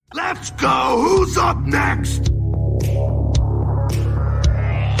Let's go! Who's up next?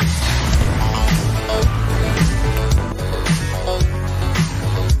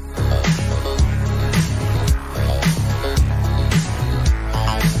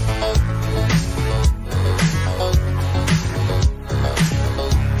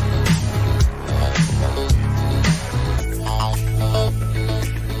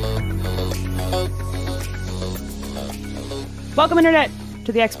 Welcome, Internet,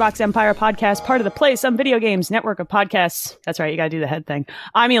 to the Xbox Empire podcast, part of the Play Some Video Games network of podcasts. That's right, you gotta do the head thing.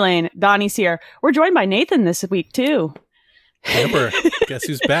 I'm Elaine, Donnie's here. We're joined by Nathan this week, too. Amber, guess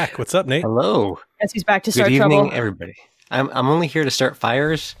who's back? What's up, Nate? Hello. Guess who's back to Good start evening, trouble. everybody. I'm only here to start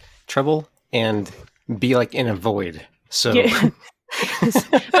fires, trouble, and be like in a void. So, Yeah.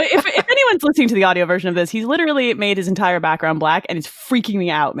 But if anyone's listening to the audio version of this, he's literally made his entire background black, and it's freaking me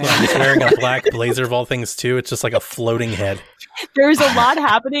out, man. He's wearing a black blazer of all things, too. It's just like a floating head. There's a lot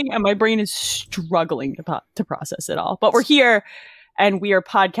happening, and my brain is struggling to process it all. But we're here, and we are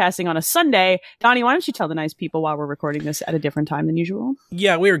podcasting on a Sunday. Donnie, why don't you tell the nice people why we're recording this at a different time than usual?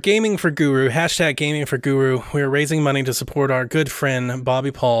 Yeah, we are gaming for Guru, hashtag gaming for Guru. We are raising money to support our good friend,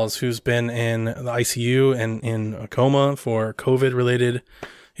 Bobby Pauls, who's been in the ICU and in a coma for COVID-related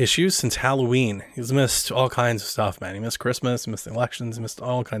issues since Halloween. He's missed all kinds of stuff, man. He missed Christmas, he missed the elections, he missed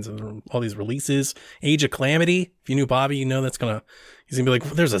all kinds of, all these releases. Age of Calamity. If you knew Bobby, you know he's gonna be like,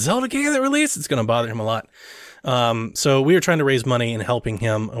 there's a Zelda game that released? It's gonna bother him a lot. So we are trying to raise money and helping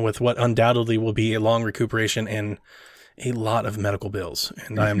him with what undoubtedly will be a long recuperation and a lot of medical bills.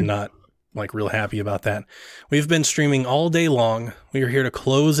 And I am not like real happy about that. We've been streaming all day long. We are here to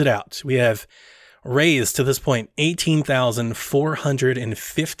close it out. We have raised to this point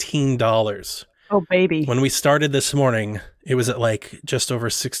 $18,415. Oh, baby. When we started this morning, it was at like just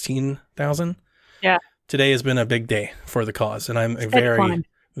over 16,000. Yeah. Today has been a big day for the cause, and I'm Fun.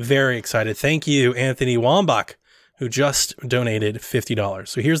 very excited. Thank you, Anthony Wambach, who just donated $50.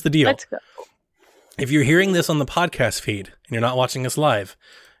 So here's the deal. Let's go. If you're hearing this on the podcast feed and you're not watching us live,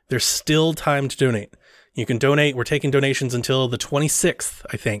 there's still time to donate. You can donate. We're taking donations until the 26th,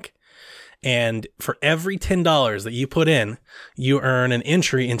 I think. And for every $10 that you put in, you earn an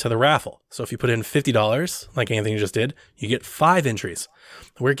entry into the raffle. So if you put in $50, like Anthony just did, you get 5 entries.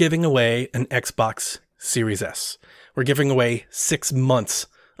 We're giving away an Xbox Series S. We're giving away 6 months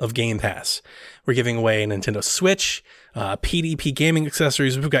of Game Pass. We're giving away a Nintendo Switch, PDP gaming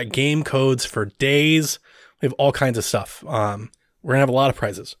accessories. We've got game codes for days. We have all kinds of stuff. We're going to have a lot of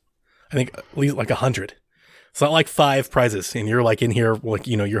prizes. I think at least like 100. It's not like 5 prizes and you're like in here, like,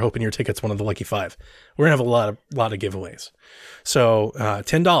 you know, you're hoping your ticket's one of the lucky 5. We're going to have a lot of giveaways. So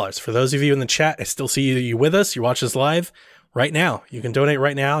 $10 for those of you in the chat. I still see you with us. You watch this live right now. You can donate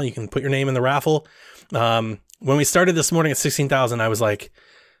right now. You can put your name in the raffle. When we started this morning at 16,000, I was like,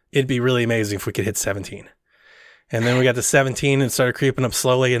 it'd be really amazing if we could hit 17. And then we got to 17 and started creeping up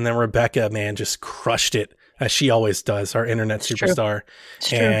slowly. And then Rebecca, man, just crushed it, as she always does, our internet superstar.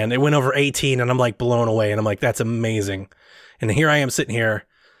 And it went over 18 and I'm like blown away. And I'm like, that's amazing. And here I am sitting here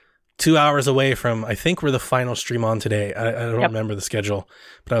 2 hours away from, I think we're the final stream on today. I don't remember the schedule,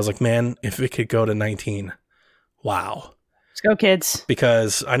 but I was like, man, if it could go to 19, wow. Let's go, kids.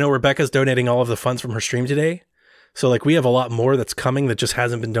 Because I know Rebecca's donating all of the funds from her stream today. So like we have a lot more that's coming that just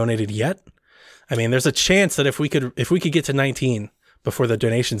hasn't been donated yet. I mean, there's a chance that if we could get to 19 before the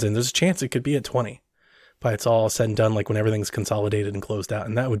donations in, there's a chance it could be at 20. But it's all said and done, like when everything's consolidated and closed out.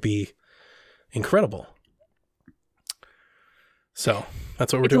 And that would be incredible. So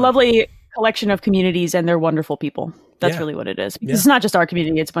that's what we're doing. It's a lovely collection of communities, and they're wonderful people. That's really what it is. It's not just our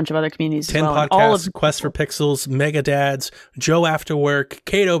community. It's a bunch of other communities 10 as well. podcasts, all of Quest for Pixels, Mega Dads, Joe After Work,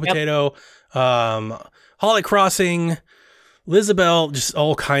 Kato Potato, Holly Crossing, Lizabelle, just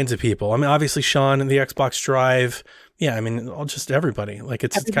all kinds of people. I mean, obviously Sean and the Xbox Drive. Yeah, I mean, just everybody. Like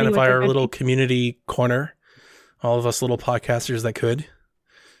it's kind of our little community corner. All of us little podcasters that could.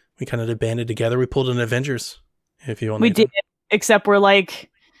 We kind of banded together. We pulled an Avengers, if you want. We did, except we're like,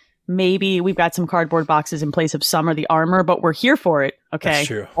 maybe we've got some cardboard boxes in place of some of the armor, but we're here for it. Okay, that's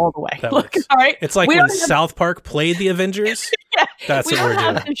true. All the way. That Look, works. all right. It's like when South Park played the Avengers. Yeah, that's we what we're don't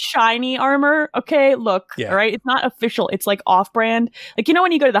have doing. the shiny armor. Okay, look. Yeah. All right, it's not official. It's like off-brand. Like, you know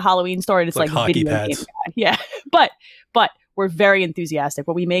when you go to the Halloween store and it's like hockey video pads. game guy. Yeah, but we're very enthusiastic.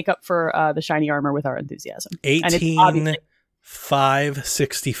 But we make up for the shiny armor with our enthusiasm.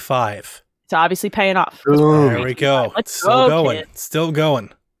 18,565. It's obviously paying off. There we go. Let's Still go, going. kid. Still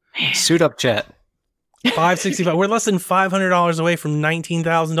going. Suit up, chat. 565. We're less than $500 away from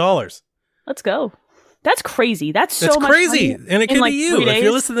 $19,000. Let's go. That's crazy. That's so much crazy. money And it in could like be you. 3 If you're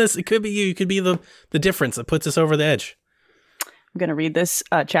days. listening to this, it could be you. You could be the difference that puts us over the edge. I'm going to read this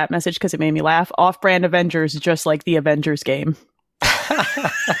chat message because it made me laugh. Off-brand Avengers, just like the Avengers game.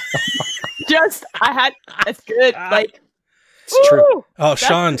 That's good. Like, It's true. Oh,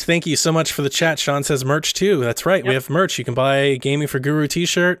 Sean, thank you so much for the chat. Sean says merch too. That's right. We have merch. You can buy a Gaming for Guru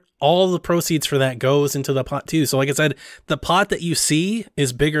t-shirt. All the proceeds for that goes into the pot too. So like I said, the pot that you see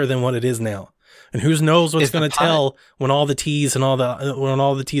is bigger than what it is now. And who knows what's going to tell when all the T's and all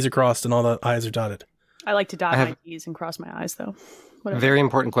the T's are crossed and all the I's are dotted. I like to dot my T's and cross my I's though. Whatever. Very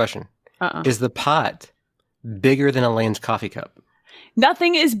important question. Is the pot bigger than Elaine's coffee cup?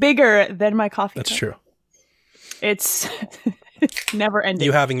 Nothing is bigger than my coffee cup. That's true. It's never ending.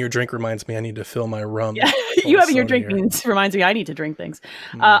 You having your drink reminds me I need to fill my rum. Yeah. You having your drink reminds me I need to drink things.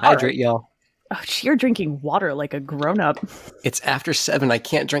 Hydrate, y'all. Oh, you're drinking water like a grown-up. It's after 7. I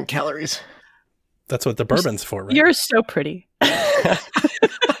can't drink calories. That's what the bourbon's for, right? You're so pretty.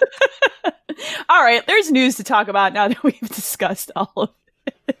 All right, there's news to talk about now that we've discussed all of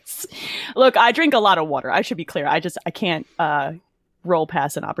this. Look, I drink a lot of water. I should be clear. I can't roll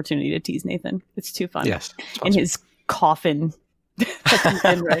past an opportunity to tease Nathan. It's too fun. Yes. In his coffin that he's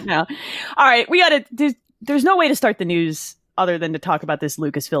in right now. All right, we got to. There's no way to start the news other than to talk about this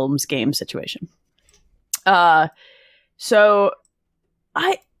Lucasfilms game situation. So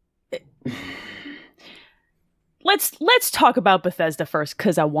let's talk about Bethesda first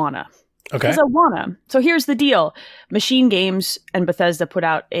because I wanna. Okay. Because I wanna. So here's the deal: Machine Games and Bethesda put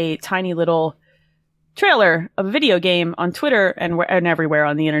out a tiny little trailer of a video game on Twitter and everywhere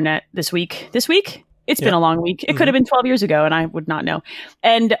on the internet this week. It's been a long week. It could have been 12 years ago, and I would not know.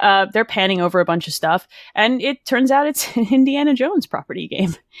 And they're panning over a bunch of stuff, and it turns out it's an Indiana Jones property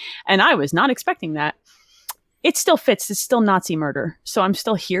game, and I was not expecting that. It still fits. It's still Nazi murder, so I'm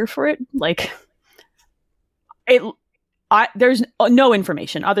still here for it. Like, there's no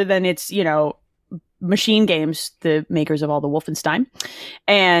information other than it's, Machine Games, the makers of all the Wolfenstein,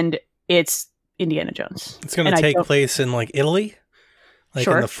 and it's Indiana Jones. It's going to take place in like Italy, like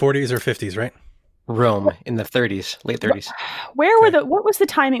in the 40s or 50s, right? Rome in the 30s, late 30s. What was the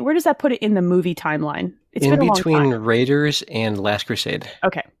timing? Where does that put it in the movie timeline? It's in been a between long time. Raiders and Last Crusade.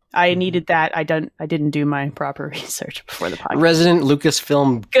 Okay. I needed that. I didn't do my proper research before the podcast. Resident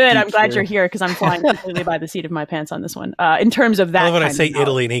Lucasfilm. Good. I'm glad you're here because I'm flying completely by the seat of my pants on this one. In terms of that, I love when I say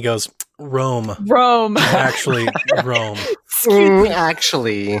Italy and he goes Rome. Actually, Rome.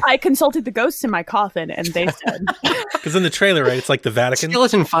 Actually, I consulted the ghosts in my coffin, and they said because in the trailer, right, it's like the Vatican.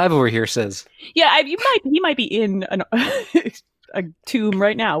 Skeleton 5 over here says, "Yeah, he might be in a tomb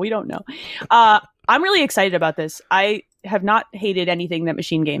right now. We don't know." I'm really excited about this. I have not hated anything that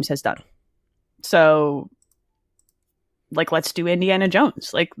Machine Games has done. So, like, let's do Indiana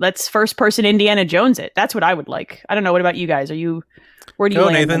Jones. Like, let's first person Indiana Jones it. That's what I would like. I don't know. What about you guys? Where do you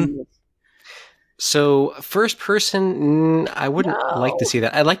land, Nathan? So, first person, I wouldn't like to see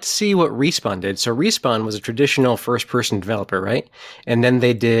that. I'd like to see what Respawn did. So, Respawn was a traditional first person developer, right? And then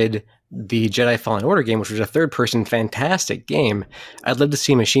they did the Jedi Fallen Order game, which was a third-person fantastic game. I'd love to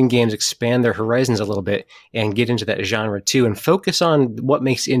see Machine Games expand their horizons a little bit and get into that genre too, and focus on what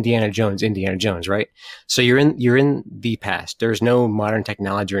makes Indiana Jones, right? So you're in the past. There's no modern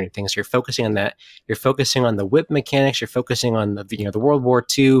technology or anything, so you're focusing on that. You're focusing on the whip mechanics. You're focusing on the World War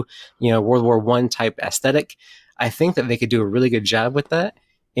II, World War I type aesthetic. I think that they could do a really good job with that.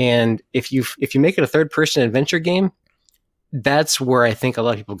 And if you make it a third-person adventure game, that's where I think a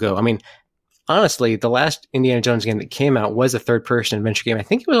lot of people go. I mean, honestly, the last Indiana Jones game that came out was a third-person adventure game. I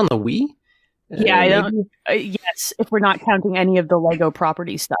think it was on the Wii. Yeah, I don't. Yes, if we're not counting any of the Lego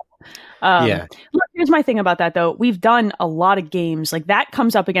property stuff. Look, here's my thing about that, though. We've done a lot of games like that.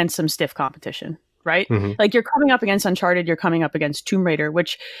 Comes up against some stiff competition, right? Mm-hmm. Like you're coming up against Uncharted, you're coming up against Tomb Raider,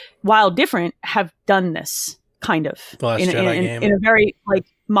 which, while different, have done this kind of in a very like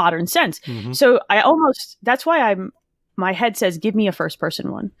modern sense. Mm-hmm. So that's why my head says, give me a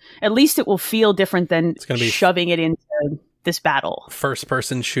first-person one. At least it will feel different than shoving it into this battle.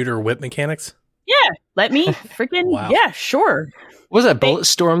 First-person shooter whip mechanics? Yeah, let me freaking... Wow. Yeah, sure. Was that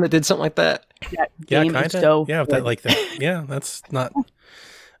Bulletstorm that did something like that? Yeah, kind of. So that like that. Yeah, that's not...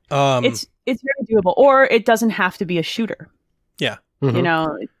 It's very doable. Or it doesn't have to be a shooter. Yeah.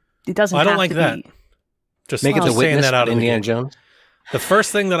 Mm-hmm. It doesn't have to be... I don't like that. Just make it the Witness that out of Indiana Jones. The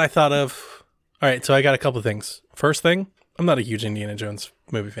first thing that I thought of... All right, so I got a couple of things. First thing, I'm not a huge Indiana Jones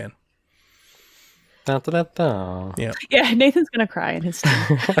movie fan. Yeah, Nathan's gonna cry in his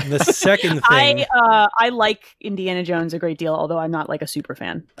The second thing, I like Indiana Jones a great deal, although I'm not like a super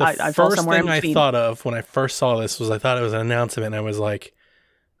fan. The first thing I thought of when I first saw this was I thought it was an announcement, and I was like,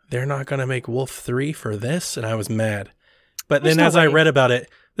 "They're not gonna make Wolf 3 for this," and I was mad. But then as I read about it,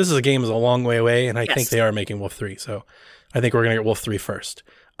 this is a game is a long way away, and I think they are making Wolf 3. So I think we're going to get Wolf 3 first.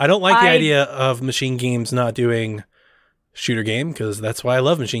 I don't like the idea of Machine Games not doing shooter game, because that's why I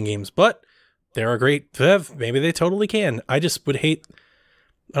love Machine Games, but they're a great dev. Maybe they totally can. I just would hate,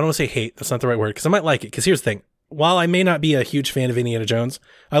 I don't want to say hate, that's not the right word, because I might like it. Because here's the thing. While I may not be a huge fan of Indiana Jones,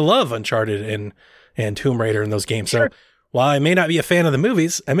 I love Uncharted and Tomb Raider and those games. Sure. So while I may not be a fan of the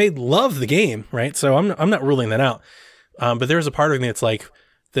movies, I may love the game, right? So I'm not ruling that out. But there's a part of me that's like,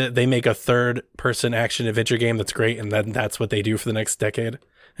 they make a third-person action-adventure game that's great, and then that's what they do for the next decade.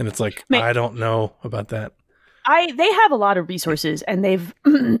 And it's like, I don't know about that. They have a lot of resources, and they've,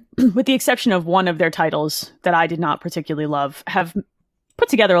 with the exception of one of their titles that I did not particularly love, have put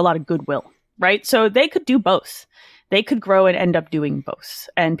together a lot of goodwill, right? So they could do both. They could grow and end up doing both.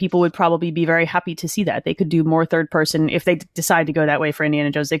 And people would probably be very happy to see that. They could do more third person. If they decide to go that way for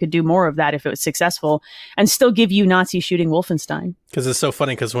Indiana Jones, they could do more of that if it was successful and still give you Nazi shooting Wolfenstein. Because it's so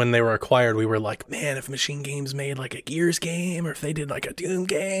funny, because when they were acquired, we were like, man, if Machine Games made like a Gears game, or if they did like a Doom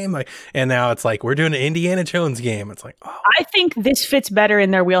game, and now it's like, we're doing an Indiana Jones game. It's like, oh. I think this fits better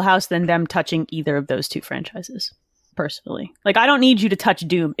in their wheelhouse than them touching either of those two franchises. Personally, like, I don't need you to touch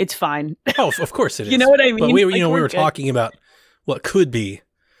Doom. It's fine. Oh, of course it is. You know what I mean? But we like, were talking about what could be.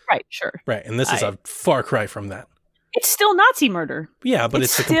 Right. Sure. Right. And this is a far cry from that. It's still Nazi murder. Yeah, but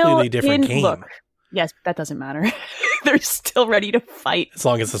it's a completely different game. Look, yes, that doesn't matter. They're still ready to fight. As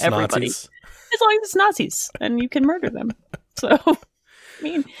long as it's everybody. Nazis. As long as it's Nazis and you can murder them. So, I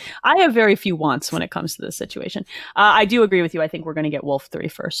mean, I have very few wants when it comes to this situation. I do agree with you. I think we're going to get Wolf 3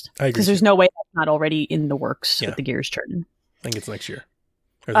 first. Because there's no way that's not already in the works with the gears turning. I think it's next year.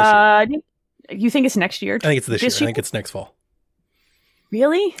 Or this year. You think it's next year? I think it's this year. I think it's next fall.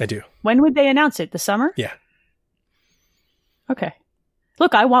 Really? I do. When would they announce it? The summer? Yeah. Okay.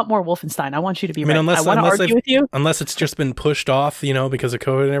 Look, I want more Wolfenstein. I want you to be right. I want to argue with you. Unless it's just been pushed off, because of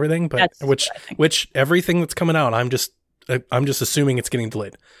COVID and everything. But which everything that's coming out, I'm just assuming it's getting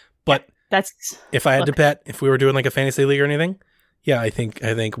delayed. But if I had to bet, if we were doing like a fantasy league or anything, I think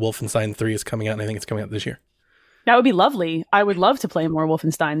Wolfenstein 3 is coming out, and I think it's coming out this year. That would be lovely. I would love to play more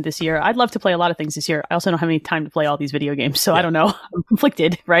Wolfenstein this year. I'd love to play a lot of things this year. I also don't have any time to play all these video games, so I don't know. I'm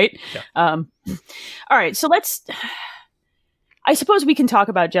conflicted, right? Yeah. All right, so I suppose we can talk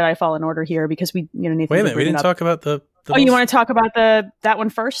about Jedi Fallen Order here, because Nathan. Wait a minute, we didn't talk about the you want to talk about that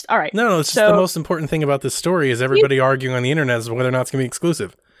one first? All right. No, it's just the most important thing about this story is everybody arguing on the internet as to whether or not it's going to be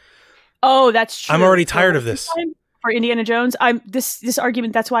exclusive. Oh, that's true. I'm already tired of this. For Indiana Jones, this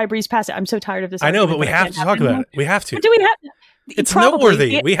argument. That's why I breezed past it. I'm so tired of this. I know, but we have to talk about it. We have to. Do we have? It's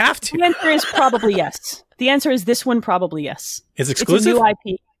noteworthy. We have to. The answer is probably yes. The answer is this one probably yes. Is exclusive? It's a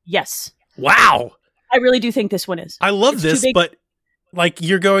new IP. Yes. Wow. I really do think this one is. I love this, but like,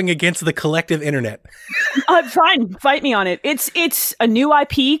 you're going against the collective internet. Fine, fight me on it. It's a new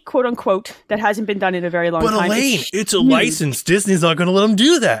IP, quote unquote, that hasn't been done in a very long time. But Elaine, it's a license. Disney's not going to let them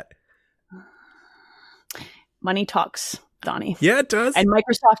do that. Money talks, Donnie. Yeah, it does. And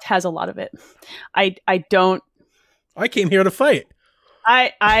Microsoft has a lot of it. I don't. I came here to fight.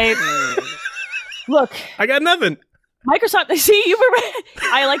 I look. I got nothing. Microsoft. See, you were.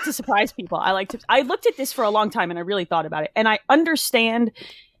 I like to surprise people. I looked at this for a long time, and I really thought about it. And I understand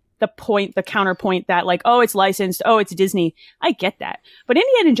the counterpoint that, like, oh, it's licensed. Oh, it's Disney. I get that. But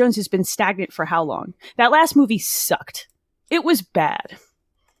Indiana Jones has been stagnant for how long? That last movie sucked. It was bad.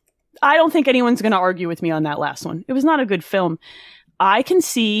 I don't think anyone's going to argue with me on that last one. It was not a good film. I can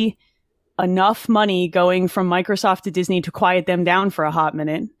see enough money going from Microsoft to Disney to quiet them down for a hot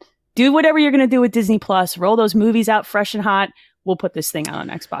minute. Do whatever you're going to do with Disney Plus. Roll those movies out fresh and hot. We'll put this thing out on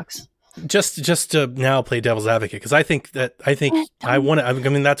Xbox. Just to now play devil's advocate, because I think I want to. I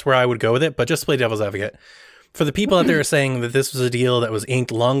mean, that's where I would go with it. But just play devil's advocate for the people out there saying that this was a deal that was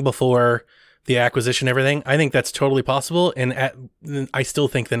inked long before the acquisition, everything. I think that's totally possible, and I still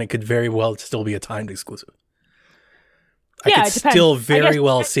think that it could very well still be a timed exclusive. I could still very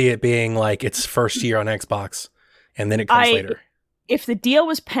well see it being like its first year on Xbox, and then it comes later. If the deal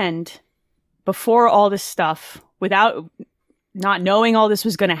was penned before all this stuff, without not knowing all this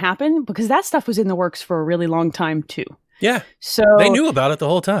was going to happen, because that stuff was in the works for a really long time too. Yeah, so they knew about it the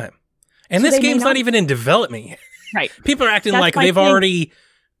whole time, and this game's not even in development yet. Right? People are acting like they've already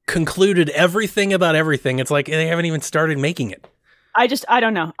concluded everything about everything. It's like they haven't even started making it. I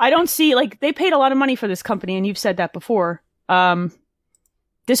don't know. I don't see, like, they paid a lot of money for this company, and you've said that before.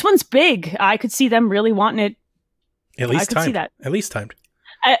 This one's big. I could see them really wanting it. At least timed. See that. At least timed.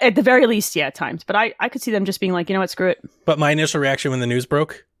 At the very least, yeah, timed. But I could see them just being like, you know what, screw it. But my initial reaction when the news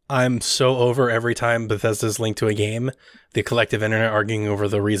broke, I'm so over every time Bethesda's linked to a game, the collective internet arguing over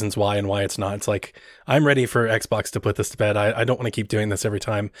the reasons why and why it's not. It's like, I'm ready for Xbox to put this to bed. I don't want to keep doing this every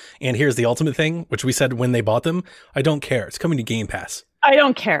time. And here's the ultimate thing, which we said when they bought them. I don't care. It's coming to Game Pass. I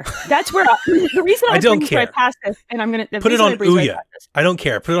don't care. That's where the reason I don't care. Right past this, and I'm gonna put it on Ouya. I don't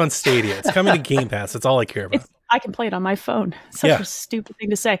care. Put it on Stadia. It's coming to Game Pass. That's all I care about. I can play it on my phone. Such a stupid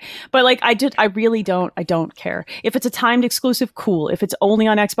thing to say, but like I really don't. I don't care if it's a timed exclusive. Cool. If it's only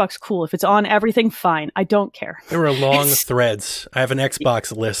on Xbox, cool. If it's on everything, fine. I don't care. There were long threads. I have an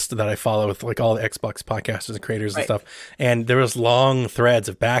Xbox list that I follow with like all the Xbox podcasters and creators and stuff, and there was long threads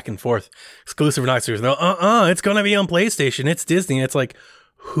of back and forth, exclusive or not exclusive. No, it's gonna be on PlayStation. It's Disney. And it's like,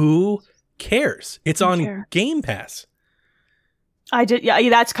 who cares? It's on Game Pass.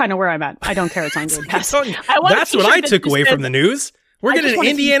 That's kind of where I'm at. I don't care. It's on Game Pass. That's what I took away from the news. We're getting an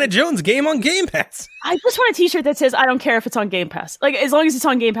Indiana Jones game on Game Pass. I just want a t-shirt that says, I don't care if it's on Game Pass. Like, as long as it's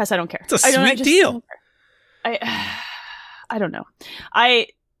on Game Pass, I don't care. It's a sweet deal. I don't know.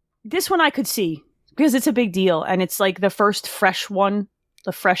 This one I could see because it's a big deal. And it's like the first fresh one,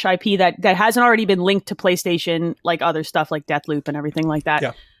 the fresh IP that hasn't already been linked to PlayStation, like other stuff like Deathloop and everything like that.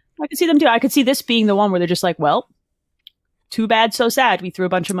 Yeah. I could see them do. I could see this being the one where they're just like, well, too bad, so sad. We threw a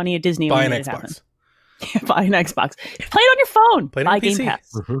bunch of money at Disney. Buy an Xbox. Buy an Xbox. Play it on your phone. Play it on Game PC.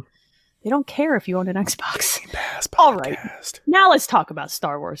 Pass. Mm-hmm. They don't care if you own an Xbox. Game Pass podcast. All right. Now let's talk about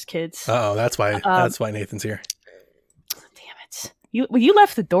Star Wars, kids. Oh, that's why Nathan's here. Damn it. You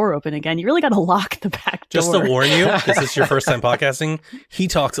left the door open again. You really got to lock the back door. Just to warn you, this is your first time podcasting. He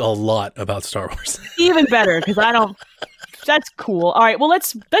talks a lot about Star Wars. Even better, because I don't. That's cool. All right. Well,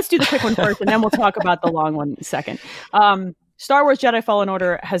 let's do the quick one first, and then we'll talk about the long one in a second. Star Wars Jedi Fallen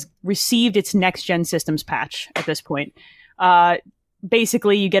Order has received its next-gen systems patch at this point.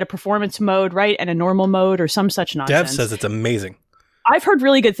 Basically, you get a performance mode, right, and a normal mode or some such nonsense. Dev says it's amazing. I've heard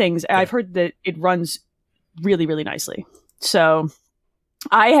really good things. Yeah. I've heard that it runs really, really nicely. So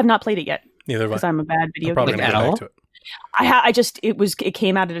I have not played it yet. Neither have I. Because I'm a bad video game gamer. Go back to it. It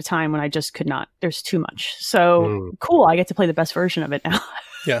came out at a time when I just could not. There's too much. So cool. I get to play the best version of it now.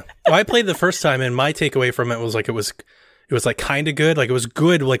 Yeah. Well, I played the first time, and my takeaway from it was like it was like kind of good. Like it was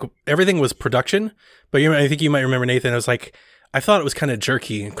good. Like everything was production. But I think you might remember, Nathan. It was like I thought it was kind of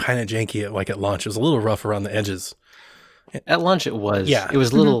jerky and kind of janky at launch. It was a little rough around the edges. At launch, it was. Yeah. It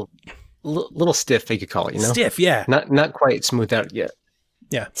was a little stiff. You could call it. Stiff. Yeah. Not quite smoothed out yet.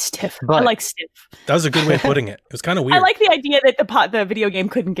 Yeah. Stiff. But, I like stiff. That was a good way of putting it. It was kind of weird. I like the idea that the video game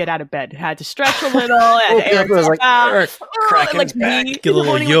couldn't get out of bed. It had to stretch a little. And it was like cracking back. Get a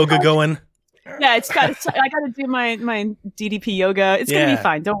little yoga going. Yeah, I got to do my DDP yoga. It's going to be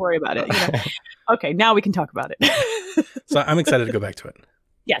fine. Don't worry about it. Okay, now we can talk about it. So I'm excited to go back to it.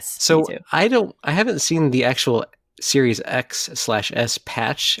 Yes. So me too. I haven't seen the actual Series X/S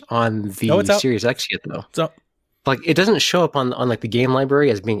patch on the Series X yet, though. So like it doesn't show up on like the game library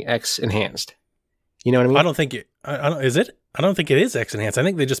as being X enhanced. You know what I mean? I don't think it. Is it? I don't think it is X enhanced. I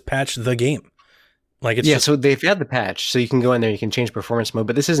think they just patched the game. Like it's so they've had the patch, so you can go in there, you can change performance mode,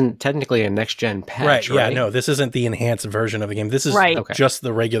 but this isn't technically a next gen patch, right? Yeah, no, this isn't the enhanced version of the game. This is just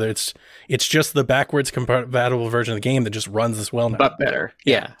the regular. It's just the backwards compatible version of the game that just runs this well now, but better.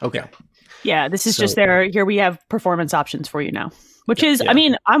 Yeah. Okay. Yeah, this is just there. Here we have performance options for you now, which is, I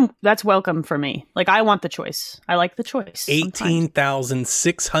mean, that's welcome for me. Like I want the choice. I like the choice.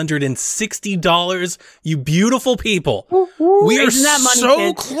 $18,660. You beautiful people. We are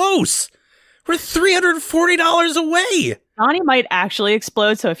so close. We're $340 away. Donnie might actually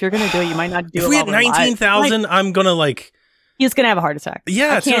explode. So if you're going to do it, you might not do it. If we had 19,000, I'm going to he's going to have a heart attack.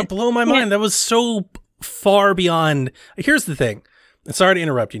 Yeah, it's going to blow my mind. That was so far beyond. Here's the thing. Sorry to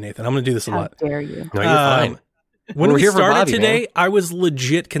interrupt you, Nathan. I'm going to do this a lot. How dare you? No, you're fine. When we started today, I was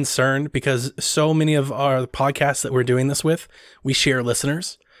legit concerned because so many of our podcasts that we're doing this with, we share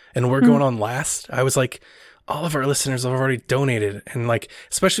listeners and we're going on last. I was like, all of our listeners have already donated. And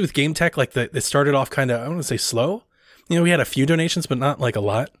especially with Game Tech, it started off kind of, I want to say slow. We had a few donations, but not a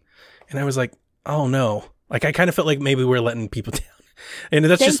lot. And I was like, oh no. I kind of felt like maybe we're letting people down. And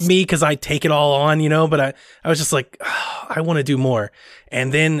that's just me because I take it all on, but I was just like, oh, I want to do more.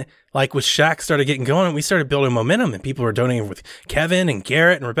 And then with Shaq started getting going and we started building momentum and people were donating with Kevin and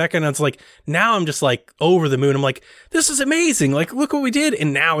Garrett and Rebecca. And it's now I'm just over the moon. I'm like, this is amazing. Look what we did.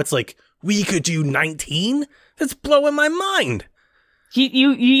 And now it's we could do 19. That's blowing my mind.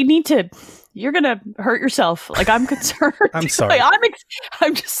 You need to, you're going to hurt yourself. I'm concerned. I'm sorry.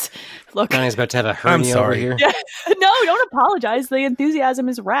 I'm just, look. Donnie's about to have a hernia over here. Yeah. No, don't apologize. The enthusiasm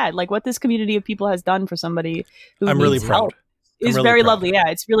is rad. What this community of people has done for somebody who I'm really proud. Is very lovely. Yeah.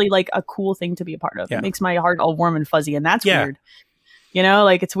 It's really a cool thing to be a part of. Yeah. It makes my heart all warm and fuzzy. And that's weird. You know,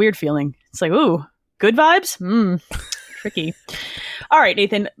 like it's a weird feeling. It's like, ooh, good vibes? Tricky. All right,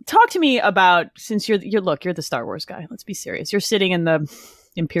 Nathan, talk to me about, since you're the Star Wars guy. Let's be serious. You're sitting in the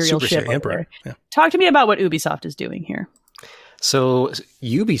Imperial ship. Emperor. Yeah. Talk to me about what Ubisoft is doing here. So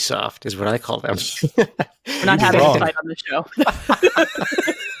Ubisoft is what I call them. We're not having a fight on the show.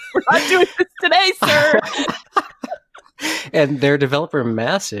 We're not doing this today, sir. And their developer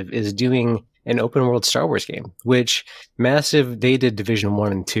Massive is doing an open world Star Wars game, which Massive, they did Division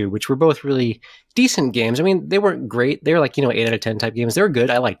 1 and 2, which were both really decent games. I mean, they weren't great. They were like, 8 out of 10 type games. They were good.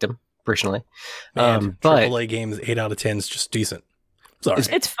 I liked them personally. Man, but AAA games, 8 out of 10 is just decent. Sorry.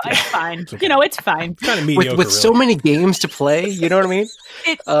 It's fine. It's okay. It's fine. Kind of mediocre, with so many games to play, you know what I mean?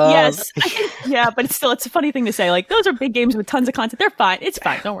 Yes. I think, yeah, but it's a funny thing to say. Like, those are big games with tons of content. They're fine. It's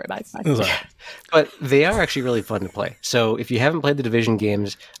fine. Don't worry about it. It's fine. It's all right. But they are actually really fun to play. So if you haven't played the Division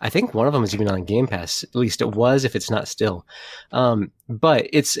games, I think one of them is even on Game Pass. At least it was, if it's not still. But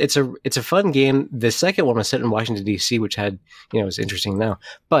it's a fun game. The second one was set in Washington, D.C., which had, is interesting now.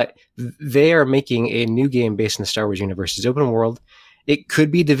 But they are making a new game based in the Star Wars universe. It's open world. It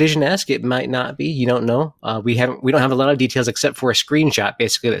could be Division-esque. It might not be. You don't know. We don't have a lot of details except for a screenshot,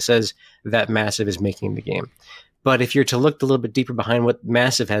 basically, that says that Massive is making the game. But if you're to look a little bit deeper behind what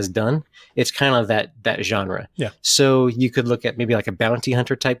Massive has done, it's kind of that genre. Yeah. So you could look at maybe like a bounty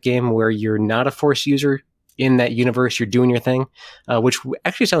hunter type game where you're not a Force user in that universe. You're doing your thing, which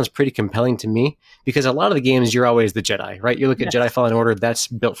actually sounds pretty compelling to me, because a lot of the games you're always the Jedi, right? You look at Jedi Fallen Order, that's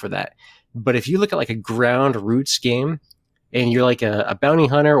built for that. But if you look at like a ground roots game, and you're like a bounty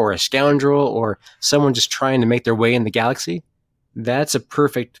hunter or a scoundrel or someone just trying to make their way in the galaxy, that's a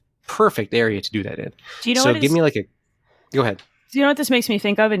perfect area to do that in. Do you know so give me like go ahead. Do you know what this makes me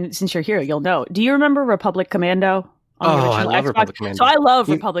think of? And since you're here, you'll know. Do you remember Republic Commando? I love Republic Commando. So I love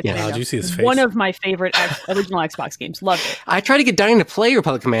Republic Commando. Did you see his face? One of my favorite original Xbox games. Loved it. I tried to get Diane to play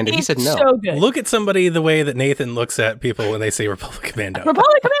Republic Commando. He said no. So good. Look at somebody the way that Nathan looks at people when they say Republic Commando.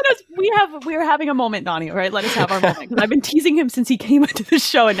 Republic Commandos. We are having a moment, Donnie. All right, let us have our moment. I've been teasing him since he came into the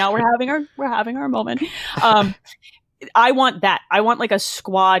show, and now we're having our moment. I want that. I want like a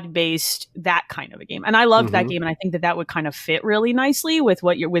squad based that kind of a game, and I loved that game, and I think that would kind of fit really nicely with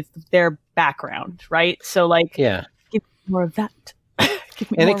with their background, right? So like, yeah. Give me more of that.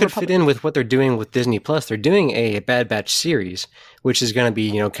 And it could fit in with what they're doing with Disney Plus. They're doing a Bad Batch series, which is going to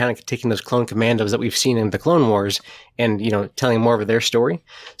be, kind of taking those clone commandos that we've seen in the Clone Wars and, telling more of their story.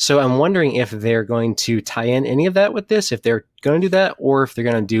 So I'm wondering if they're going to tie in any of that with this, if they're going to do that, or if they're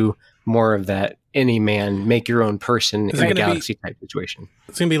going to do more of that any man, make your own person in a galaxy type situation.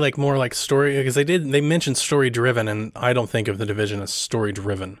 It's going to be like more like story, because they mentioned story driven, and I don't think of the Division as story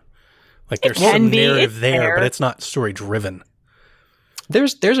driven. Like there's some narrative there, but it's not story driven.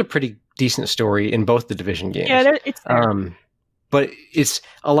 There's a pretty decent story in both the Division games. Yeah, it's there. But it's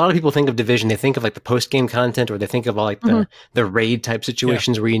a lot of people think of Division, they think of like the post game content, or they think of all like the raid type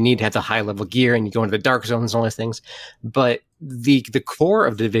situations where you need to have the high level gear and you go into the dark zones and all those things. But the core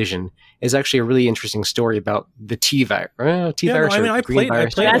of Division is actually a really interesting story about the T virus. I played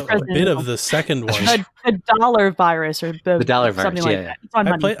a bit of the second one. The dollar virus or the dollar virus, something like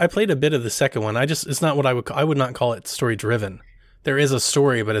that. I played a bit of the second one. It's not what I would not call it story driven. There is a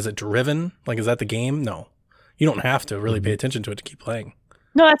story, but is it driven? Like, is that the game? No. You don't have to really pay attention to it to keep playing.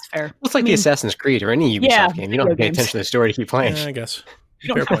 No, that's fair. Well, it's like the Assassin's Creed or any Ubisoft game. You don't have to pay attention to the story to keep playing. Yeah, I guess.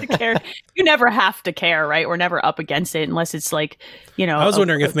 You don't have to care. You never have to care, right? We're never up against it unless it's like, I was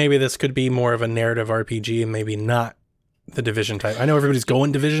wondering if maybe this could be more of a narrative RPG and maybe not the Division type. I know everybody's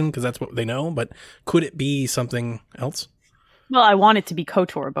going Division because that's what they know, but could it be something else? Well, I want it to be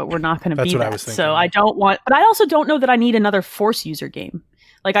KOTOR, but we're not going to be that. That's what I was thinking. So I don't want, but I also don't know that I need another Force user game.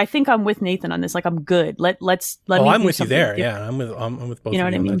 Like, I think I'm with Nathan on this. Like, I'm good. Let me. I'm with you there. Yeah, I'm with both. You know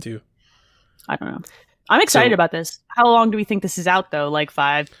what I mean? Too. I don't know. I'm excited about this. How long do we think this is out though? Like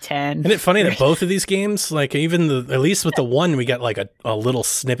 5, 10? Isn't it funny that both of these games, like even at least with the one, we got like a little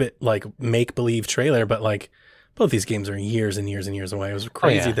snippet, like make believe trailer, but like both these games are years and years and years away. It was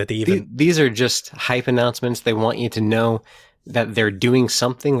crazy that they even. These are just hype announcements. They want you to know that they're doing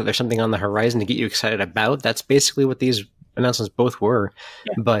something, that there's something on the horizon to get you excited about. That's basically what these announcements both were.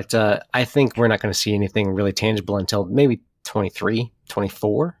 Yeah. But I think we're not going to see anything really tangible until maybe 23,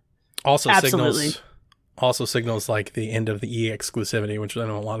 24. Also signals like the end of the EA exclusivity, which I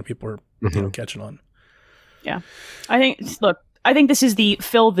know a lot of people are catching on. Yeah. I think this is the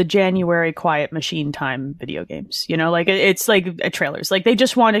fill the January quiet machine time video games. Like it's like trailers. Like they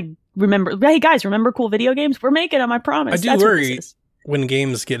just want to remember, hey guys, remember cool video games? We're making them, I promise. I do worry when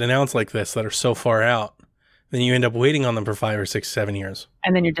games get announced like this that are so far out then you end up waiting on them for 5 or 6, 7 years.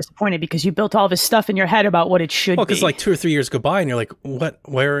 And then you're disappointed because you built all this stuff in your head about what it should be. Well, because like 2 or 3 years go by and you're like, what?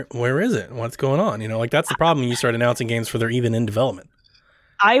 Where is it? What's going on? You know, like that's the problem when you start announcing games for they're even in development.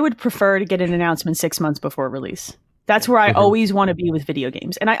 I would prefer to get an announcement 6 months before release. That's where I always want to be with video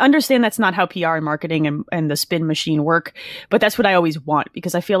games. And I understand that's not how PR and marketing and the spin machine work, but that's what I always want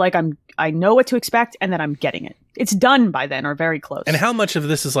because I feel like I know what to expect and that I'm getting it. It's done by then or very close. And how much of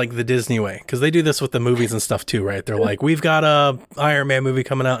this is like the Disney way? Because they do this with the movies and stuff too, right? They're like, we've got a Iron Man movie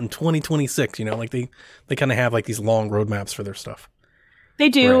coming out in 2026, you know, like they kind of have like these long roadmaps for their stuff. They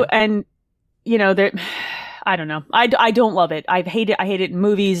do. Right. And, you know, I don't know. I don't love it. I hate it in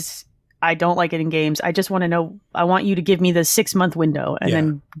movies. I don't like it in games. I just want to know. I want you to give me the 6-month window and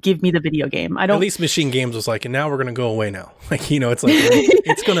then give me the video game. I don't. At least Machine Games was like, and now we're going to go away now. Like, you know, it's like,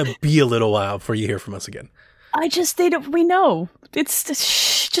 it's going to be a little while before you hear from us again. We know. It's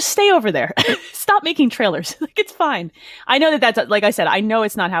just stay over there. Stop making trailers. Like, it's fine. I know that's, like I said, I know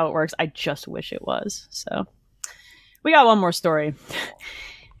it's not how it works. I just wish it was. So we got one more story.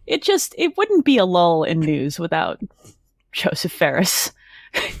 It wouldn't be a lull in news without Joseph Fares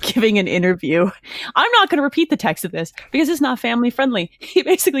giving an interview. I'm not going to repeat the text of this because it's not family friendly. He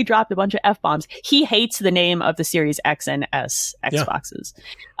basically dropped a bunch of F-bombs. He hates the name of the Series X and S Xboxes.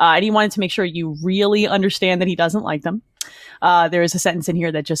 And he wanted to make sure you really understand that he doesn't like them. There is a sentence in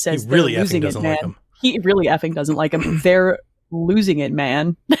here that just says, he really they're losing effing doesn't it, man. like them. He really effing doesn't like them. They're losing it,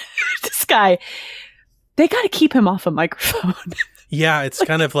 man. This guy, they got to keep him off a microphone. Yeah, it's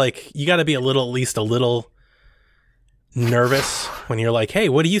kind of like, you got to be at least a little nervous when you're like, hey,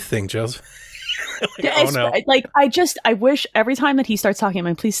 what do you think, Joseph? Like, oh no. Like, I wish every time that he starts talking, I'm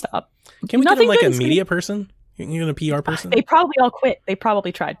like, please stop. Can we get him like a media person? You a PR person? They probably all quit. They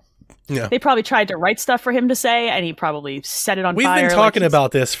probably tried. Yeah. They probably tried to write stuff for him to say, and he probably set it on We've fire. We've been talking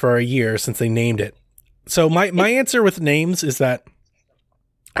about this for a year since they named it. So my answer with names is that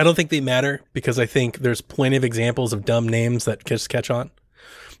I don't think they matter because I think there's plenty of examples of dumb names that just catch on.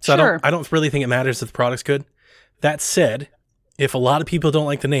 So sure. I don't really think it matters if the product's good. That said, if a lot of people don't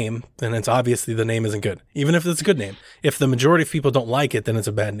like the name, then it's obviously the name isn't good. Even if it's a good name. If the majority of people don't like it, then it's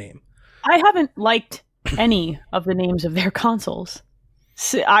a bad name. I haven't liked any of the names of their consoles.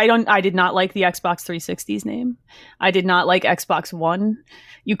 So I did not like the Xbox 360's name. I did not like Xbox One.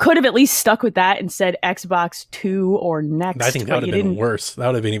 You could have at least stuck with that and said Xbox 2 or Next. I think that would have been worse. That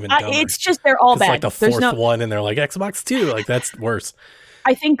would have been even dumber. It's just they're all bad. It's like the fourth one and they're like Xbox 2. Like that's worse.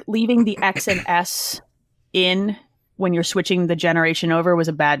 I think leaving the X and S in when you're switching the generation over was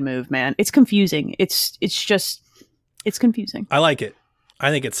a bad move, man. It's confusing. It's confusing. I like it.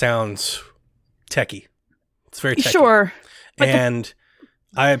 I think it sounds techie. It's very techie. Sure. And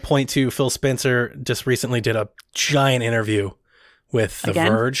I point to Phil Spencer just recently did a giant interview with The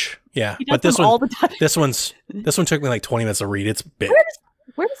Verge. Yeah. But this one took me like 20 minutes to read. It's big.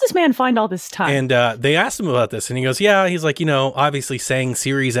 Where does this man find all this time? And they asked him about this, and he goes, yeah, he's like, you know, obviously saying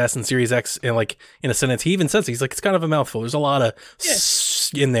Series S and Series X in a sentence. He even says, he's like, it's kind of a mouthful. There's a lot of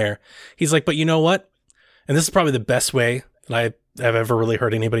in there. He's like, but you know what? And this is probably the best way that I have ever really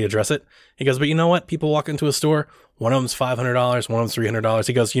heard anybody address it. He goes, but you know what? People walk into a store. One of them's $500. One of them's $300.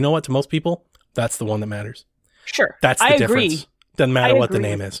 He goes, you know what? To most people, that's the one that matters. Sure. That's the difference. Agree. Doesn't matter what the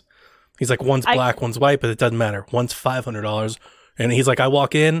name is. He's like, one's black, one's white, but it doesn't matter. One's $500. And he's like, I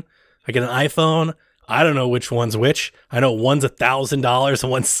walk in, I get an iPhone. I don't know which one's which. I know one's $1,000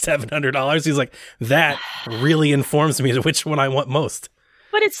 and one's $700. He's like, that really informs me which one I want most.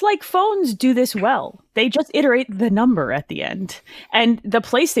 But it's like phones do this well. They just iterate the number at the end. And the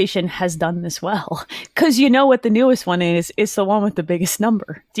PlayStation has done this well. Because you know what the newest one is? It's the one with the biggest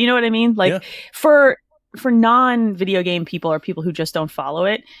number. Do you know what I mean? Like for non-video game people or people who just don't follow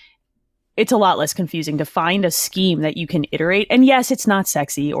it, it's a lot less confusing to find a scheme that you can iterate. And yes, it's not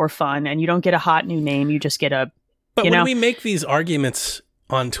sexy or fun, and you don't get a hot new name. You just get a, But when we make these arguments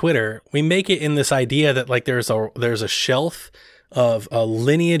on Twitter, we make it in this idea that like there's a shelf of a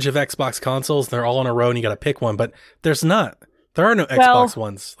lineage of Xbox consoles. They're all in a row, and you got to pick one. But there's not. There are no Xbox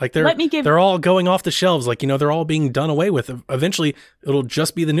ones. Like they're all going off the shelves. Like, you know, they're all being done away with. Eventually, it'll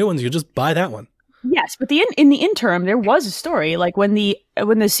just be the new ones. You'll just buy that one. Yes, but in the interim, there was a story. Like when the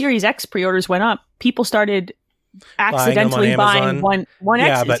Series X pre-orders went up, people started accidentally buying one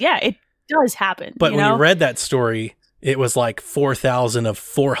X's. Yeah, it does happen. But when you read that story, it was like 4,000 of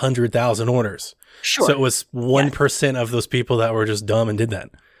 400,000 orders. Sure. So it was 1% of those people that were just dumb and did that.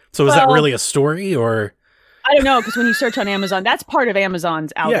 So is that really a story or? I don't know, because when you search on Amazon, that's part of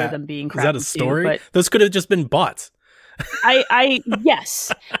Amazon's algorithm being crappy. Is that a story? Too, but those could have just been bots.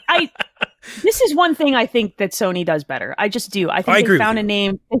 Yes. This is one thing I think that Sony does better. I just do. I think agree they found a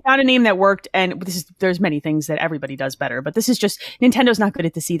name. They found a name that worked, and there's many things that everybody does better, but this is just Nintendo's not good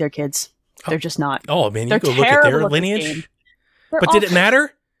at this either, kids. They're just not. Oh man, They're you go look at their terrible at this lineage. game. But did it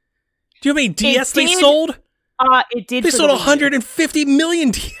matter? Do you know how many DS they sold? It did. They for sold the Wii U. 150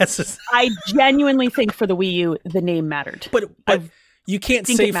 million DSs. I genuinely think for the Wii U, the name mattered. But you can't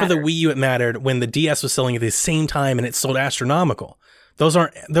think say it for the mattered. Wii U it mattered when the DS was selling at the same time and it sold astronomical. Those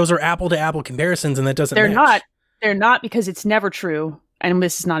are apple to apple comparisons, and that doesn't. They're match. not. They're not, because it's never true. And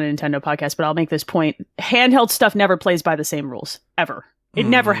this is not a Nintendo podcast, but I'll make this point. Handheld stuff never plays by the same rules, ever. It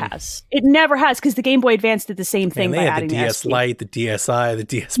never has. It never has, because the Game Boy Advance did the same thing Man, by they had adding the DS SD. Lite, the DSi, the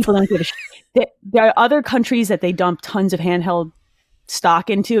DS. People don't give a shit. There are other countries that they dump tons of handheld stock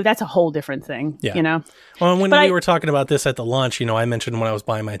into. That's a whole different thing. Yeah. You know? Well, when But we were talking about this at the lunch, I mentioned when I was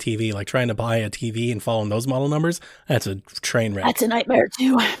buying my TV, like trying to buy a TV and following those model numbers, that's a train wreck. That's a nightmare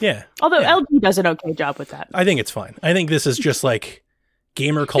too. Yeah. Although Yeah. LG does an okay job with that. I think it's fine. I think this is just like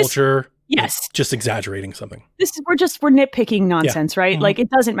gamer culture. Yes. Just exaggerating something. We're nitpicking nonsense, right? Mhm. Like, it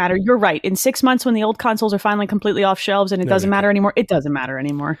doesn't matter. You're right. In 6 months, when the old consoles are finally completely off shelves and it No doesn't big matter anymore, it doesn't matter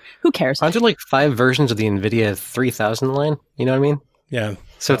anymore. Who cares? Aren't there like 5 versions of the NVIDIA 3000 line? You know what I mean? Yeah.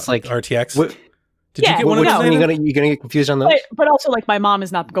 So it's like, RTX. what, Did you Yeah, get one of which those? no. one Nathan? you gonna get confused on those? But also, like, my mom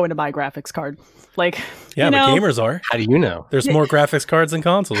is not going to buy a graphics card. Like, Yeah, you but know, gamers are. How do you know? There's more graphics cards than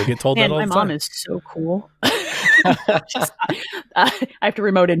consoles. We get told man, that all my the mom time. is so cool. I have to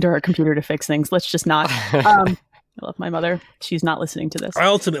remote into her computer to fix things. Let's just not. I love my mother. She's not listening to this.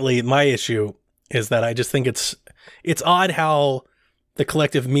 Ultimately, my issue is that I just think it's odd how the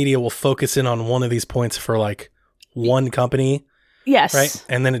collective media will focus in on one of these points for like one company, Yes. right?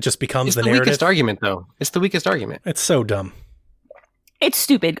 And then it just becomes It's the the narrative. weakest argument, though. It's the weakest argument. It's so dumb. It's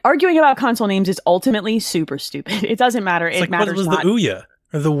stupid. Arguing about console names is ultimately super stupid. It doesn't matter. It's It like, what matters was not. the Ouya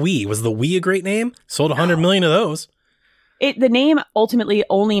or the Wii? Was the Wii a great name? Sold 100 million of those. The name ultimately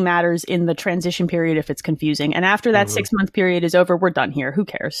only matters in the transition period if it's confusing. And after that Mhm. 6-month period is over, we're done here. Who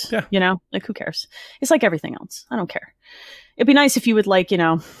cares? Yeah. You know, like, who cares? It's like everything else. I don't care. It'd be nice if you would, like, We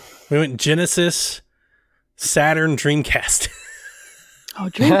went Genesis, Saturn, Dreamcast. oh,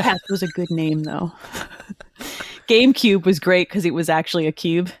 Dreamcast was a good name, though. GameCube was great because it was actually a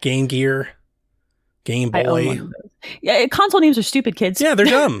cube. Game Gear, Game I own Boy. one of those. Yeah, console names are stupid, kids. Yeah, they're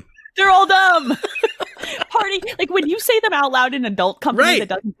dumb. They're all dumb. Party, like, when you say them out loud in an adult company Right. that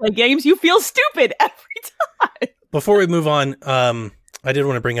doesn't play games, you feel stupid every time. Before we move on, I did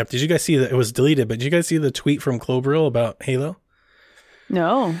want to bring up, did you guys see that it was deleted, but did you guys see the tweet from Clobril about Halo?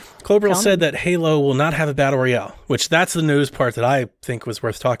 No. Clobril Tell said me. that Halo will not have a battle royale, which that's the news part that I think was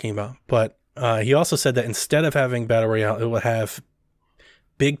worth talking about. But he also said that instead of having battle royale, it will have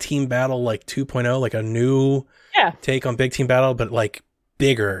big team battle like 2.0, like a new Yeah. take on big team battle, but like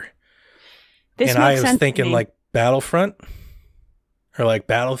bigger. This And makes I was sense to thinking me. like Battlefront or like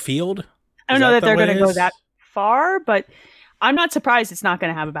Battlefield. I don't Is know that the they're way going it to go is? that far, but I'm not surprised it's not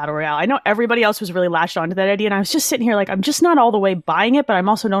going to have a battle royale. I know everybody else was really latched onto that idea, and I was just sitting here like, I'm just not all the way buying it, but I'm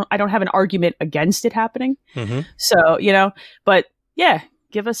also I don't have an argument against it happening. Mhm. So, but yeah,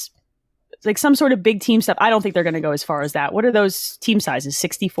 give us like some sort of big team stuff. I don't think they're going to go as far as that. What are those team sizes?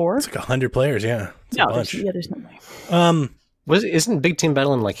 64? It's like 100 players. Yeah. It's a No, bunch. there's no way. Isn't Big Team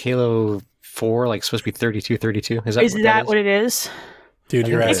Battle in like Halo 4 like supposed to be 32? Is that Is that what it is? Dude,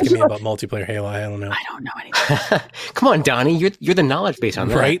 you're I think asking me so. about multiplayer Halo. I don't know. I don't know anything. Come on, Donnie, you're the knowledge base on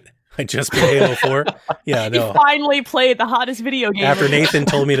that. Right? I just played Halo 4. Yeah, You no. finally played the hottest video game. After Nathan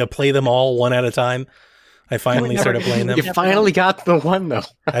told me to play them all one at a time, I finally never started playing them. You finally got the one though.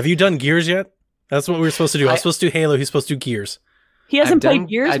 Have you done Gears yet? That's what we were supposed to do. I was supposed to do Halo. He's supposed to do Gears. He hasn't I've played done-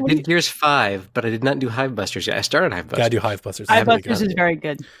 Gears. I What do did Gears 5, but I did not do Hivebusters yet. I started Hivebusters. Gotta do Hivebusters. you- haven't Hivebusters begun. is very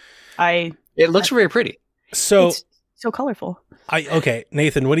good. It looks very pretty. So, It's so colorful. okay,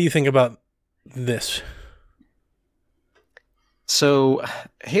 Nathan, what do you think about this? So,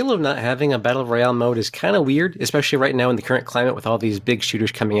 Halo not having a battle royale mode is kind of weird, especially right now in the current climate with all these big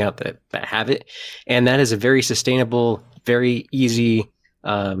shooters coming out that have it. And that is a very sustainable, very easy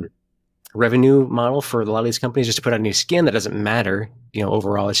revenue model for a lot of these companies just to put out a new skin that doesn't matter.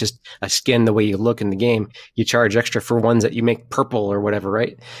 Overall, it's just a skin the way you look in the game. You charge extra for ones that you make purple or whatever,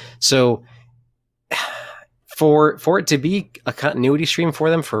 right? So, for it to be a continuity stream for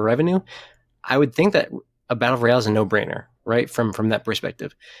them for revenue, I would think that a battle royale is a no-brainer, right? From that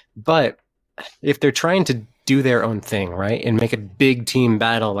perspective. But if they're trying to do their own thing, right, and make a big team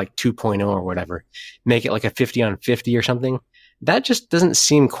battle like 2.0 or whatever, make it like a 50 on 50 or something, that just doesn't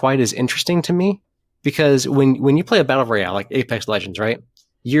seem quite as interesting to me. Because when you play a battle royale like Apex Legends, right,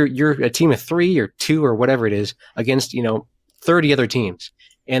 you're a team of 3 or 2 or whatever it is against 30 other teams.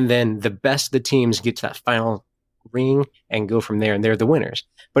 and then the best of the teams get to that final ring and go from there, and they're the winners.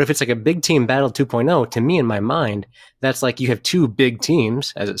 But if it's like a big team battle 2.0, to me in my mind, that's like you have two big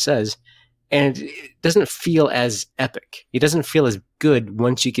teams, as it says, and it doesn't feel as epic. It doesn't feel as good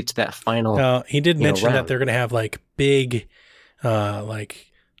once you get to that final. He did mention round. that they're going to have like big,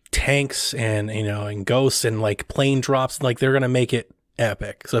 like tanks and and ghosts and like plane drops. Like they're going to make it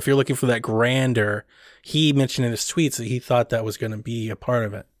epic. So if you're looking for that grandeur, he mentioned in his tweets that he thought that was going to be a part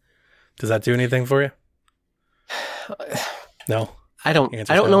of it. Does that do anything for you? No. I don't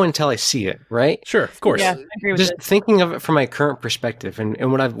know until I see it, right? Sure, of course. Yeah, I agree with Just this. thinking of it from my current perspective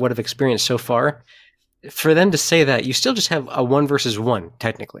and what I've experienced so far, for them to say that, you still just have a 1 versus 1,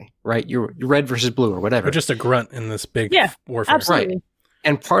 technically, right? You're red versus blue or whatever. Or just a grunt in this big warfare. Absolutely. Right.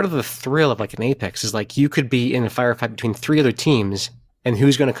 And part of the thrill of like an Apex is like you could be in a firefight between 3 other teams, and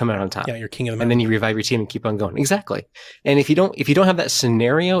who's going to come out on top? Yeah, you're king of the and mountain. then you revive your team and keep on going. Exactly. And if you don't have that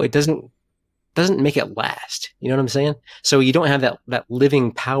scenario, it doesn't make it last. You know what I'm saying? So you don't have that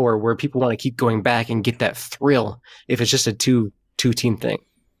living power where people want to keep going back and get that thrill if it's just a two team thing.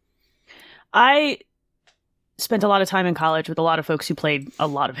 I spent a lot of time in college with a lot of folks who played a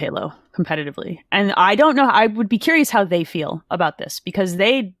lot of Halo competitively. And I don't know, I would be curious how they feel about this, because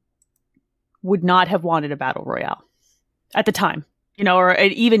they would not have wanted a battle royale at the time, or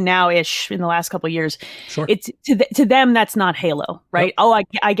even now-ish in the last couple of years. Sure. It's to them, that's not Halo, right? Nope. Oh,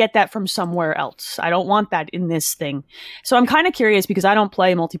 I get that from somewhere else. I don't want that in this thing. So I'm kind of curious, because I don't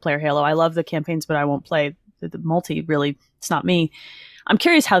play multiplayer Halo. I love the campaigns, but I won't play the multi, really. It's not me. I'm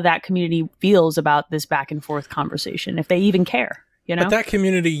curious how that community feels about this back and forth conversation, if they even care, But that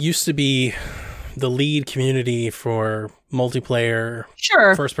community used to be the lead community for multiplayer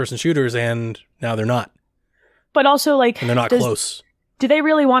first-person shooters, and now they're not. But also, and they're not close. Do they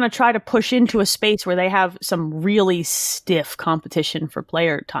really want to try to push into a space where they have some really stiff competition for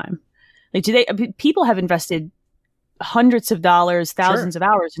player time? People have invested hundreds of dollars, thousands of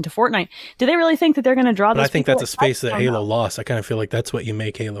hours into Fortnite. Do they really think that they're going to draw those? But I think that's a space that Halo lost. I kind of feel like that's what you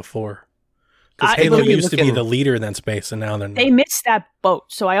make Halo for. Because Halo used to be the leader in that space, and now they're not. They missed that boat.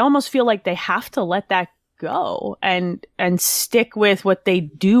 So I almost feel like they have to let that go and stick with what they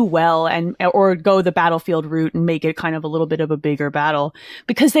do well, or go the Battlefield route and make it kind of a little bit of a bigger battle,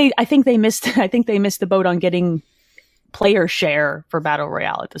 because I think they missed the boat on getting player share for Battle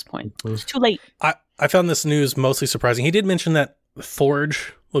Royale at this point. It's too late. I found this news mostly surprising. He did mention that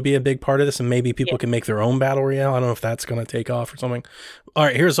Forge will be a big part of this, and maybe people can make their own Battle Royale. I don't know if that's going to take off or something. All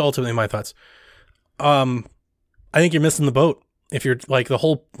right, here's ultimately my thoughts. I think you're missing the boat. If you're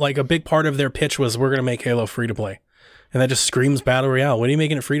a big part of their pitch was, we're going to make Halo free to play. And that just screams Battle Royale. What are you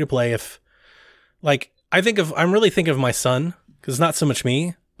making it free to play if, I'm really thinking of my son, because it's not so much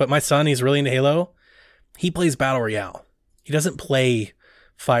me, but my son, he's really into Halo. He plays Battle Royale. He doesn't play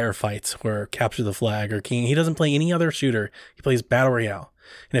firefights or Capture the Flag or King. He doesn't play any other shooter. He plays Battle Royale.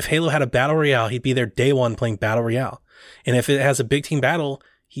 And if Halo had a Battle Royale, he'd be there day one playing Battle Royale. And if it has a big team battle,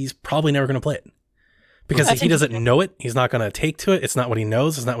 he's probably never going to play it. Because he doesn't know it. He's not going to take to it. It's not what he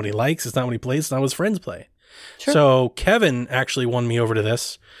knows. It's not what he likes. It's not what he plays. It's not what his friends play. Sure. So Kevin actually won me over to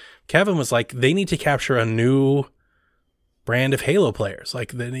this. Kevin was like, they need to capture a new brand of Halo players.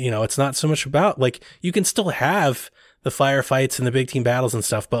 It's not so much about, you can still have the firefights and the big team battles and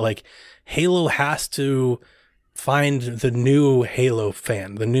stuff, but Halo has to find the new Halo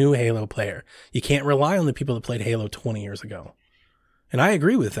fan, the new Halo player. You can't rely on the people that played Halo 20 years ago. And I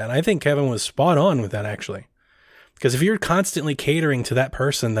agree with that. I think Kevin was spot on with that, actually. Because if you're constantly catering to that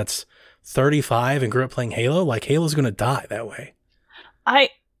person that's 35 and grew up playing Halo, Halo's going to die that way. I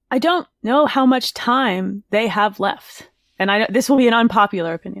don't know how much time they have left. And this will be an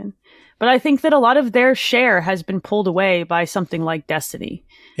unpopular opinion. But I think that a lot of their share has been pulled away by something like Destiny.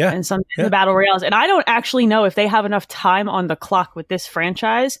 Yeah. And the Battle Royales. And I don't actually know if they have enough time on the clock with this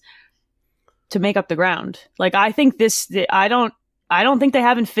franchise to make up the ground. I think I don't think they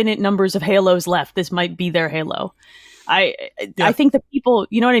have infinite numbers of Halos left. This might be their Halo. I think the people,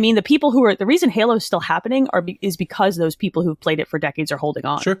 you know what I mean? The people the reason Halo's still happening is because those people who've played it for decades are holding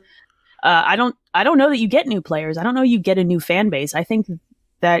on. Sure. I don't know that you get new players. I don't know you get a new fan base. I think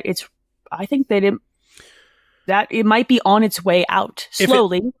that it might be on its way out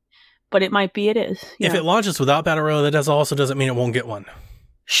slowly, but it might be it is. If it launches without Battle Royale, that also doesn't mean it won't get one.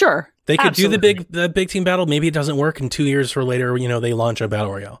 Sure. They could do the big team battle. Maybe it doesn't work, and 2 years or later, they launch a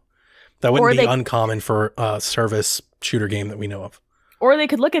Battle Royale. That wouldn't be uncommon for a service shooter game that we know of. Or they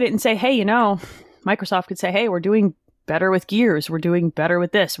could look at it and say, hey, Microsoft could say, hey, we're doing better with Gears. We're doing better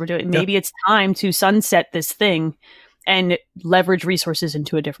with this. Maybe it's time to sunset this thing and leverage resources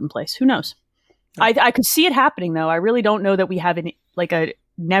into a different place. Who knows? I could see it happening, though. I really don't know that we have a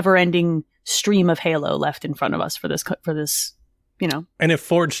never-ending stream of Halo left in front of us for this, And if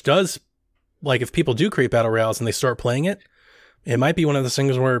Forge does, like, if people do create battle royales and they start playing it, it might be one of those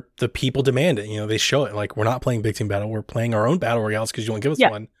things where the people demand it. They show it. Like, we're not playing Big Team Battle. We're playing our own battle royales because you won't give us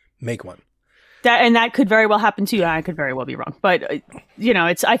one. Make one. That could very well happen too. I could very well be wrong, but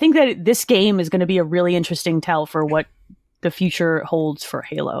I think that this game is going to be a really interesting tell for what the future holds for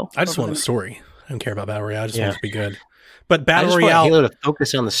Halo. I just want a story. I don't care about battle royale. I just want it to be good. But battle royale, want Halo to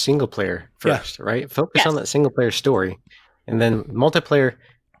focus on the single player first, right? Focus on that single player story, and then multiplayer.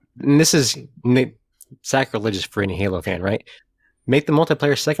 And this is sacrilegious for any Halo fan, right? Make the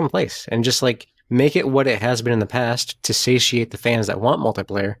multiplayer second place, and just like make it what it has been in the past to satiate the fans that want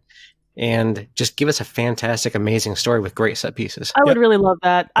multiplayer. And just give us a fantastic, amazing story with great set pieces. I would really love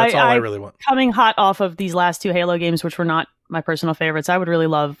that. That's all I really want. Coming hot off of these last 2 Halo games, which were not my personal favorites, I would really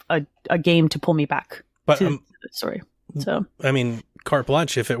love a game to pull me back to the story. So, I mean, carte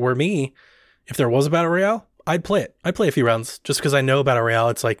blanche, if it were me, if there was a battle royale, I'd play it. I'd play a few rounds just because I know battle royale.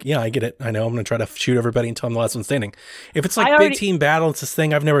 It's like, yeah, I get it. I know I'm going to try to shoot everybody until I'm the last one standing. If it's like big team battle, it's this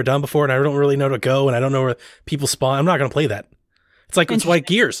thing I've never done before and I don't really know where to go and I don't know where people spawn, I'm not going to play that. It's like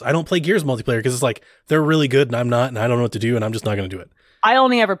Gears. I don't play Gears multiplayer because it's like they're really good and I'm not, and I don't know what to do, and I'm just not going to do it. I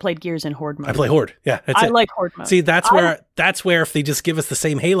only ever played Gears in Horde mode. I play Horde. Yeah, that's it. I like Horde mode. See, that's where if they just give us the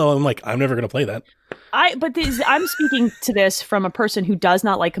same Halo, I'm like, I'm never going to play that. I'm speaking to this from a person who does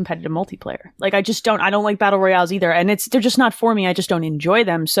not like competitive multiplayer. Like, I don't like battle royales either, and they're just not for me. I just don't enjoy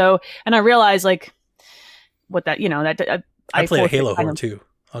them. So, and I realize like what that I play a Halo Horde too.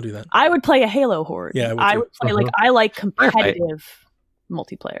 I'll do that. I would play a Halo Horde. Yeah, I would play like I like competitive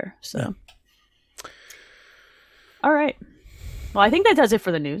multiplayer. So, all right. Well, I think that does it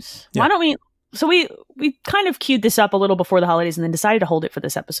for the news. Yeah. Why don't we? So we kind of queued this up a little before the holidays, and then decided to hold it for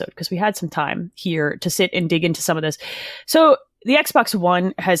this episode because we had some time here to sit and dig into some of this. So the Xbox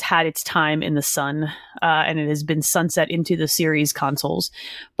One has had its time in the sun, and it has been sunset into the series consoles.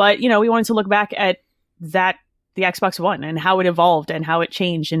 But we wanted to look back at the Xbox One and how it evolved and how it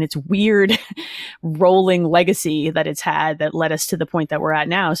changed and its weird rolling legacy that it's had that led us to the point that we're at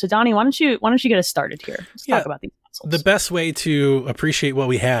now. So Donnie, why don't you get us started here? Let's talk about these consoles. The best way to appreciate what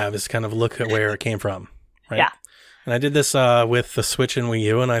we have is kind of look at where it came from, right? Yeah. And I did this with the Switch and Wii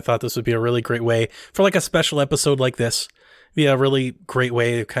U, and I thought this would be a really great way for like a special episode like this. Be a really great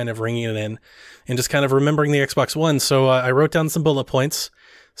way of kind of ringing it in and just kind of remembering the Xbox One. So I wrote down some bullet points.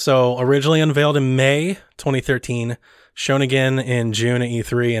 So originally unveiled in May 2013, shown again in June at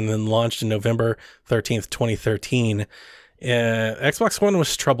E3, and then launched in November 13th, 2013. Xbox One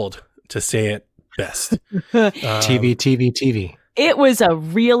was troubled, to say it best. TV. It was a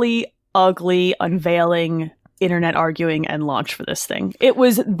really ugly unveiling, internet arguing, and launch for this thing. It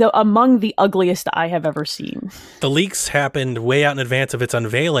was among the ugliest I have ever seen. The leaks happened way out in advance of its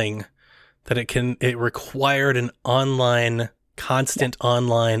unveiling, that it required an constant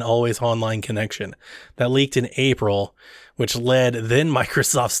online, always online connection. That leaked in April, which led then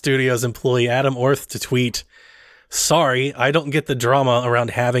Microsoft Studios employee Adam Orth to tweet, "Sorry, I don't get the drama around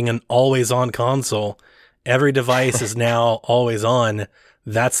having an always on console. Every device is now always on.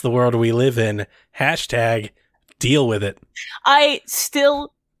 That's the world we live in. Hashtag deal with it." I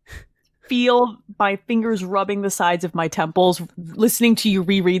still feel my fingers rubbing the sides of my temples listening to you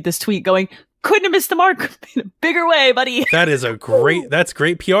reread this tweet going, couldn't have missed the mark in a bigger way, buddy. That's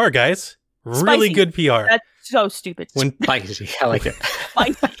great PR, guys. Really Spicy. Good PR. That's so stupid. Spicy. I like it.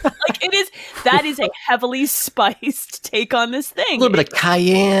 Spicy. That is a heavily spiced take on this thing. A little bit of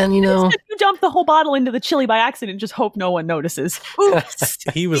cayenne, You dump the whole bottle into the chili by accident and just hope no one notices. Oops.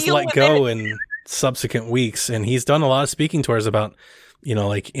 He was let go in subsequent weeks, and he's done a lot of speaking tours about,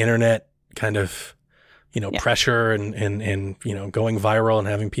 like internet kind of, pressure and going viral and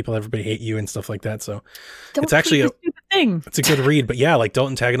having everybody hate you and stuff like that. So it's actually it's a good read, but yeah, like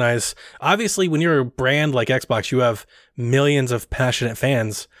don't antagonize. Obviously, when you're a brand like Xbox, you have millions of passionate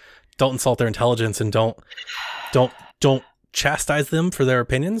fans. Don't insult their intelligence and don't chastise them for their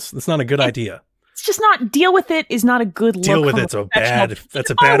opinions. That's not a good idea. It's just not. Deal with it is not a good look. Deal with it's a bad. That's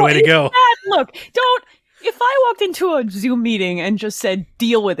a bad way to go. Bad look. Don't. If I walked into a Zoom meeting and just said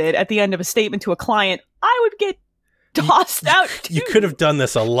 "deal with it" at the end of a statement to a client, I would get tossed out. Too. You could have done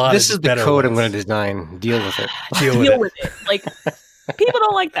this a lot. This is the code I'm going to design. Deal with it. Deal with it. Like people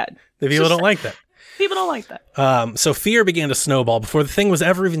don't like that. The people don't like that. People don't like that. So fear began to snowball before the thing was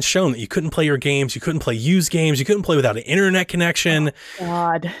ever even shown that you couldn't play your games, you couldn't play used games, you couldn't play without an internet connection.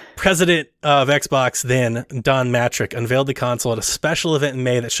 God. President of Xbox then, Don Mattrick, unveiled the console at a special event in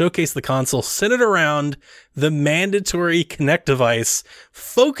May that showcased the console centered around the mandatory Kinect device,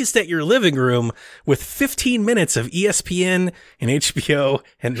 focused at your living room with 15 minutes of ESPN and HBO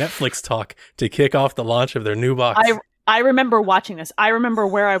and Netflix talk to kick off the launch of their new box. I remember watching this. I remember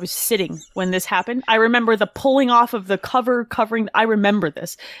where I was sitting when this happened. I remember the pulling off of the covering. I remember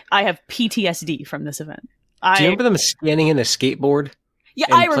this. I have PTSD from this event. Do you remember them scanning in a skateboard? Yeah,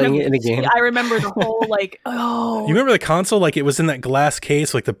 I remember playing it in the game. I remember the whole oh. You remember the console? Like it was in that glass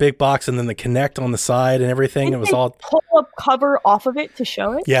case, like the big box, and then the Kinect on the side and everything. Didn't it was they all pull up cover off of it to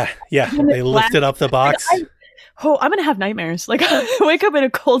show it. Yeah. They lifted up the box. I'm gonna have nightmares. Like I wake up in a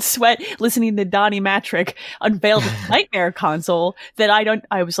cold sweat listening to Donnie Mattrick unveil the nightmare console that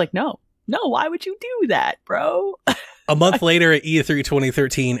I was like, no, why would you do that, bro? A month later at E3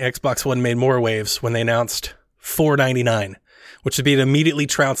 2013, Xbox One made more waves when they announced $499, which would be immediately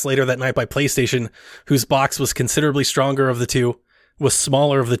trounced later that night by PlayStation, whose box was considerably stronger of the two, was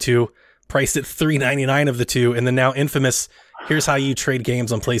smaller of the two, priced at $399 of the two, and the now infamous "Here's how you trade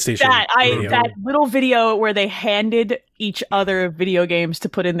games on PlayStation." That little video where they handed each other video games to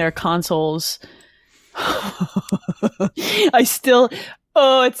put in their consoles. It's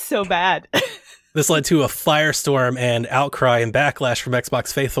so bad. This led to a firestorm and outcry and backlash from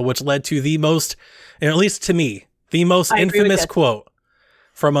Xbox faithful, which led to the most, and at least to me, the most infamous quote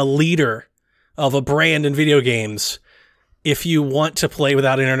from a leader of a brand in video games. If you want to play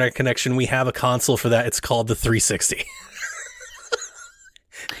without internet connection, we have a console for that. It's called the 360.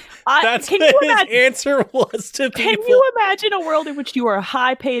 That's what his answer was to people. Can you imagine a world in which you are a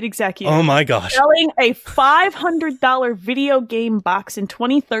high-paid executive? Oh my gosh. Selling a $500 video game box in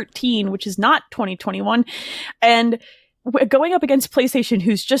 2013, which is not 2021, and going up against PlayStation,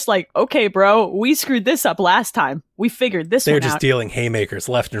 who's just like, okay, bro, we screwed this up last time. We figured this one out. They're just dealing haymakers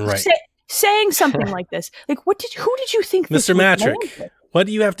left and right. Saying something like this. Like, who did you think this Mr. Mattrick, what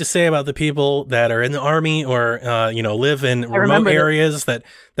do you have to say about the people that are in the army or, live in remote areas that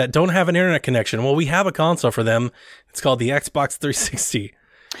don't have an internet connection? Well, we have a console for them. It's called the Xbox 360.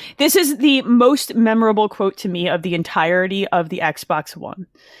 This is the most memorable quote to me of the entirety of the Xbox One.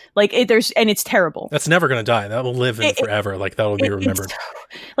 Like, it's terrible. That's never going to die. That will live in forever. Like, that will be remembered.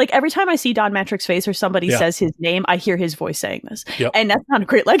 Like, every time I see Don Mattrick's face or somebody says his name, I hear his voice saying this. Yep. And that's not a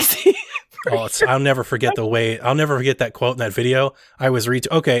great legacy. I'll never forget I'll never forget that quote in that video. I was we're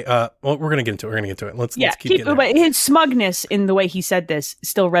going to get into it. Let's keep getting but his smugness in the way he said this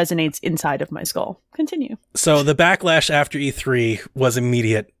still resonates inside of my skull. Continue. So the backlash after E3 was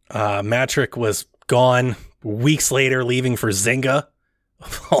immediate. Mattrick was gone weeks later, leaving for Zynga,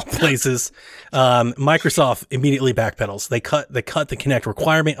 of all places. Microsoft immediately backpedals. They cut the Kinect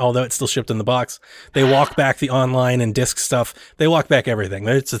requirement, although it's still shipped in the box. They walk back the online and disc stuff. They walk back everything.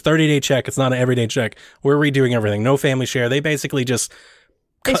 It's a 30-day check. It's not an everyday check. We're redoing everything. No family share. They basically just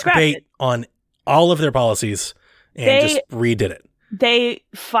cut bait on all of their policies and just redid it. They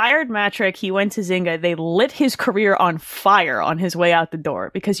fired Mattrick. He went to Zynga. They lit his career on fire on his way out the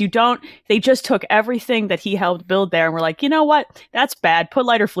door because they just took everything that he helped build there and were like, you know what? That's bad. Put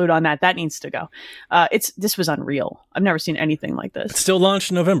lighter fluid on that. That needs to go. This was unreal. I've never seen anything like this. It still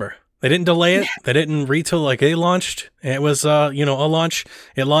launched in November. They didn't delay it. They didn't retail like they launched. It was, a launch.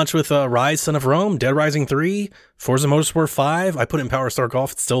 It launched with Rise, Son of Rome, Dead Rising 3, Forza Motorsport 5. I put in Power Star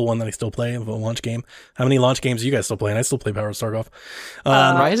Golf. It's still one that I still play of a launch game. How many launch games are you guys still playing? I still play Power Star Golf.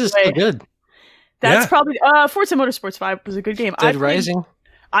 Rise is still good. That's probably Forza Motorsports 5 was a good game. Dead Rising.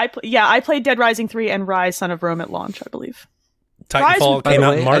 I played Dead Rising 3 and Rise, Son of Rome at launch, I believe. Titanfall came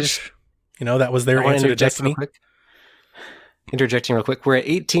out in March. That was their answer to Destiny. Interjecting real quick, we're at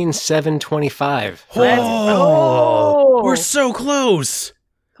 18,725. Oh, we're so close.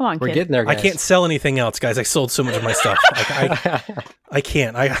 Come on, we're getting there, guys. I can't sell anything else, guys. I sold so much of my stuff. I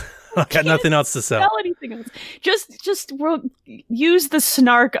can't. I got nothing else to sell. Anything else. Just use the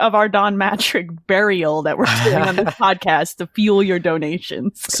snark of our Don Mattrick burial that we're doing on this podcast to fuel your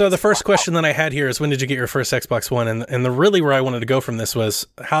donations. So the first question that I had here is, when did you get your first Xbox One? And the really where I wanted to go from this was,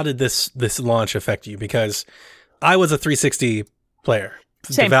 how did this launch affect you? Because I was a 360 player.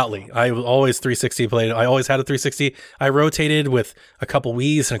 Same. Devoutly. I always 360 played. I always had a 360. I rotated with a couple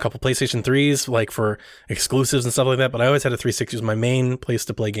Wii's and a couple PlayStation 3s, like for exclusives and stuff like that. But I always had a 360 as my main place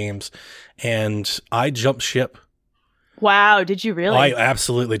to play games. And I jumped ship. Wow. Did you really? I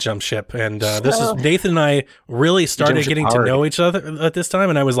absolutely jumped ship. And this is Nathan and I really started getting to know each other at this time.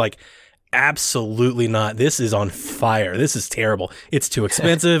 And I was like, absolutely not. This is on fire. This is terrible. It's too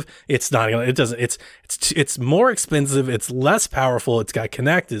expensive. It's not. It doesn't. It's more expensive. It's less powerful. It's got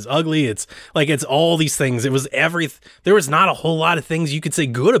Kinect. It's ugly. It's like it's all these things. It was there was not a whole lot of things you could say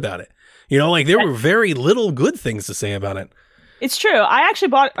good about it. You know, like there were very little good things to say about it. It's true. I actually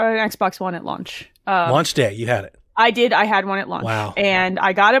bought an Xbox One at launch. Launch day, you had it. I did. I had one at launch. Wow. And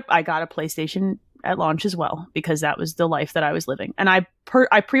I got a PlayStation at launch as well, because that was the life that I was living. And I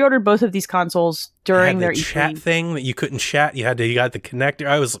pre-ordered both of these consoles during their chat E3 thing that you couldn't chat. You got the connector.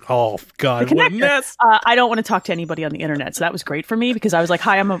 I was, oh God, what a mess. I don't want to talk to anybody on the internet, so that was great for me, because I was like,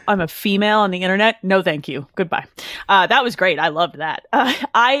 hi, I'm a female on the internet. No, thank you. Goodbye. That was great. I loved that.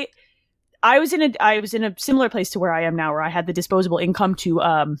 I was in a similar place to where I am now, where I had the disposable income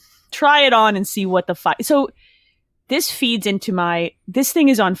to try it on and see what the so this feeds into this thing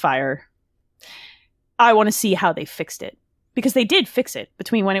is on fire. I want to see how they fixed it, because they did fix it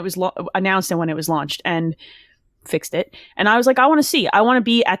between when it was announced and when it was launched, and fixed it. And I was like, I want to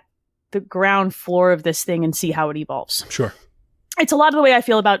be at the ground floor of this thing and see how it evolves. Sure. It's a lot of the way I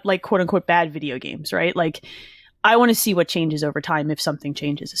feel about like quote unquote bad video games, right? Like I want to see what changes over time, if something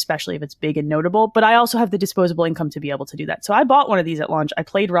changes, especially if it's big and notable. But I also have the disposable income to be able to do that. So I bought one of these at launch. I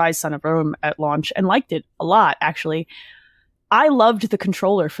played Rise Son of Rome at launch and liked it a lot, actually. I loved the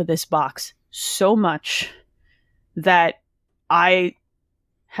controller for this box so much that I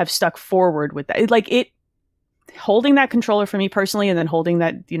have stuck forward with that. Holding that controller for me personally, and then holding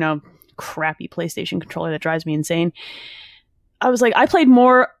that, crappy PlayStation controller that drives me insane. I was like, I played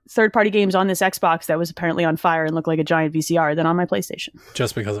more third-party games on this Xbox that was apparently on fire and looked like a giant VCR than on my PlayStation.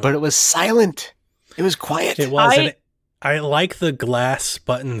 Just because of But it was silent. It was quiet. It was. I like the glass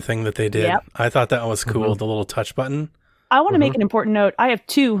button thing that they did. Yep. I thought that was cool, the little touch button. I want to make an important note. I have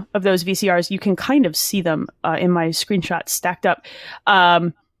 2 of those VCRs. You can kind of see them in my screenshots stacked up.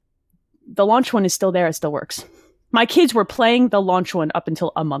 The launch one is still there. It still works. My kids were playing the launch one up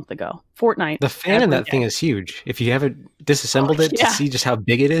until a month ago. Fortnite. The fan in that thing is huge. If you haven't disassembled it to see just how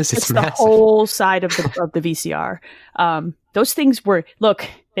big it is, it's massive. The whole side of the VCR. Those things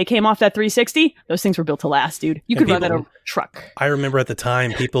they came off that 360. Those things were built to last, dude. You could run that over a truck. I remember at the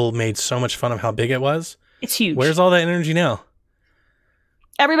time, people made so much fun of how big it was. It's huge. Where's all that energy now?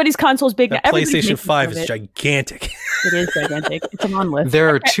 Everybody's console's big. That PlayStation 5 is gigantic. It is gigantic. It's a monolith. There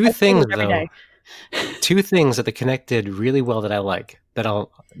are 2 things, though. 2 things that the Kinect did really well that I like, that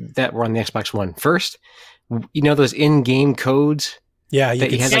were on the Xbox One. First, those in-game codes? Yeah, you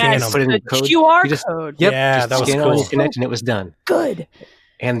can scan them. Put in the code. QR code. Yep, yeah, that was scan cool. it on your Kinect and it was done. Good.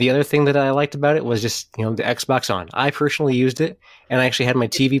 And the other thing that I liked about it was just, the Xbox On. I personally used it, and I actually had my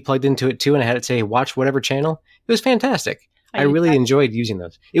TV plugged into it too, and I had it say, watch whatever channel. It was fantastic. I really enjoyed using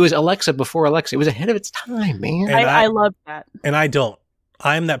those. It was Alexa before Alexa. It was ahead of its time, man. I love that. And I don't.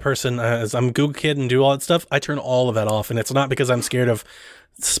 I'm that person, as I'm a Google kid and do all that stuff, I turn all of that off. And it's not because I'm scared of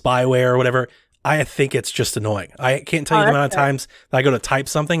spyware or whatever. I think it's just annoying. I can't tell you the amount of times that I go to type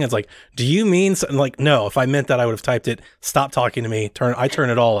something. It's like, do you mean something? Like, no, if I meant that, I would have typed it. Stop talking to me. I turn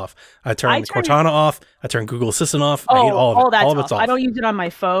it all off. I turn Cortana off. I turn Google Assistant off. I hate all of it. All of it's off. I don't use it on my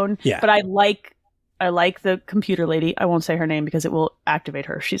phone, but I like the computer lady. I won't say her name because it will activate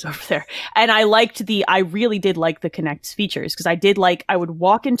her. She's over there. And I really did like the Kinect's features, because I would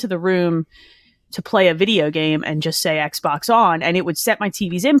walk into the room to play a video game and just say Xbox on, and it would set my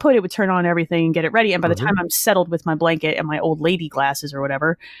TV's input. It would turn on everything and get it ready. And by the time I'm settled with my blanket and my old lady glasses or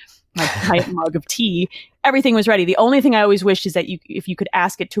whatever, my mug of tea, everything was ready. The only thing I always wished is that if you could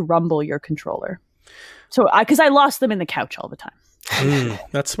ask it to rumble your controller. So because I lost them in the couch all the time.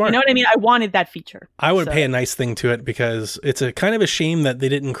 That's smart. You know what I mean? I wanted that feature. I would pay a nice thing to it, because it's a kind of a shame that they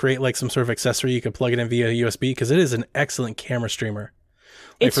didn't create like some sort of accessory you could plug it in via USB, because it is an excellent camera streamer.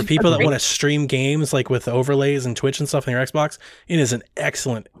 Like for people that want to stream games like with overlays and Twitch and stuff on your Xbox, it is an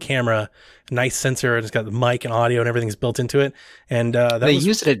excellent camera, nice sensor, and it's got the mic and audio and everything's built into it. And they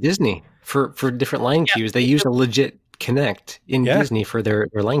use it at Disney for different line cues. They use a legit Kinect in Disney for their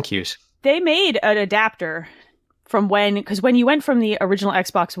line cues. They made an adapter from because when you went from the original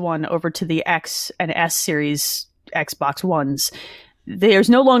Xbox One over to the X and S series Xbox Ones, there's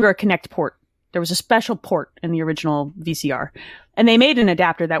no longer a Kinect port. There was a special port in the original VCR, and they made an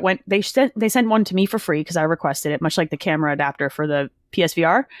adapter that they sent one to me for free because I requested it, much like the camera adapter for the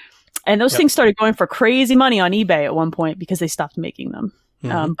PSVR. And those things started going for crazy money on eBay at one point because they stopped making them.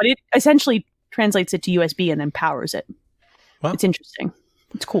 But it essentially translates it to USB and then powers it. Wow. It's interesting.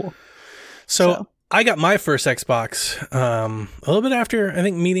 It's cool. So I got my first Xbox a little bit after, I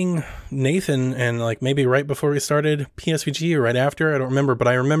think, meeting Nathan, and like maybe right before we started PSVG or right after. I don't remember, but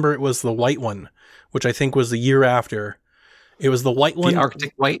I remember it was the white one, which I think was the year after. It was the white one. The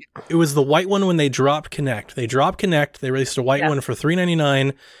Arctic White. It was the white one when they dropped Kinect. They dropped Kinect. They released a white one for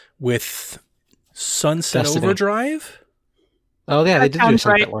 $3.99 with Sunset Destiny. Overdrive. Oh yeah, they did do sounds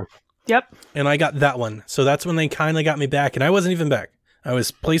something right. that one. Yep. And I got that one. So that's when they kind of got me back. And I wasn't even back. I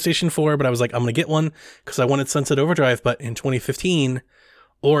was PlayStation 4, but I was like, I'm going to get one because I wanted Sunset Overdrive. But in 2015,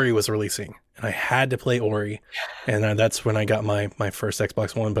 Ori was releasing. And I had to play Ori. And that's when I got my first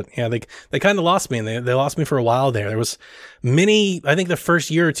Xbox One. But yeah, they kind of lost me. And they lost me for a while there. There was I think the first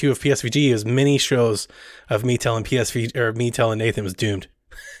year or two of PSVG is many shows of me telling me telling Nathan was doomed.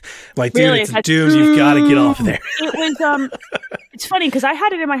 Like, dude, Really? it's doomed. You've got to get off there. It was it's funny because I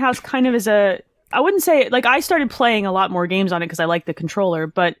had it in my house kind of as I wouldn't say like I started playing a lot more games on it because I liked the controller,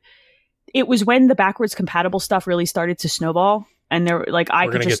 but it was when the backwards compatible stuff really started to snowball, and there I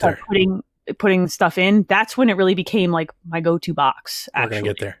We're could gonna just get start putting stuff in. That's when it really became like my go-to box. We're Actually, going to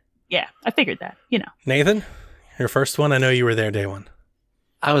get there. Yeah, I figured that. Nathan, your first one. I know you were there day one.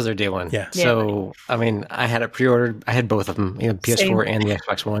 I was there day one. Yeah. So, I mean, I had it pre-ordered. I had both of them, PS4 Same. and the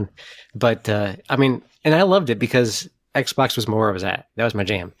Xbox One. But, I mean, and I loved it because Xbox was more where I was at. That was my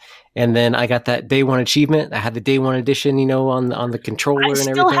jam. And then I got that day one achievement. I had the day one edition, on the controller and everything.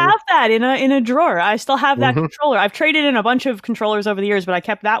 I still have that in a drawer. I still have that controller. I've traded in a bunch of controllers over the years, but I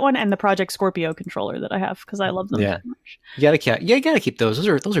kept that one and the Project Scorpio controller that I have because I love them so much. You gotta keep those.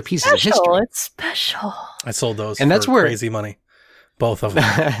 Those are pieces of history. It's special. I sold those And for that's where- crazy money. Both of them.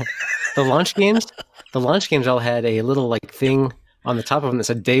 The launch games all had a little like thing on the top of them that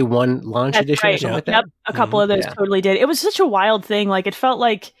saad day one launch That's edition or right. something like that. Yep, a couple of those totally did. It was such a wild thing. Like it felt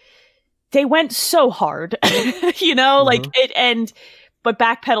like they went so hard, like it but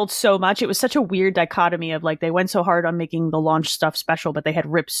backpedaled so much. It was such a weird dichotomy of like they went so hard on making the launch stuff special, but they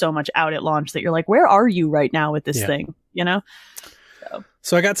had ripped so much out at launch that you're like, where are you right now with this thing?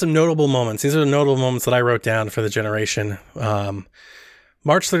 So I got some notable moments. These are the notable moments that I wrote down for the generation.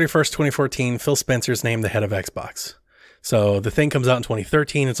 March 31st, 2014, Phil Spencer's named the head of Xbox. So the thing comes out in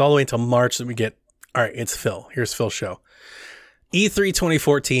 2013. It's all the way until March that we get, all right, it's Phil. Here's Phil's show. E3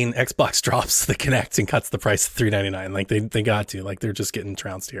 2014, Xbox drops the Kinect and cuts the price to $3.99. Like they got to. Like they're just getting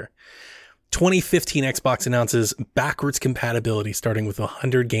trounced here. 2015, Xbox announces backwards compatibility starting with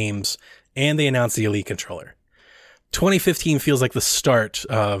 100 games, and they announce the Elite controller. 2015 feels like the start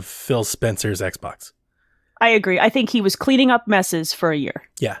of Phil Spencer's Xbox. I agree. I think he was cleaning up messes for a year.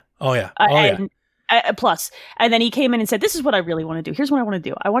 Yeah. Oh, yeah. Plus, and then he came in and said, this is what I really want to do. Here's what I want to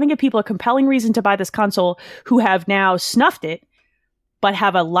do. I want to give people a compelling reason to buy this console who have now snuffed it, but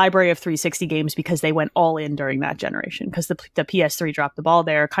have a library of 360 games because they went all in during that generation because the PS3 dropped the ball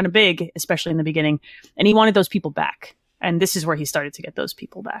there kind of big, especially in the beginning. And he wanted those people back. And this is where he started to get those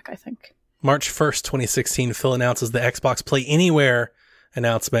people back, I think. March 1st, 2016, Phil announces the Xbox Play Anywhere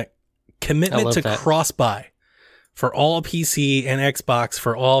announcement. Commitment to cross-buy for all PC and Xbox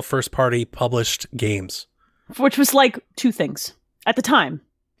for all first-party published games. Which was like two things at the time.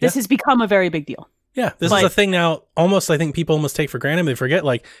 This has become a very big deal. Yeah, this is a thing now. Almost, I think people almost take for granted. They forget,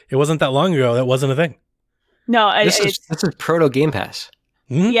 like, it wasn't that long ago. That wasn't a thing. No, this is proto Game Pass.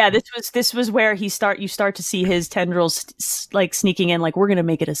 Mm-hmm. Yeah, this was where you start to see his tendrils like sneaking in, like we're going to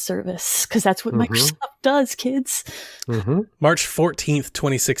make it a service because that's what Microsoft does, kids. March 14th,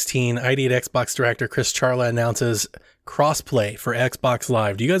 2016, ID at Xbox director Chris Charla announces crossplay for Xbox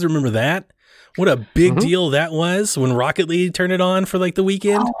Live. Do you guys remember that? What a big deal that was when Rocket League turned it on for like the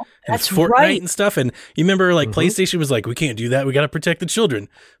weekend and Fortnite and stuff. And you remember like PlayStation was like, we can't do that. We got to protect the children.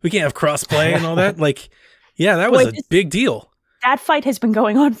 We can't have crossplay and all that. Like, yeah, that was a big deal. That fight has been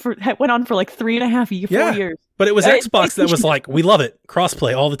going on went on for like 3.5 4 years. But it was Xbox that was like, we love it.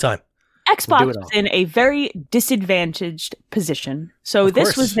 Crossplay all the time. Xbox was in a very disadvantaged position. So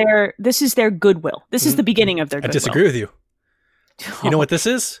this is their goodwill. This is the beginning of their goodwill. I disagree with you. You know what this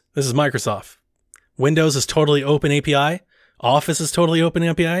is? This is Microsoft. Windows is totally open API. Office is totally open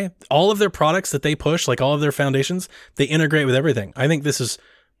API. All of their products that they push, like all of their foundations, they integrate with everything. I think this is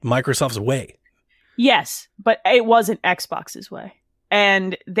Microsoft's way. Yes, but it wasn't Xbox's way.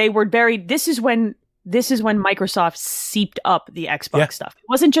 And they were buried. This is when Microsoft seeped up the Xbox stuff. It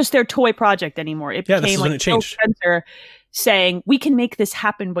wasn't just their toy project anymore. It became like Phil Spencer saying, we can make this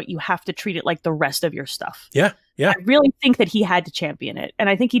happen, but you have to treat it like the rest of your stuff. Yeah. I really think that he had to champion it. And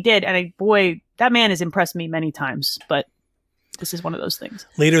I think he did. And boy, that man has impressed me many times, but this is one of those things.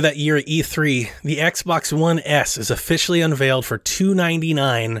 Later that year at E3, the Xbox One S is officially unveiled for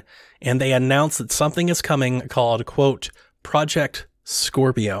 $299, and they announce that something is coming called, quote, Project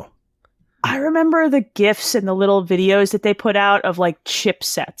Scorpio. I remember the GIFs and the little videos that they put out of like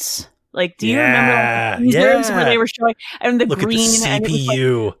chipsets. Like, do you remember like, where they were showing and the green at the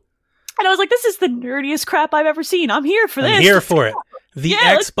CPU. And I was like, this is the nerdiest crap I've ever seen. I'm here for this. I'm here for it. The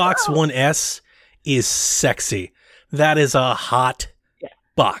Yeah, let's Xbox go. One S is sexy. That is a hot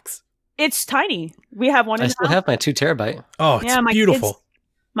box. It's tiny. We have one in I the still house. have my 2 terabyte. Oh, it's Yeah, my beautiful.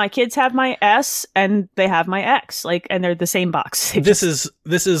 My kids have my S and they have my X, like, and they're the same box. This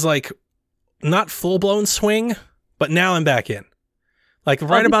is like not full blown swing, but now I'm back in. Like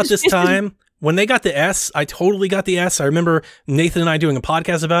right about this time when they got the S, I totally got the S. I remember Nathan and I doing a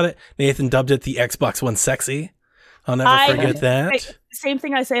podcast about it. Nathan dubbed it the Xbox One Sexy. I'll never forget that. Same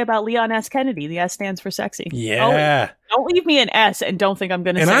thing I say about Leon S. Kennedy. The S stands for sexy. Yeah. Don't leave me an S and don't think I'm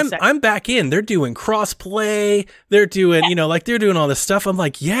going to say And sexy. I'm back in. They're doing cross-play. They're doing, they're doing all this stuff. I'm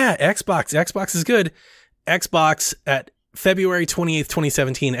like, yeah, Xbox is good. Xbox at February 28th,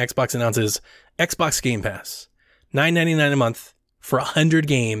 2017, Xbox announces Xbox Game Pass. $9.99 a month for 100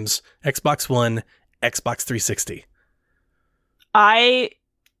 games. Xbox One, Xbox 360. I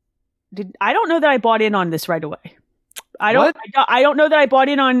don't know that I bought in on this right away. I don't know that I bought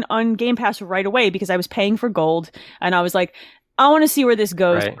in on Game Pass right away because I was paying for gold and I was like, I want to see where this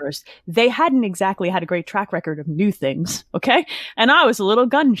goes first. They hadn't exactly had a great track record of new things, okay? And I was a little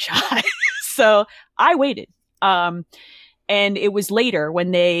gun shy. So I waited. And it was later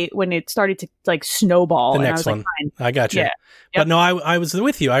when it started to like snowball. The and next I was one. like, fine. I got you. Yeah. But no, I was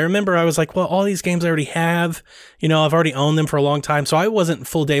with you. I remember I was like, well, all these games I already have, I've already owned them for a long time. So I wasn't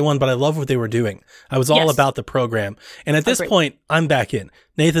full day one, but I love what they were doing. I was all about the program. And at this point, I'm back in.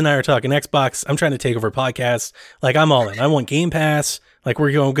 Nathan and I are talking Xbox. I'm trying to take over podcasts. Like I'm all in. I want Game Pass. Like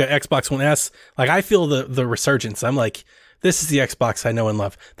we're going to get Xbox One S. Like I feel the resurgence. I'm like, this is the Xbox I know and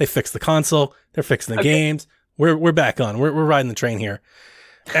love. They fixed the console. They're fixing the games. We're back on. We're riding the train here.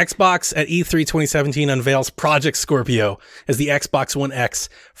 Xbox at E3 2017 unveils Project Scorpio as the Xbox One X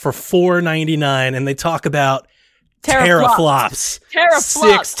for $499, and they talk about teraflops.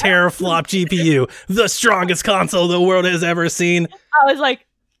 6 teraflop GPU, the strongest console the world has ever seen. I was like,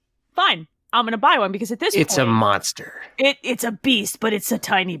 fine, I'm going to buy one because at this point... It's a monster. It's a beast, but it's a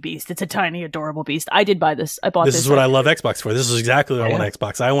tiny beast. It's a tiny, adorable beast. I did buy this. I bought this. This is what I love Xbox for. This is exactly what I want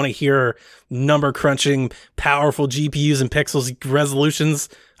Xbox. I want to hear number crunching, powerful GPUs and pixels resolutions.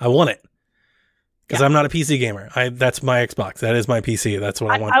 I want it. Because I'm not a PC gamer. That's my Xbox. That is my PC. That's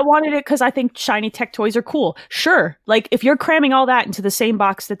what I want. I wanted it because I think shiny tech toys are cool. Sure. Like, if you're cramming all that into the same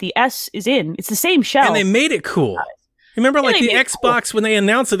box that the S is in, it's the same shell. And they made it cool. Remember, like, the Xbox, when they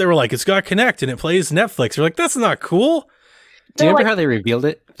announced it, they were like, it's got Kinect and it plays Netflix. You're like, that's not cool. Do you remember how they revealed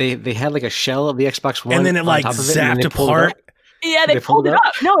it? They had, like, a shell of the Xbox One. And then it, like, zapped apart. Yeah, they pulled it up.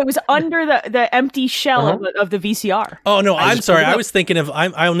 No, it was under the empty shell of the VCR. Oh, no, I'm sorry. I was thinking of,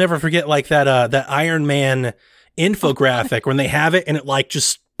 I'll never forget, like, that Iron Man infographic when they have it and it, like,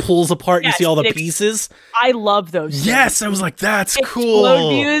 just pulls apart. You see all the pieces. I love those. Yes, I was like, that's cool. Explode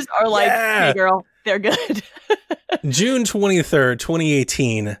views are like, hey, girl, they're good. June 23rd,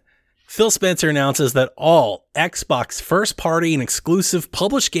 2018, Phil Spencer announces that all Xbox first-party and exclusive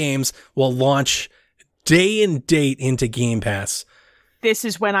published games will launch day and date into Game Pass. This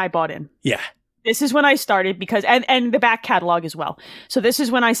is when I bought in. Yeah. This is when I started because, and the back catalog as well. So this is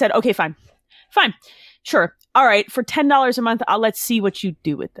when I said, okay, fine, sure. All right, for $10 a month, let's see what you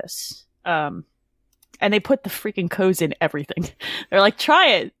do with this. And they put the freaking codes in everything. They're like, try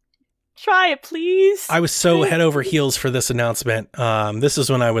it, please. I was so head over heels for this announcement. This is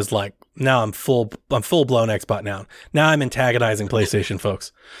when I was like, now I'm full blown Xbox now. Now I'm antagonizing PlayStation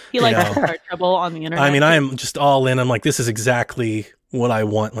folks. You like start trouble on the internet. I mean, I am just all in. I'm like, this is exactly what I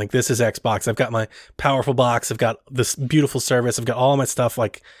want. Like, this is Xbox. I've got my powerful box. I've got this beautiful service. I've got all my stuff.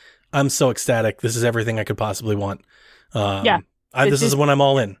 Like, I'm so ecstatic. This is everything I could possibly want. This is when I'm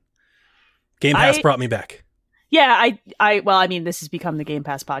all in. Game Pass brought me back. Yeah, I mean, this has become the Game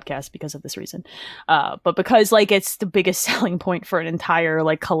Pass podcast because of this reason. But because, like, it's the biggest selling point for an entire,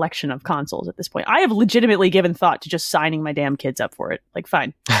 like, collection of consoles at this point. I have legitimately given thought to just signing my damn kids up for it. Like,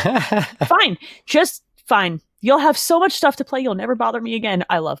 fine. Fine. Just fine. You'll have so much stuff to play, you'll never bother me again.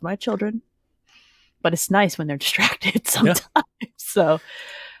 I love my children. But it's nice when they're distracted sometimes. Yeah. So,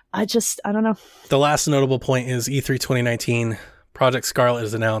 I don't know. The last notable point is E3 2019. Project Scarlet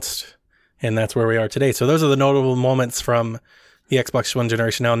is announced. And that's where we are today. So those are the notable moments from the Xbox One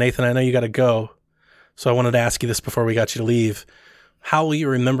generation. Now, Nathan, I know you got to go. So I wanted to ask you this before we got you to leave. How will you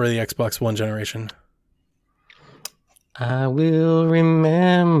remember the Xbox One generation? I will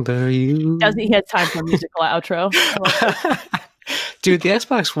remember you. Doesn't he have time for a musical outro? Dude, the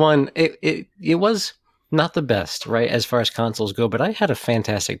Xbox One, it was not the best, right, as far as consoles go, but I had a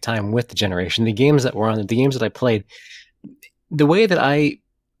fantastic time with the generation. The games that were on it, the games that I played, the way that I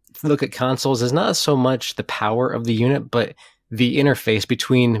look at consoles is not so much the power of the unit, but the interface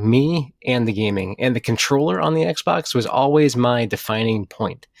between me and the gaming, and the controller on the Xbox was always my defining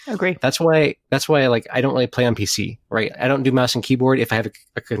point. Agree. That's why like I don't really play on PC, right? I don't do mouse and keyboard. If I have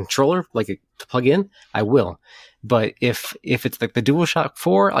a controller to plug in, I will. But if it's like the DualShock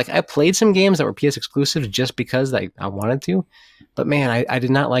 4, like I played some games that were PS exclusives just because I wanted to. But man, I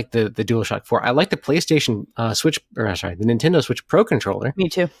did not like the DualShock 4. I like the PlayStation the Nintendo Switch Pro controller. Me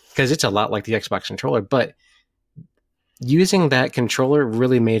too. Because it's a lot like the Xbox controller, but using that controller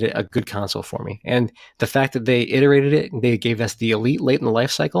really made it a good console for me. And the fact that they iterated it, they gave us the Elite late in the life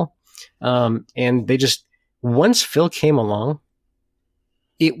cycle. And they just, once Phil came along,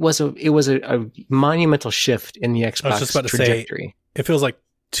 it was a monumental shift in the Xbox I was just about to trajectory. say, it feels like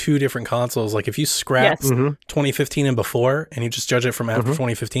two different consoles. Like if you scrap 2015 and before, and you just judge it from after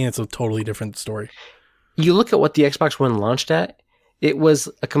 2015, it's a totally different story. You look at what the Xbox One launched at, it was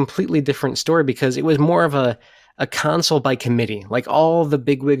a completely different story because it was more of a console by committee. Like all the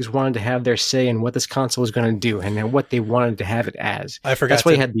bigwigs wanted to have their say in what this console was going to do and then what they wanted to have it as. That's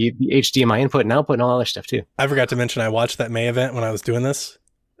why you had the HDMI input and output and all other stuff too. I forgot to mention I watched that May event when I was doing this.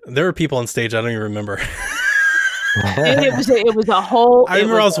 There were people on stage I don't even remember. It was a whole... I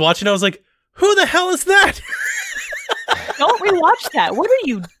remember I was watching, I was like, who the hell is that? Don't rewatch that. What are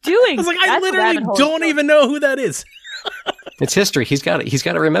you doing? I was like, I literally don't even know who that is. It's history. He's got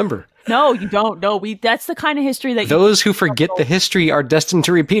to remember. No, you don't. No, that's the kind of history that those who forget the history are destined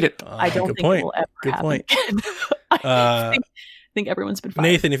to repeat it. I don't think it will ever happen. I think everyone's been fine.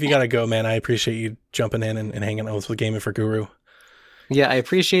 Nathan, if you got to go, man, I appreciate you jumping in and hanging out with Gaming for Guru. Yeah, I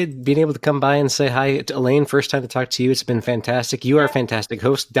appreciate being able to come by and say hi to Elaine. First time to talk to you. It's been fantastic. You are a fantastic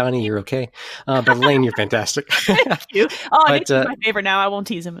host. Donnie, you're okay. But Elaine, you're fantastic. Thank you. Oh, Nate's my favorite now. I won't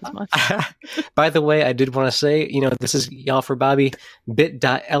tease him as much. By the way, I did want to say, this is Y'all for Bobby,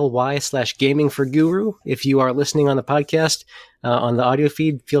 bit.ly/gamingforguru. If you are listening on the podcast, on the audio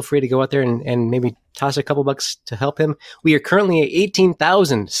feed, feel free to go out there and maybe toss a couple bucks to help him. We are currently at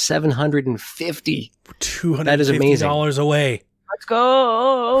 18,750. $250 that is amazing. Away. Let's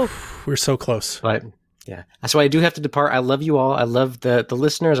go. We're so close. But yeah, that's why I do have to depart. I love you all. I love the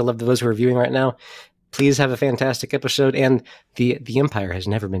listeners. I love those who are viewing right now. Please have a fantastic episode. And the Empire has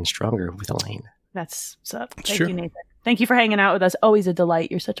never been stronger with Elaine. That's what's up. Thank you, Nathan. Thank you for hanging out with us. Always a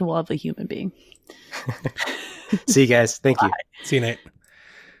delight. You're such a lovely human being. See you guys. Thank you. See you, Nate.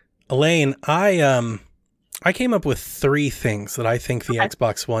 Elaine, I came up with 3 things that I think the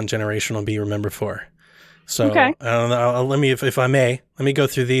Xbox One generation will be remembered for. So I don't know. Let me, if I may, let me go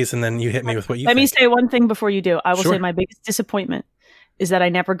through these, and then you hit me with what you. Let me say one thing before you do. I will say my biggest disappointment is that I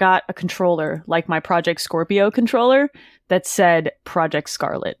never got a controller like my Project Scorpio controller that said Project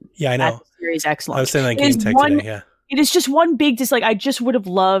Scarlet. Yeah, I know. At the Series X launch. I was saying that Game Tech today. Yeah, it is just one big dislike. I just would have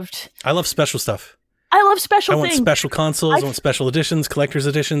loved. I love special stuff. I love special things. I want special consoles. I want special editions, collector's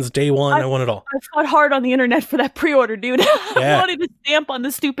editions, day one. I want it all. I fought hard on the internet for that pre-order, dude. I wanted a stamp on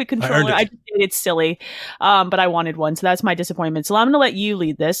the stupid controller. I just think it's silly. But I wanted one. So that's my disappointment. So I'm going to let you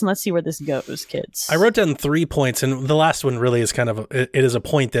lead this and let's see where this goes, kids. I wrote down 3 points, and the last one really is kind of, it is a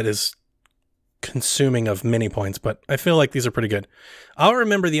point that is consuming of many points, but I feel like these are pretty good. I'll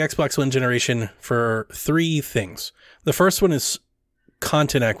remember the Xbox One generation for 3 things. The first one is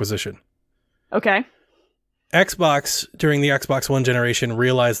content acquisition. Okay. Xbox, during the Xbox One generation,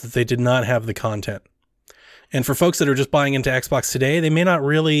 realized that they did not have the content. And for folks that are just buying into Xbox today, they may not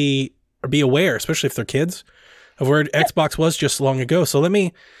really be aware, especially if they're kids, of where Xbox was just long ago. So let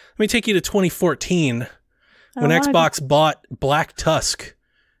me take you to 2014 when Xbox bought Black Tusk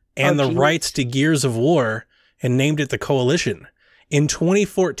and the rights to Gears of War and named it the Coalition. In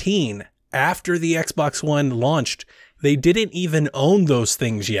 2014, after the Xbox One launched, they didn't even own those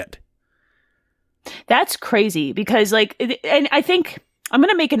things yet. That's crazy because and I think I'm going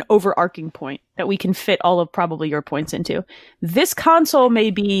to make an overarching point that we can fit all of probably your points into. This console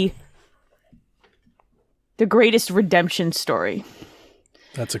may be the greatest redemption story.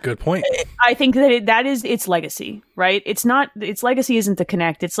 That's a good point. I think that that is its legacy, right? Its legacy isn't the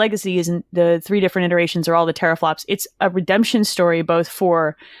Kinect. Its legacy isn't the 3 different iterations or all the teraflops. It's a redemption story, both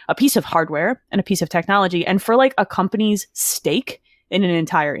for a piece of hardware and a piece of technology and for a company's stake in an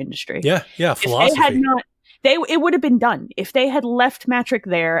entire industry. Yeah, philosophy. If they had not, it would have been done. If they had left Mattrick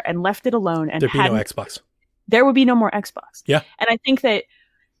there and left it alone, and there'd be no Xbox. There would be no more Xbox. Yeah, and I think that,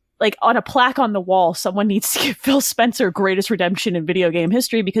 on a plaque on the wall, someone needs to give Phil Spencer greatest redemption in video game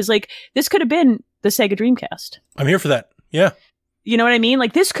history because, this could have been the Sega Dreamcast. I'm here for that. Yeah, you know what I mean.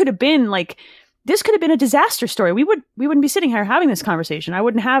 This could have been this could have been a disaster story. We wouldn't be sitting here having this conversation. I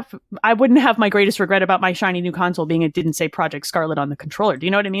wouldn't have my greatest regret about my shiny new console being it didn't say Project Scarlet on the controller. Do you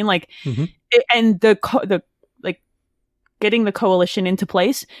know what I mean? And the getting the coalition into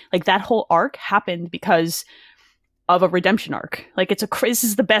place, like that whole arc happened because of a redemption arc. Like this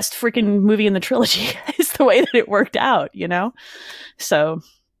is the best freaking movie in the trilogy. It's the way that it worked out, you know? So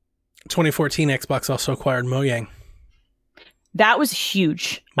 2014, Xbox also acquired Mojang. that was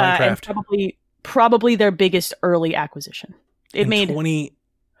huge. Minecraft. And probably their biggest early acquisition. It In made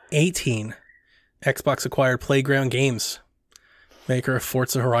 2018, Xbox acquired Playground Games, maker of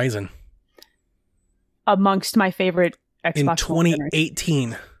Forza Horizon. amongst my favorite Xbox In One generation.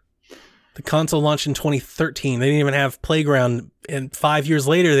 2018. The console launched in 2013. They didn't even have Playground. And 5 years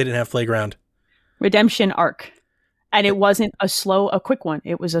later, they didn't have Playground. Redemption arc. And it wasn't a quick one.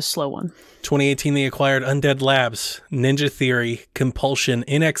 It was a slow one. 2018, they acquired Undead Labs, Ninja Theory, Compulsion,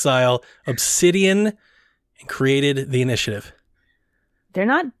 In Exile, Obsidian, and created The Initiative. They're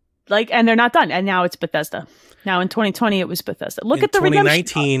not and they're not done. And now it's Bethesda. Now in 2020, it was Bethesda. Look at the redemption arc.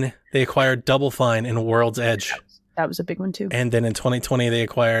 2019, they acquired Double Fine and World's Edge. That was a big one too. And then in 2020, they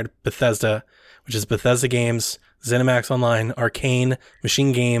acquired Bethesda, which is Bethesda Games, ZeniMax Online, Arcane,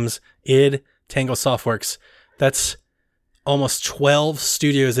 Machine Games, id, Tango Softworks. That's almost 12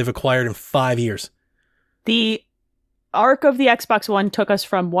 studios they've acquired in 5 years. The arc of the Xbox One took us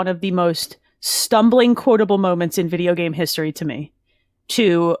from one of the most stumbling quotable moments in video game history to me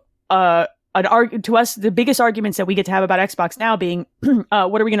to to us, the biggest arguments that we get to have about Xbox now being, what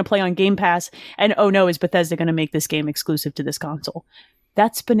are we going to play on Game Pass? And oh no, is Bethesda going to make this game exclusive to this console?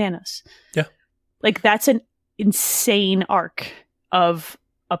 That's bananas. Yeah. Like that's an insane arc of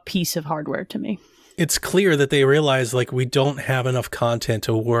a piece of hardware to me. It's clear that they realize like we don't have enough content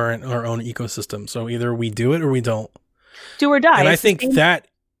to warrant our own ecosystem. So either we do it or we don't. Do or die. And I think that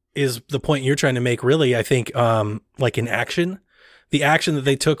is the point you're trying to make, really. I think like in action, the action that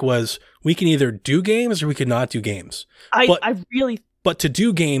they took was we can either do games or we could not do games. But to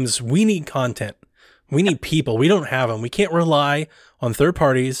do games, we need content. We need people. We don't have them. We can't rely on third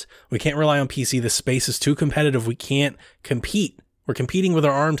parties. We can't rely on PC. The space is too competitive. We can't compete. We're competing with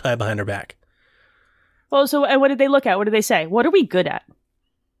our arm tied behind our back. Well, so and what did they look at? What did they say? What are we good at?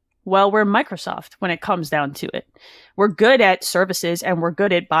 Well, we're Microsoft when it comes down to it. We're good at services and we're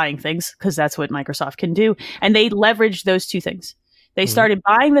good at buying things because that's what Microsoft can do. And they leveraged those two things. They started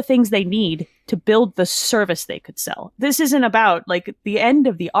buying the things they need to build the service they could sell. This isn't about, like, the end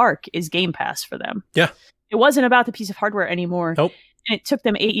of the arc is Game Pass for them. Yeah. It wasn't about the piece of hardware anymore. Nope. And it took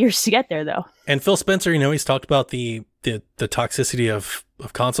them 8 years to get there, though. And Phil Spencer, he's talked about the toxicity of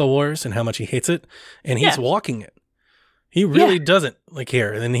console wars and how much he hates it. And he's walking it. He really doesn't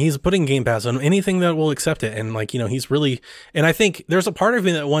care. And he's putting Game Pass on anything that will accept it. And he's really, and I think there's a part of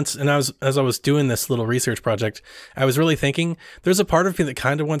me that wants, and as I was doing this little research project, I was really thinking there's a part of me that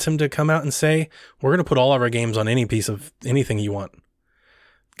kind of wants him to come out and say, we're going to put all of our games on any piece of anything you want.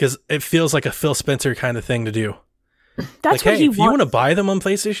 Because it feels like a Phil Spencer kind of thing to do. That's what he wants. If you want to buy them on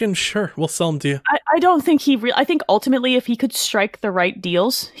PlayStation, sure, we'll sell them to you. I don't think I think ultimately if he could strike the right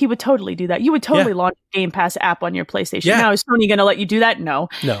deals, he would totally do that. You would totally launch a Game Pass app on your PlayStation. Yeah. Now, is Sony going to let you do that? No.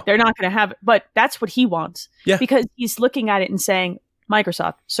 They're not going to have it. But that's what he wants. Yeah. Because he's looking at it and saying,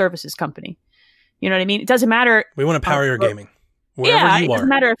 Microsoft, services company. You know what I mean? It doesn't matter. We want to power your gaming. Wherever it doesn't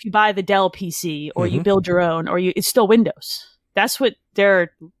matter if you buy the Dell PC or you build your own or it's still Windows. That's what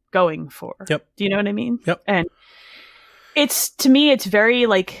they're going for. Yep. Do you know what I mean? Yep. And to me, it's very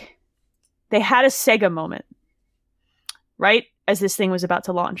they had a Sega moment, right? As this thing was about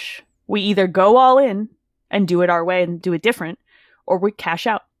to launch. We either go all in and do it our way and do it different, or we cash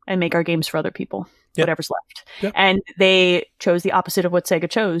out and make our games for other people, whatever's left. Yep. And they chose the opposite of what Sega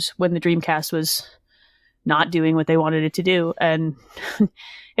chose when the Dreamcast was not doing what they wanted it to do. And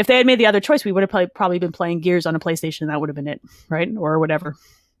if they had made the other choice, we would have probably been playing Gears on a PlayStation, and that would have been it, right? Or whatever.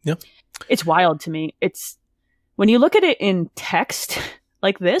 Yeah. It's wild to me. When you look at it in text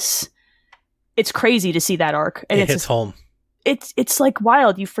like this, it's crazy to see that arc. And it hits home. It's like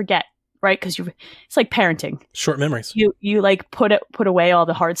wild. You forget, right? Because it's like parenting. Short memories. You put away all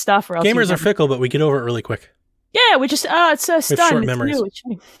the hard stuff. Or else gamers are fickle, but we get over it really quick. Yeah, we just it's done. Short it's memories.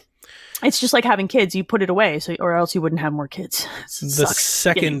 New. It's just like having kids. You put it away, or else you wouldn't have more kids. The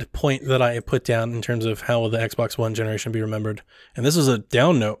second point that I put down in terms of how will the Xbox One generation be remembered, and this is a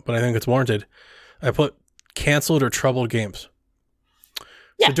down note, but I think it's warranted. I put canceled or troubled games.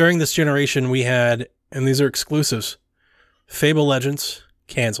 Yeah. So during this generation, we had, and these are exclusives, Fable Legends,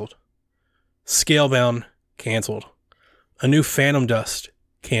 canceled. Scalebound, canceled. A new Phantom Dust,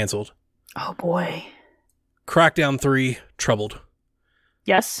 canceled. Oh boy. Crackdown 3, troubled.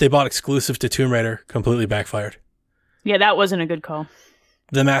 Yes. They bought exclusive to Tomb Raider, completely backfired. Yeah, that wasn't a good call.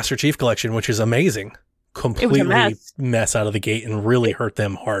 The Master Chief Collection, which is amazing, completely mess out of the gate and really hurt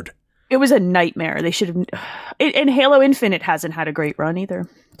them hard. It was a nightmare. They should have. And Halo Infinite hasn't had a great run either.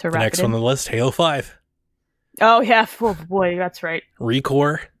 To The wrap next it in. one on the list, Halo 5. Oh yeah, oh boy, that's right.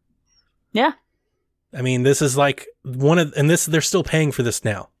 Recore. Yeah. I mean, this is like they're still paying for this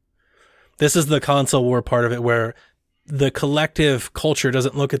now. This is the console war part of it where the collective culture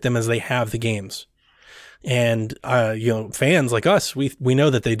doesn't look at them as they have the games. And, fans like us, we know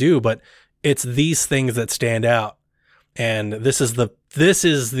that they do, but it's these things that stand out. And this is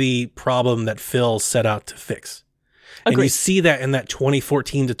the problem that Phil set out to fix. Agreed. And you see that in that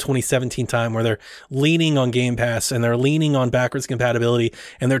 2014 to 2017 time where they're leaning on Game Pass and they're leaning on backwards compatibility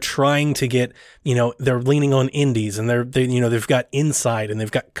and they're trying to get, they're leaning on indies and they've got Inside and they've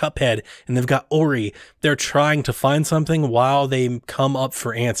got Cuphead and they've got Ori. They're trying to find something while they come up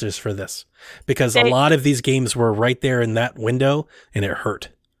for answers for this because a lot of these games were right there in that window and it hurt.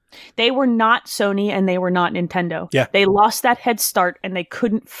 They were not Sony and they were not Nintendo. Yeah. They lost that head start and they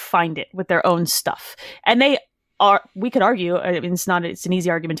couldn't find it with their own stuff. And we could argue, it's an easy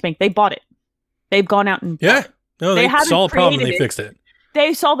argument to make. They bought it. They've gone out and yeah. No, they saw a problem. They it. Fixed it.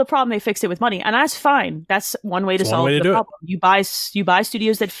 They saw the problem. They fixed it with money, and that's fine. That's one way to solve the problem. You buy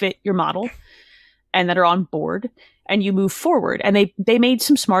studios that fit your model and that are on board, and you move forward. And they made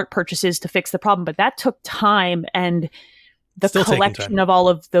some smart purchases to fix the problem, but that took time. And the collection of all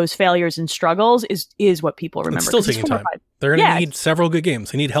of those failures and struggles is what people remember. It's still taking time. They're going to need several good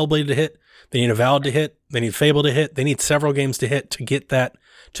games. They need Hellblade to hit. They need Avowed to hit. They need Fable to hit. They need several games to hit to get that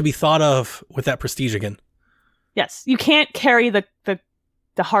to be thought of with that prestige again. Yes, you can't carry the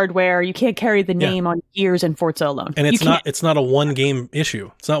hardware. You can't carry the name on Gears and Forza alone. And it's not a one game issue.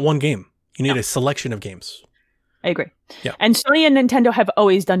 It's not one game. You need a selection of games. I agree. Yeah. And Sony and Nintendo have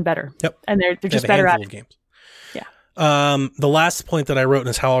always done better. Yep. And they're just better at it. Games. Yeah. The last point that I wrote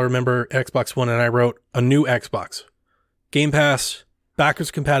is how I remember Xbox One, and I wrote a new Xbox, Game Pass,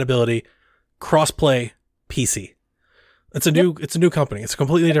 backwards compatibility, crossplay, PC. It's a new company. It's a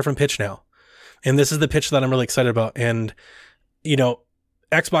completely different pitch now. And this is the pitch that I'm really excited about. And,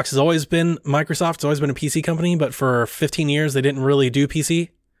 Xbox has always been Microsoft. It's always been a PC company, but for 15 years, they didn't really do PC.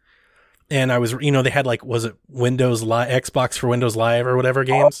 And I was, they had was it Windows Live, Xbox for Windows Live or whatever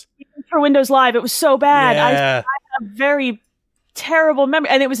games? For Windows Live, it was so bad. Yeah. I have very terrible memory.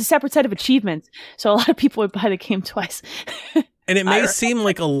 And it was a separate set of achievements. So a lot of people would buy the game twice. And it may seem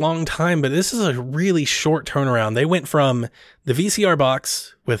like a long time, but this is a really short turnaround. They went from the VCR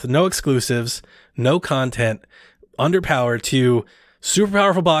box with no exclusives, no content, underpowered to super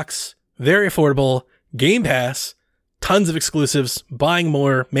powerful box, very affordable, Game Pass, tons of exclusives, buying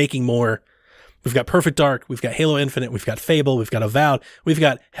more, making more. We've got Perfect Dark, we've got Halo Infinite, we've got Fable, we've got Avowed, we've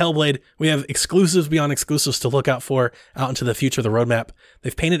got Hellblade. We have exclusives beyond exclusives to look out for out into the future of the roadmap.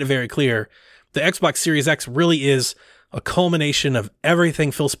 They've painted it very clear. The Xbox Series X really is a culmination of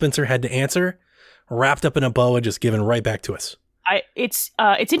everything Phil Spencer had to answer, wrapped up in a bow and just given right back to us. It's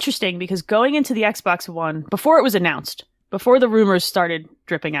interesting because going into the Xbox One, before it was announced, before the rumors started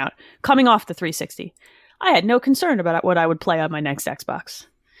dripping out, coming off the 360, I had no concern about what I would play on my next Xbox.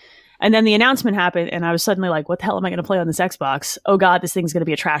 And then the announcement happened and I was suddenly like, what the hell am I going to play on this Xbox? Oh God, this thing's going to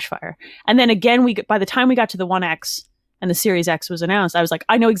be a trash fire. And then again, by the time we got to the One X and the Series X was announced, I was like,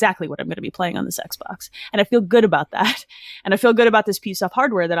 I know exactly what I'm going to be playing on this Xbox. And I feel good about that. And I feel good about this piece of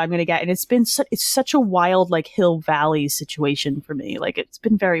hardware that I'm going to get. And it's such a wild, Hill Valley situation for me. It's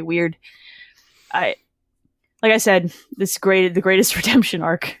been very weird. Like I said, the greatest redemption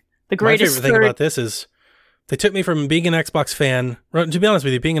arc. The greatest. My favorite thing about this is they took me from being an Xbox fan, to be honest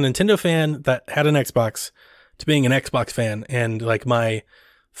with you, being a Nintendo fan that had an Xbox, to being an Xbox fan. And my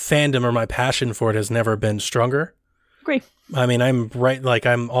fandom or my passion for it has never been stronger. Agree. I mean,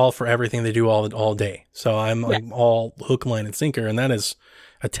 I'm all for everything they do all day. So I'm all hook, line, and sinker. And that is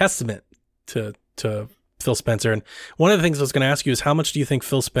a testament to Phil Spencer. And one of the things I was going to ask you is how much do you think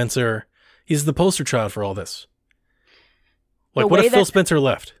Phil Spencer, he's the poster child for all this? What if Phil Spencer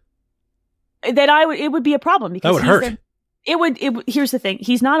left? It would be a problem because that would hurt. Here's the thing.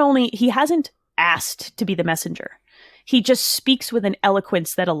 He hasn't asked to be the messenger. He just speaks with an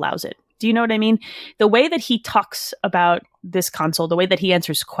eloquence that allows it. Do you know what I mean? The way that he talks about this console, the way that he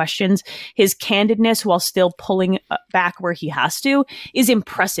answers questions, his candidness while still pulling back where he has to is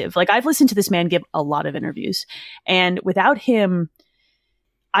impressive. I've listened to this man give a lot of interviews, and without him,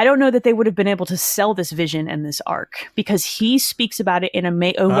 I don't know that they would have been able to sell this vision and this arc because he speaks about it in a way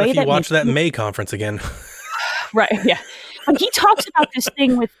if that you watch that May conference again. Right. Yeah. And he talks about this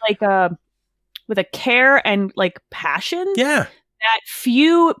thing with a care and passion. Yeah. That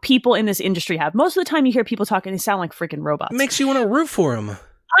few people in this industry have. Most of the time you hear people talking, they sound like freaking robots. It makes you want to root for him.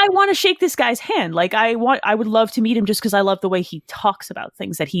 I want to shake this guy's hand. Like I would love to meet him just because I love the way he talks about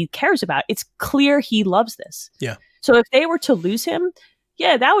things that he cares about. It's clear he loves this. Yeah. So if they were to lose him,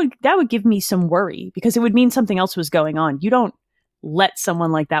 yeah, that would give me some worry because it would mean something else was going on. You don't let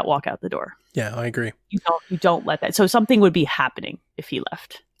someone like that walk out the door. Yeah, I agree. You don't let that. So something would be happening if he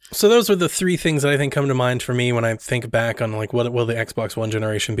left. So those are the three things that I think come to mind for me when I think back on like what will the Xbox One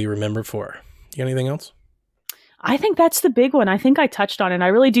generation be remembered for. You got anything else? I think that's the big one. I think I touched on it. I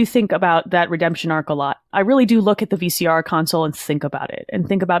really do think about that redemption arc a lot. I really do look at the VCR console and think about it and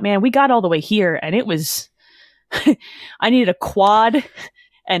think about, man, we got all the way here and it was, I needed a quad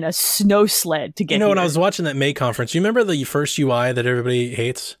and a snow sled to get here. When I was watching that May conference, you remember the first UI that everybody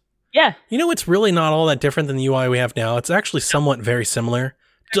hates? Yeah. It's really not all that different than the UI we have now. It's actually somewhat very similar.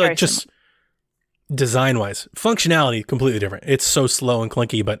 Very just design-wise. Functionality, completely different. It's so slow and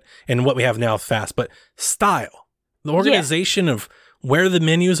clunky, and what we have now, fast. But style. The organization of where the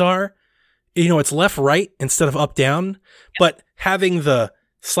menus are, it's left-right instead of up-down, but having the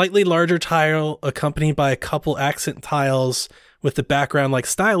slightly larger tile accompanied by a couple accent tiles with the background, like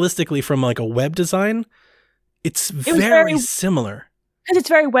stylistically from like a web design, it's very similar. Because it's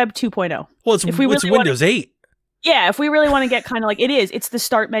very Web 2.0. Well, it's Windows 8. Yeah, if we really want to get kind of like, it's the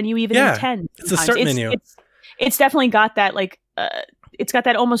start menu even in 10. It's the start menu. It's definitely got that like, it's got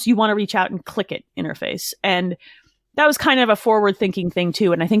that almost you want to reach out and click it interface. And that was kind of a forward thinking thing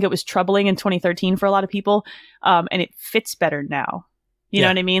too. And I think it was troubling in 2013 for a lot of people. And it fits better now. You know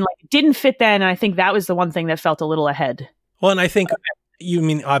what I mean? Like it didn't fit then. And I think that was the one thing that felt a little ahead. Well, and I think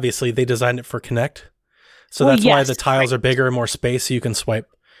obviously they designed it for Kinect. So that's why the tiles are bigger and more space so you can swipe.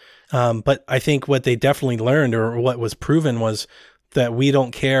 But I think what they definitely learned or what was proven was that we really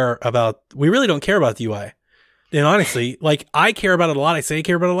don't care about the UI. And honestly, like I care about it a lot. I say I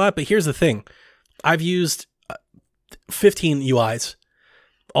care about it a lot, but here's the thing. I've used 15 UIs,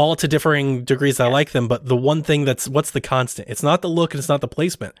 all to differing degrees that I like them. But the one thing what's the constant? It's not the look and it's not the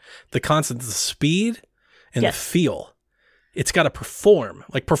placement. The constant is the speed and the feel. It's got to perform.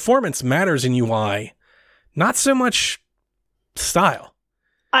 Like performance matters in UI, not so much style.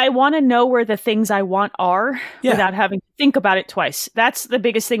 I want to know where the things I want are without having to think about it twice. That's the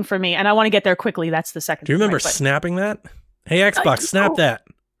biggest thing for me. And I want to get there quickly. That's the second. Do you remember snapping that? Hey, Xbox, snap that.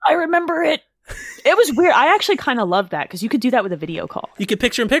 I remember it. It was weird. I actually kind of loved that because you could do that with a video call. You could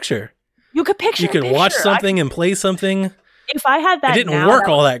picture in picture. You could watch something and play something. If I had that, it didn't work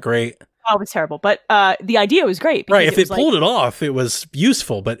all that great. Oh, it was terrible. But the idea was great. Right. If it pulled it off, it was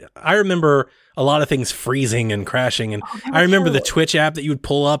useful. But I remember a lot of things freezing and crashing. And I remember the Twitch app that you would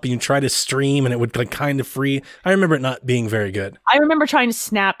pull up and you'd try to stream and it would like kind of freeze. I remember it not being very good. I remember trying to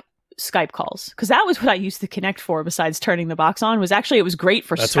snap Skype calls because that was what I used to connect for besides turning the box on. It was great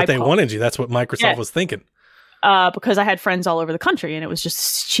for That's Skype what they calls. wanted you. That's what Microsoft was thinking. Because I had friends all over the country and it was just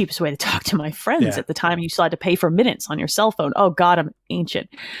the cheapest way to talk to my friends at the time. You still had to pay for minutes on your cell phone. Oh God, I'm ancient.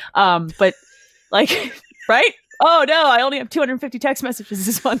 But like, right? Oh no, I only have 250 text messages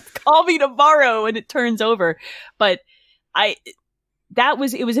this month. Call me tomorrow and it turns over. But it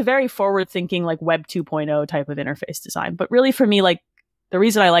was a very forward thinking, like Web 2.0 type of interface design. But really for me, like the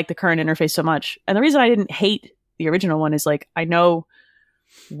reason I like the current interface so much and the reason I didn't hate the original one is like, I know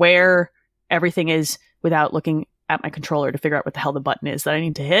where everything is without looking at my controller to figure out what the hell the button is that I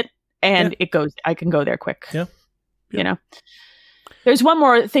need to hit. And I can go there quick. Yeah. You know? There's one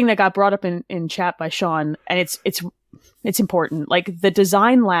more thing that got brought up in chat by Sean, and it's important. Like the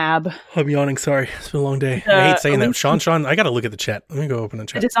design lab. I'm yawning. Sorry, it's been a long day. I hate saying that. Sean, I got to look at the chat. Let me go open the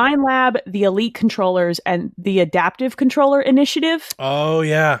chat. The design lab, the elite controllers, and the adaptive controller initiative. Oh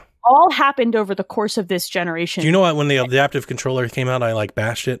yeah. All happened over the course of this generation. Do you know what? When the adaptive controller came out, I like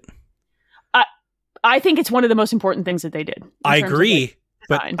bashed it. I think it's one of the most important things that they did. I agree,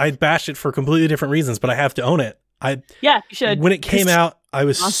 but I bashed it for completely different reasons. But I have to own it. You should. When it came out, I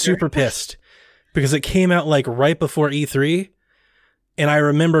was super pissed because it came out like right before E3. And I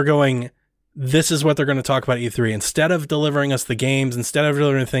remember going, this is what they're going to talk about at E3. Instead of delivering us the games, instead of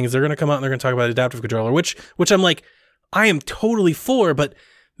delivering things, they're going to come out and they're going to talk about adaptive controller, which I'm like, I am totally for, but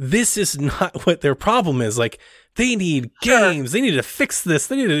this is not what their problem is. Like, they need games. They need to fix this.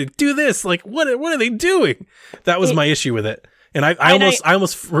 They need to do this. Like, what are they doing? That was my issue with it. And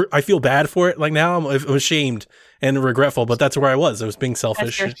I feel bad for it. Like now I'm ashamed and regretful, but that's where I was being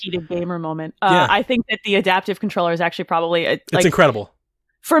selfish. That's your heated gamer moment. I think that the adaptive controller is actually probably it's incredible.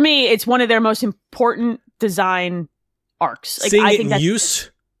 For me, it's one of their most important design arcs. Like, Seeing I it think in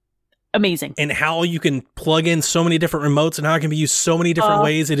use, amazing, and how you can plug in so many different remotes and how it can be used so many different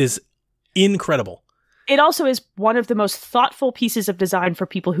ways. It is incredible. It also is one of the most thoughtful pieces of design for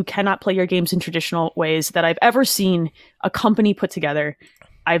people who cannot play your games in traditional ways that I've ever seen a company put together.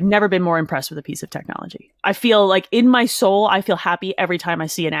 I've never been more impressed with a piece of technology. I feel like in my soul, I feel happy every time I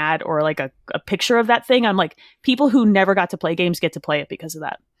see an ad or like a picture of that thing. I'm like, people who never got to play games get to play it because of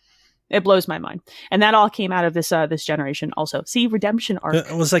that. It blows my mind. And that all came out of this this generation also. See, redemption arc.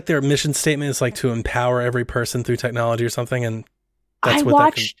 It was like their mission statement is like to empower every person through technology or something. And that's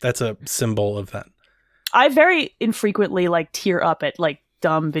that's a symbol of that. I very infrequently like tear up at like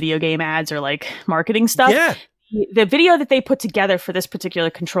dumb video game ads or like marketing stuff. Yeah. The video that they put together for this particular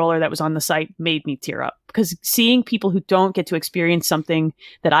controller that was on the site made me tear up because seeing people who don't get to experience something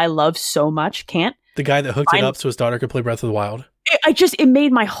that I love so much can't. The guy that hooked it up so his daughter could play Breath of the Wild. It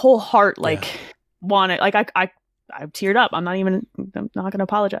made my whole heart want it. Like I teared up. I'm not going to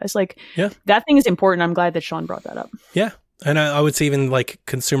apologize. Like that thing is important. I'm glad that Sean brought that up. Yeah. And I would say even like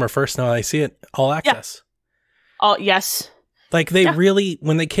consumer first now I see it, all access. Yeah. Oh, yes. Like they really,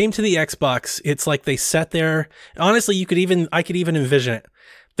 when they came to the Xbox, it's like they sat there. Honestly, I could even envision it.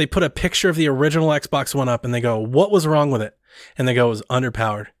 They put a picture of the original Xbox One up and they go, what was wrong with it? And they go, it was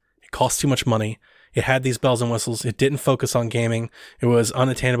underpowered. It cost too much money. It had these bells and whistles. It didn't focus on gaming. It was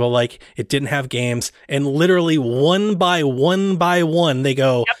unattainable. Like it didn't have games. And literally one by one, they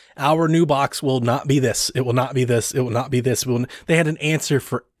go, our new box will not be this. It will not be this. It will not be this. They had an answer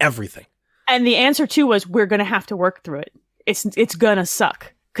for everything. And the answer too was, we're going to have to work through it. It's going to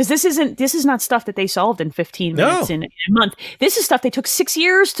suck. Because this is not stuff that they solved in 15 minutes in a month. This is stuff they took 6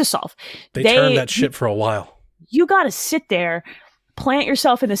 years to solve. They turned that ship for a while. You got to sit there, plant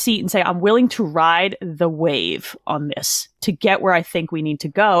yourself in the seat and say, I'm willing to ride the wave on this to get where I think we need to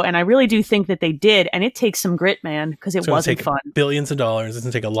go. And I really do think that they did. And it takes some grit, man, because it wasn't fun. Billions of dollars. It's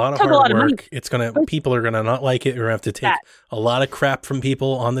going to take a lot of hard work. People are going to not like it. You're going to have to take a lot of crap from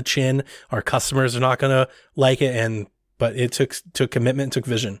people on the chin. Our customers are not going to like it. But it took commitment, took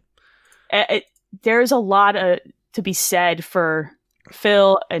vision. There's a lot to be said for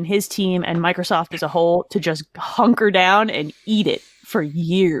Phil and his team and Microsoft as a whole to just hunker down and eat it for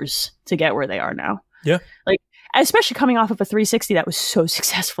years to get where they are now. Yeah. Like, especially coming off of a 360 that was so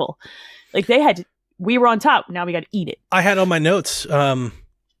successful. Like we were on top. Now we got to eat it. I had on my notes,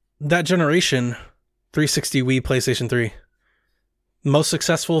 that generation, 360 Wii, PlayStation 3, most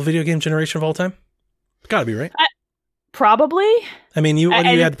successful video game generation of all time. Gotta be, right? Probably. I mean, you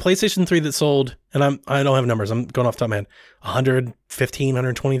had the PlayStation 3 that sold, and I don't have numbers. I'm going off the top of my head. 115,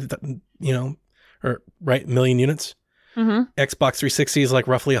 120, or right, million units. Mm-hmm. Xbox 360 is like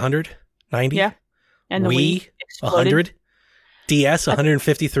roughly 190. Yeah. And the Wii 100. DS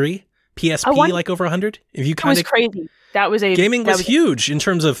 153. PSP like over 100. If you kind of crazy. Gaming was huge in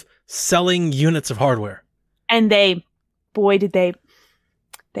terms of selling units of hardware. And they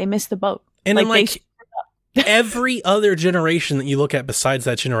missed the boat. And like every other generation that you look at besides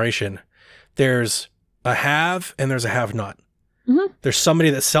that generation, there's a have and there's a have not. Mm-hmm. There's somebody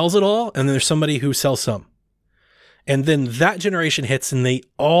that sells it all and there's somebody who sells some. And then that generation hits and they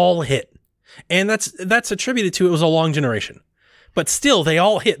all hit. And that's attributed to it was a long generation. But still, they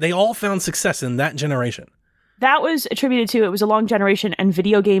all hit. They all found success in that generation. That was attributed to it was a long generation and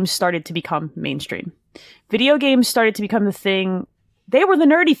video games started to become mainstream. Video games started to become the thing. They were the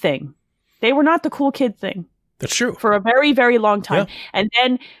nerdy thing. They were not the cool kid thing. That's true. For a very, very long time. Yeah. And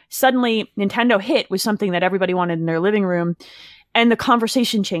then suddenly Nintendo hit was something that everybody wanted in their living room. And the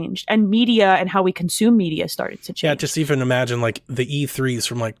conversation changed. And media and how we consume media started to change. Yeah, just even imagine like the E3s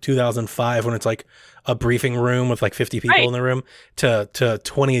from like 2005 when it's like a briefing room with like 50 people in the room to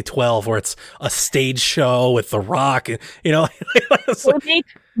 2012 where it's a stage show with The Rock. And, They make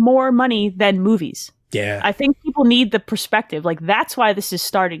more money than movies. Yeah. I think people need the perspective. Like, that's why this is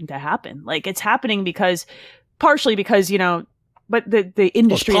starting to happen. Like, it's happening partially because, but the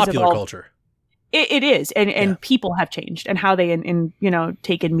industry is popular culture. It is. And people have changed and how they,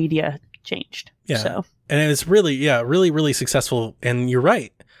 take in media changed. Yeah. So. And it's really, really, really successful. And you're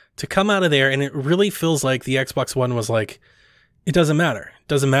right. To come out of there, and it really feels like the Xbox One was like, it doesn't matter. It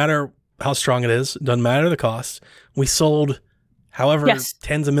doesn't matter how strong it is. It doesn't matter the cost. We sold however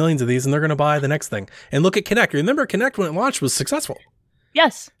tens of millions of these, and they're going to buy the next thing. And look at Kinect. Remember, Kinect when it launched was successful.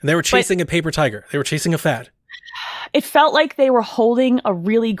 Yes. And they were chasing a paper tiger. They were chasing a fad. It felt like they were holding a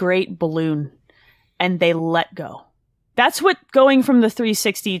really great balloon, and they let go. That's what going from the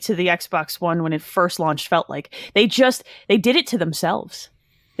 360 to the Xbox One when it first launched felt like. They did it to themselves.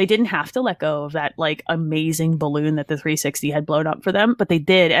 They didn't have to let go of that like amazing balloon that the 360 had blown up for them, but they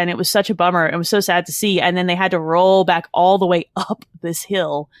did. And it was such a bummer. It was so sad to see. And then they had to roll back all the way up this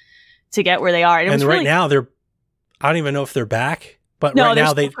hill to get where they are. And right now I don't even know if they're back, but no, right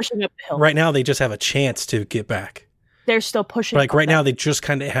now they're pushing up the hill. Right now they just have a chance to get back. They're still pushing. Like right now they just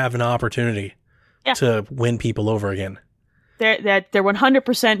kind of have an opportunity to win people over again. They're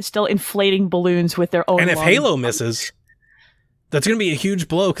 100% still inflating balloons with their own. And if long- Halo misses, that's going to be a huge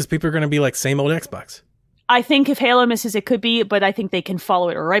blow because people are going to be like, same old Xbox. I think if Halo misses, it could be, but I think they can follow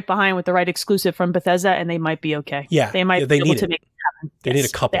it right behind with the right exclusive from Bethesda, and they might be okay. Yeah, they might be able to make it happen. They need a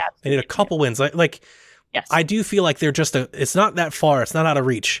couple. They need a couple wins. Like yes. I do feel like they're just it's not that far. It's not out of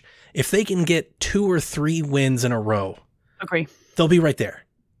reach. If they can get 2 or 3 wins in a row, Agree. they'll be right there.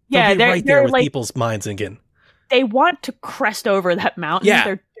 Yeah, they're right there with like, people's minds again. They want to crest over that mountain.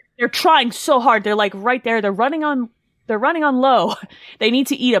 Yeah. They're trying so hard. They're like right there. They're running on low. They need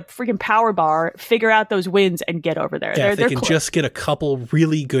to eat a freaking power bar, figure out those wins, and get over there. Yeah, if they can close. just get a couple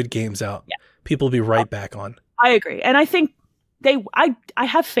really good games out, people will be right back on. I agree. And I think I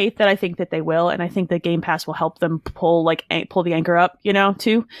have faith that I think that they will, and I think that Game Pass will help them pull the anchor up,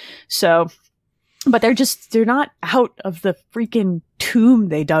 too. So, but they're not out of the freaking tomb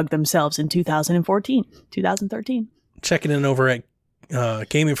they dug themselves in 2013. Checking in over at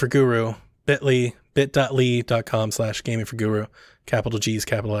Gaming for Guru, bit.ly.com/Gaming for Guru, capital G's,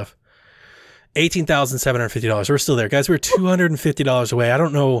 capital F. $18,750. We're still there, guys. We're $250 away. I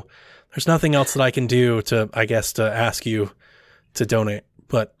don't know. There's nothing else that I can do to ask you to donate.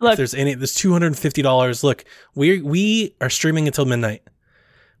 But look, if there's $250. Look, we are streaming until midnight.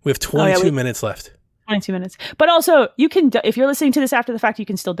 We have 22 minutes left. 22 minutes. But also, you can, if you're listening to this after the fact, you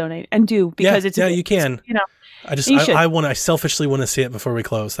can still donate and because you can. I selfishly want to see it before we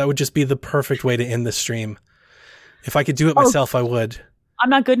close. That would just be the perfect way to end this stream. If I could do it myself, I would. I'm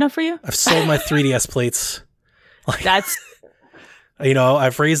not good enough for you? I've sold my 3DS plates. That's...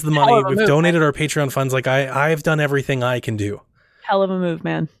 I've raised the money. We've donated our Patreon funds. I've done everything I can do. Hell of a move,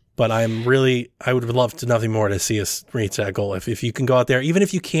 man. But I would love to nothing more to see us reach that goal. If you can go out there, even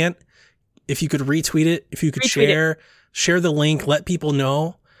if you can't, if you could retweet it, if you could share the link, let people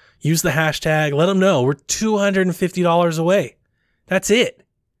know, use the hashtag, let them know. We're $250 away. That's it.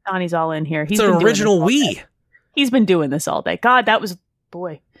 Donnie's all in here. It's an original Wii. He's been doing this all day. God, that was,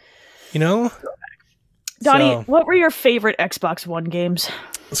 boy. Donnie, what were your favorite Xbox One games?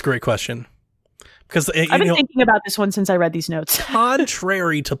 That's a great question. Because I've been thinking about this one since I read these notes.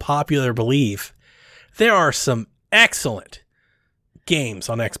 Contrary to popular belief, there are some excellent games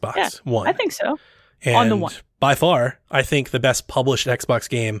on Xbox One. I think so. And on the One. By far, I think the best published Xbox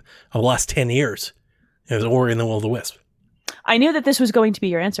game of the last 10 years is Ori and the Will of the Wisp. I knew that this was going to be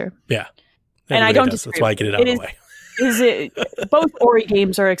your answer. Yeah. And I don't disagree. That's why I get it out of the way. Both Ori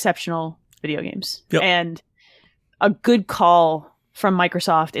games are exceptional video games. Yep. And a good call from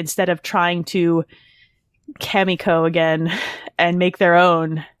Microsoft, instead of trying to Kamiko again and make their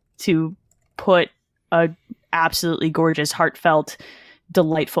own, to put a absolutely gorgeous, heartfelt,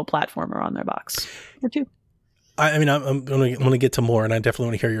 delightful platformer on their box. Or two. I'm going to get to more, and I definitely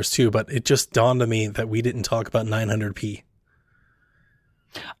want to hear yours too, but it just dawned on me that we didn't talk about 900p.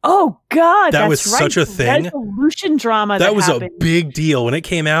 Oh God, that was such a thing. Resolution drama. That was happened. A big deal when it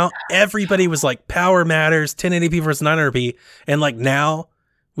came out. Everybody was like, "Power matters, 1080p versus 900p," and now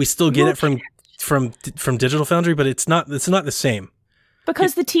we still get it from Digital Foundry, but it's not the same.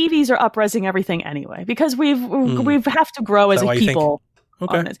 Because the TVs are up-resing everything anyway. Because we have to grow as a people.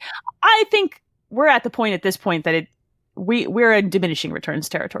 Okay. On this. I think we're at the point at this point that we're in diminishing returns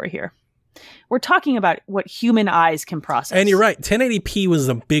territory here. We're talking about what human eyes can process. And you're right. 1080p was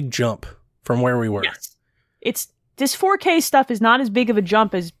a big jump from where we were. Yes. This 4K stuff is not as big of a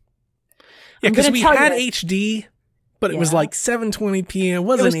jump as... Yeah, because we had HD, but it was like 720p. It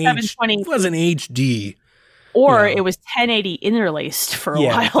wasn't HD. Or it was 1080 interlaced for a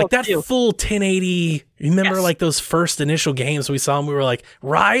while. Like that full 1080. Remember those first initial games we saw and we were like,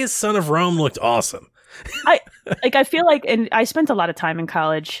 Rise, Son of Rome looked awesome. I feel like, and I spent a lot of time in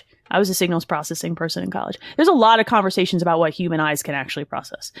college. I was a signals processing person in college. There's a lot of conversations about what human eyes can actually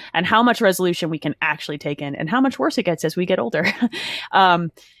process and how much resolution we can actually take in and how much worse it gets as we get older.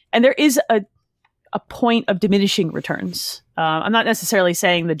 And there is a point of diminishing returns. I'm not necessarily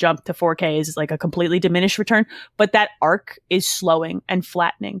saying the jump to 4K is like a completely diminished return, but that arc is slowing and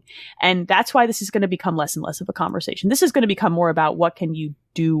flattening. And that's why this is going to become less and less of a conversation. This is going to become more about what can you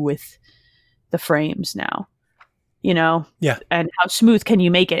do with the frames now. And how smooth can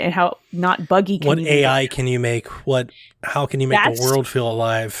you make it, and how not buggy can you make it? What AI can you make? How can you make the world feel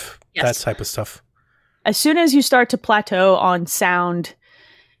alive? Yes. That type of stuff. As soon as you start to plateau on sound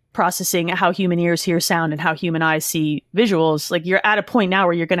processing, how human ears hear sound and how human eyes see visuals, you're at a point now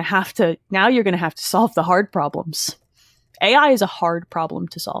where you're going to have to solve the hard problems. AI is a hard problem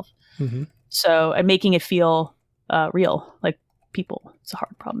to solve. Mm-hmm. So, and making it feel real, like people, it's a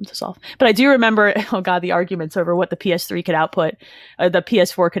hard problem to solve. But I do remember, the arguments over what the PS3 could output, the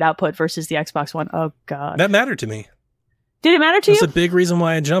PS4 could output versus the Xbox One. Oh God, that mattered to me. Did it matter to you? That's a big reason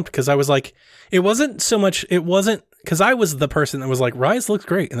why I jumped, because I was like, it wasn't because I was the person that was like, Rise looks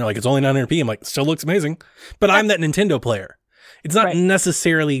great. And they're like, it's only 900p. I'm like, still looks amazing. But I'm that Nintendo player. It's not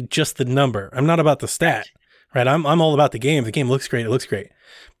necessarily just the number. I'm not about the stat, right? I'm all about the game. The game looks great. It looks great.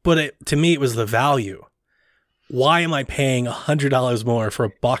 But to me, it was the value. Why am I paying $100 more for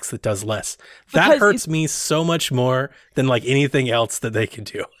a box that does less? That hurts me so much more than like anything else that they can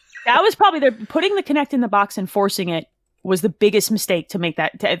do. That was probably putting the Kinect in the box and forcing it was the biggest mistake to make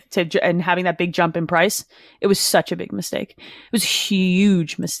that and having that big jump in price. It was such a big mistake. It was a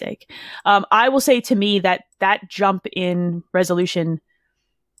huge mistake. I will say to me that jump in resolution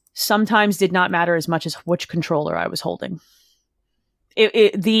sometimes did not matter as much as which controller I was holding.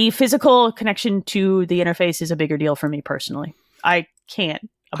 The physical connection to the interface is a bigger deal for me personally. I can't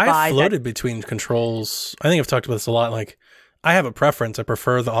abide. I floated between controls. I think I've talked about this a lot. Like, I have a preference. I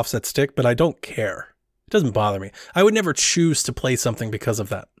prefer the offset stick, but I don't care. It doesn't bother me. I would never choose to play something because of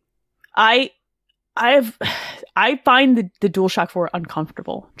that. I find the DualShock 4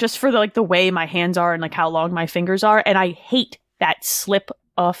 uncomfortable just for the way my hands are and like how long my fingers are, and I hate that slip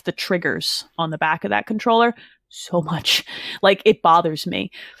off the triggers on the back of that controller so much. Like, it bothers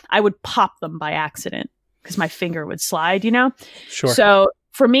me. I would pop them by accident because my finger would slide, Sure. So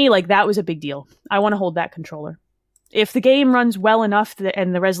for me, like, that was a big deal. I want to hold that controller. If the game runs well enough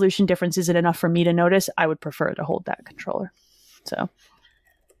and the resolution difference isn't enough for me to notice, I would prefer to hold that controller. So,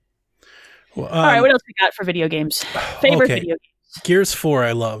 well, all right, what else we got for video games? Favorite video games? Gears 4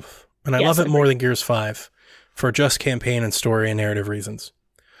 I love, and I love it more than Gears 5 for just campaign and story and narrative reasons.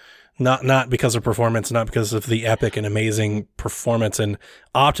 Not because of performance, not because of the epic and amazing performance and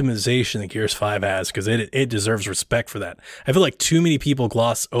optimization that Gears 5 has, because it deserves respect for that. I feel like too many people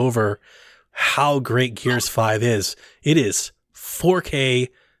gloss over how great Gears 5 is. It is 4K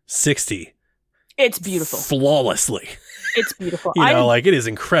 60. It's beautiful. Flawlessly. It's beautiful. It is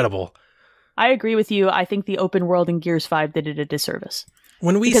incredible. I agree with you. I think the open world in Gears 5 did it a disservice.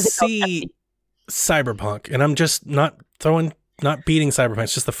 When we see Cyberpunk, and I'm just not beating Cyberpunk,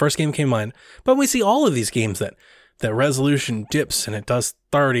 it's just the first game came to mind, but we see all of these games that resolution dips and it does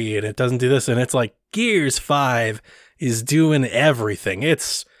 30 and it doesn't do this, and it's like Gears 5 is doing everything.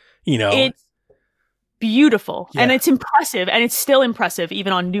 It's it's beautiful, and it's impressive, and it's still impressive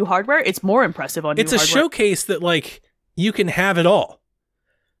even on new hardware. It's more impressive on new hardware. It's a showcase that you can have it all.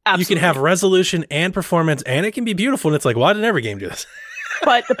 Absolutely. You can have resolution and performance, and it can be beautiful, and it's like, why didn't every game do this?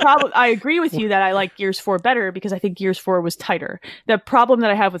 But the problem, I agree with you that I like Gears 4 better because I think Gears 4 was tighter. The problem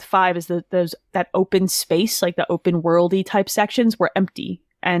that I have with 5 is that open space, like the open worldy type sections, were empty.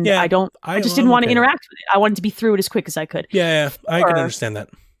 And I just didn't want to interact with it. I wanted to be through it as quick as I could. Yeah, I can understand that.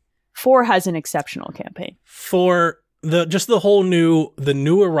 4 has an exceptional campaign. For the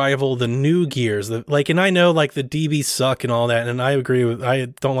new arrival, the new Gears, and I know the DBs suck and all that, and I agree I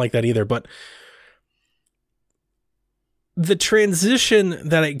don't like that either, but the transition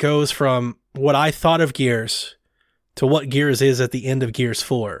that it goes from what I thought of Gears to what Gears is at the end of Gears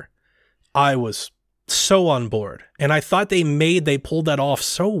 4, I was so on board. And I thought they pulled that off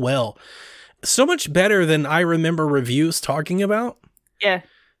so well. So much better than I remember reviews talking about. Yeah.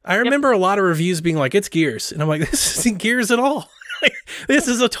 I remember a lot of reviews being like, it's Gears. And I'm like, this isn't Gears at all. This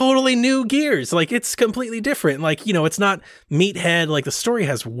is a totally new Gears. It's completely different. It's not meathead. The story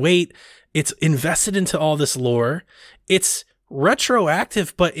has weight. It's invested into all this lore. It's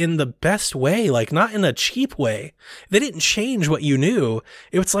retroactive, but in the best way, not in a cheap way. They didn't change what you knew.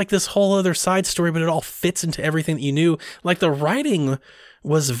 It was this whole other side story, but it all fits into everything that you knew. The writing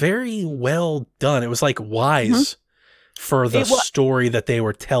was very well done. It was wise for the story that they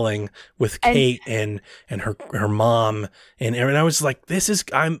were telling with Kate and her mom. And I was like, they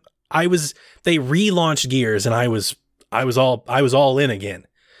relaunched Gears, and I was all in again.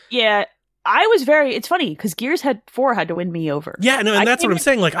 Yeah. It's funny because Gears 4 had to win me over. Yeah, no, and that's what I'm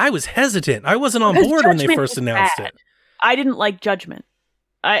saying. I was hesitant. I wasn't on board when they first announced it. I didn't like Judgment.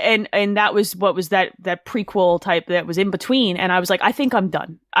 And that was what was that prequel type that was in between. And I was like, I think I'm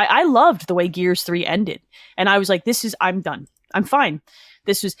done. I loved the way Gears 3 ended. And I was like, I'm done. I'm fine.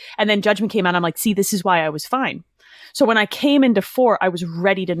 And then Judgment came out. And I'm like, see, this is why I was fine. So when I came into 4, I was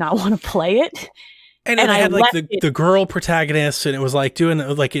ready to not want to play it. And it had the girl protagonist, and it was I've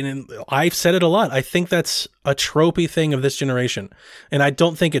said it a lot. I think that's a tropey thing of this generation. And I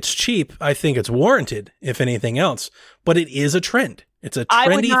don't think it's cheap. I think it's warranted, if anything else. But it is a trend. It's a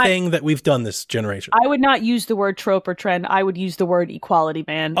trendy thing that we've done this generation. I would not use the word trope or trend. I would use the word equality,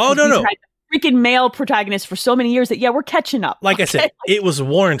 man. Oh, no. freaking male protagonist for so many years that we're catching up. Like I said, it was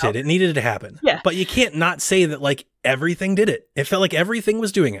warranted. It needed to happen. Yeah. But you can't not say that like everything did it. It felt like everything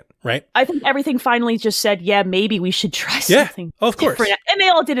was doing it, right? I think everything finally just said, maybe we should try something. Of course. different. And they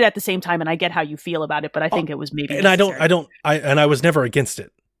all did it at the same time, and I get how you feel about it, but I think it was maybe And necessary. I was never against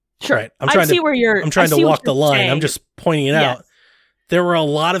it. Sure. Right? I'm I see where you're I'm trying to walk the line. saying. I'm just pointing it Yes. out. There were a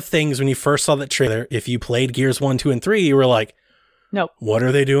lot of things when you first saw that trailer. If you played Gears 1, 2, and 3, you were like, Nope. what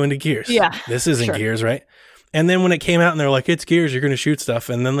are they doing to Gears? Yeah. This isn't Sure. Gears, right? And then when it came out and they're like, it's Gears, you're going to shoot stuff.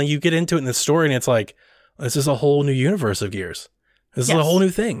 And then like, you get into it in the story and it's like, this is a whole new universe of Gears. This is a Yes. whole new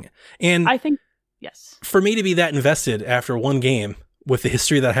thing. And I think, yes. for me to be that invested after one game with the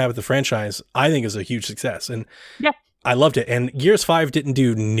history that I have with the franchise, I think is a huge success. And Yeah. I loved it. And Gears 5 didn't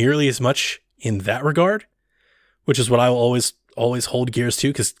do nearly as much in that regard, which is what I will always hold Gears to,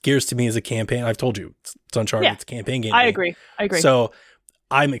 because Gears to me is a campaign. I've told you, it's Uncharted, Yeah. it's a campaign game. I to me. agree. So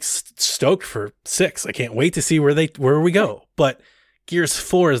I'm stoked for 6. I can't wait to see where we go. But Gears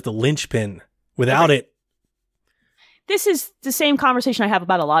 4 is the linchpin. Without it, This is the same conversation I have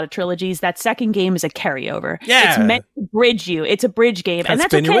about a lot of trilogies. That second game is a carryover. Yeah. It's meant to bridge you. It's a bridge game. And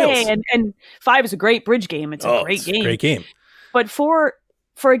that's Spin your wheels. okay. And 5 is a great bridge game. It's a great it's game. a great game. But for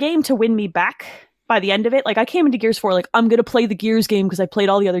a game to win me back by the end of it, like I came into Gears 4 like, I'm going to play the Gears game because I played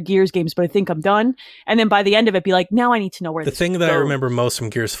all the other Gears games, but I think I'm done. And then by the end of it, be like, now I need to know where The this thing that I goes. remember most from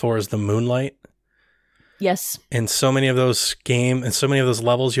Gears 4 is the moonlight. Yes. And so many of those so many of those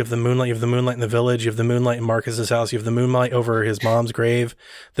levels, you have the moonlight in the village, you have the moonlight in Marcus's house, you have the moonlight over his mom's grave,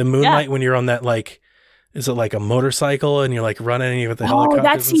 the moonlight when you're on that, like, is it like a motorcycle and you're like running and you have the helicopters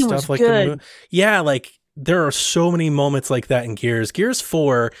that and scene stuff was like good. yeah, like there are so many moments like that in Gears. Gears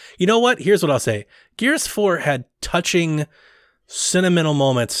 4, you know what? Here's what I'll say. Gears 4 had touching, sentimental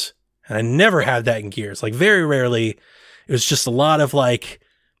moments, and I never had that in Gears. Like very rarely. It was just a lot of like,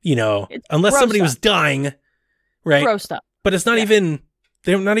 unless gross somebody stuff. was dying, right? Gross stuff. But it's not even,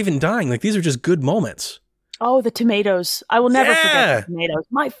 they're not even dying. Like these are just good moments. Oh, the tomatoes. I will never Yeah. forget the tomatoes.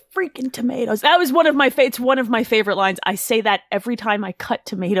 My freaking tomatoes. That was one of my favorite lines. I say that every time I cut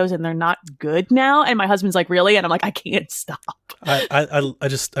tomatoes and they're not good now. And my husband's like, really? And I'm like, I can't stop.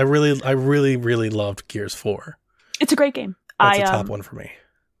 I really, really loved Gears 4. It's a great game. That's a top one for me.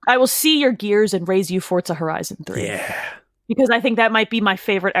 I will see your Gears and raise you Forza Horizon 3. Yeah. Because I think that might be my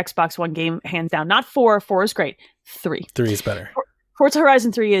favorite Xbox One game, hands down. Not 4. 4 is great. 3. 3 is better. Forza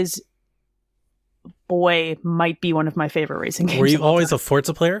Horizon 3 is, might be one of my favorite racing games. Were you of all always time. a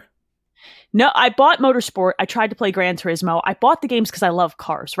Forza player? No, I bought Motorsport. I tried to play Gran Turismo. I bought the games because I love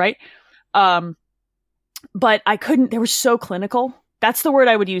cars, right? But I couldn't. They were so clinical. That's the word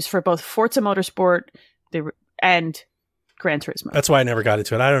I would use for both Forza Motorsport and Gran Turismo. That's why I never got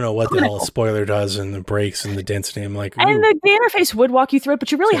into it. I don't know what the hell a Clinical. spoiler does and the brakes and the density. I'm like, And ooh, the interface would walk you through it,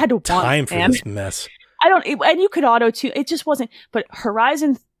 but you really had to want time it, for man. this mess. And you could auto tune. It just wasn't. But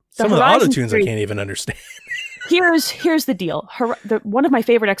Horizon. Some of the Horizon auto tunes I 3 can't even understand. Here's the deal. One of my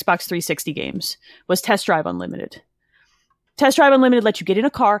favorite Xbox 360 games was Test Drive Unlimited. Test Drive Unlimited let you get in a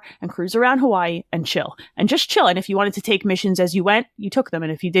car and cruise around Hawaii and chill. And just chill. And if you wanted to take missions as you went, you took them.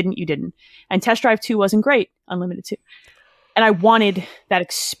 And if you didn't, you didn't. And Test Drive 2 wasn't great. Unlimited 2. And I wanted that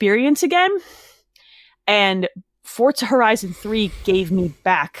experience again. And Forza Horizon 3 gave me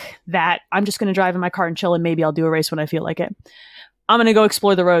back that I'm just going to drive in my car and chill, and maybe I'll do a race when I feel like it. I'm going to go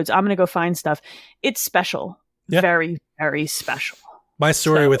explore the roads. I'm going to go find stuff. It's special. Yeah. Very, very special. My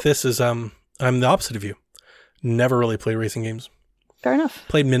story So- with this is I'm the opposite of you. Never really played racing games. Fair enough.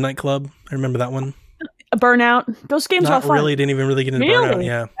 Played Midnight Club. I remember that one. A Burnout. Those games are all Not fun. really. Didn't even really get into Really? Burnout.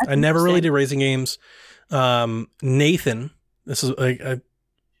 Yeah. That's I never really interesting. did racing games. Nathan, this is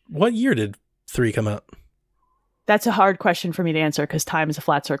what year did 3 come out? That's a hard question for me to answer because time is a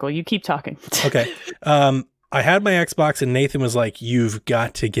flat circle. You keep talking. Okay. I had my Xbox and Nathan was like, you've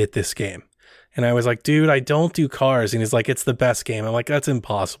got to get this game. And I was like, dude, I don't do cars. And he's like, it's the best game. I'm like, that's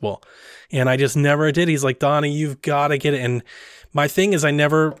impossible. And I just never did. He's like, Donnie, you've got to get it. And my thing is I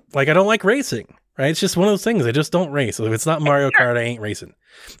don't like racing, right? It's just one of those things. I just don't race. If it's not Mario Kart, I ain't racing.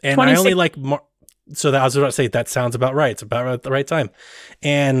 And I only 26 like, so that I was about to say, that sounds about right. It's about at the right time.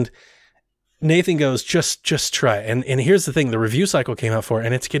 And Nathan goes, just try it. And here's the thing. The review cycle came out for it,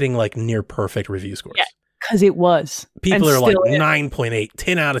 and it's getting like near perfect review scores. Yeah. Because it was. People And are like still is. 9.8,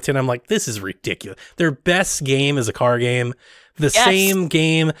 10 out of 10. I'm like, this is ridiculous. Their best game is a car game. The Yes. same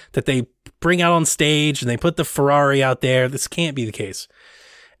game that they bring out on stage and they put the Ferrari out there. This can't be the case.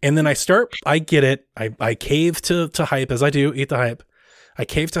 And then I get it. I cave to hype, as I do, eat the hype. I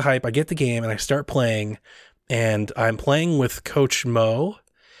cave to hype. I get the game and I start playing. And I'm playing with Coach Mo.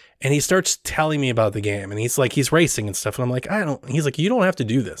 And he starts telling me about the game. And he's like, he's racing and stuff. And I'm like, he's like, you don't have to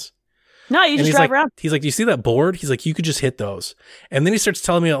do this. No, you And just he's drive like, around. he's like, do you see that board? He's like, you could just hit those. And then he starts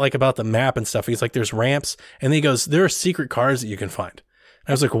telling me like about the map and stuff. He's like, there's ramps. And then he goes, there are secret cars that you can find. And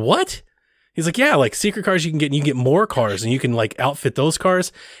I was like, what? He's like, yeah, like secret cars you can get, and you get more cars and you can like outfit those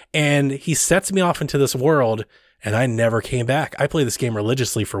cars. And he sets me off into this world and I never came back. I played this game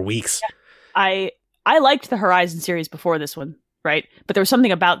religiously for weeks. I liked the Horizon series before this one, right? But there was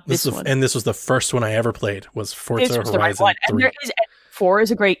something about this one. And this was the first one I ever played was Forza This was the right Horizon one. 3. And 4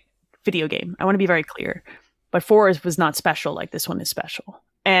 is a great video game. I want to be very clear. But 4 was not special like this one is special.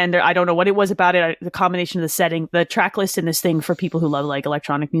 And I don't know what it was about it. The combination of the setting, the track list in this thing for people who love like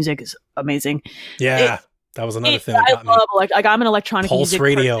electronic music is amazing. Yeah, that was another thing that I got me. love like I'm an electronic Pulse music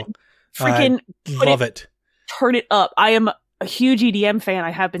radio. person. Freaking Love it. turn it up. I am a huge EDM fan.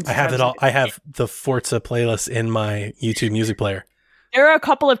 I have been. I have it all. I have the Forza playlist in my YouTube music player. There are a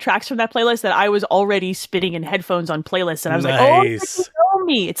couple of tracks from that playlist that I was already spinning in headphones on playlists, and I was like, "Oh, it's like they know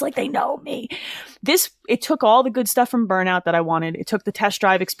me." It's like they know me. It took all the good stuff from Burnout that I wanted. It took the test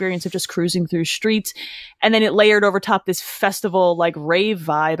drive experience of just cruising through streets, and then it layered over top this festival like rave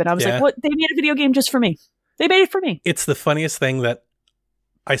vibe. And I was like, "What? They made a video game just for me. They made it for me." It's the funniest thing that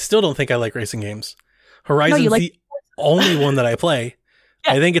I still don't think I like racing games. Horizon's the only one that I play.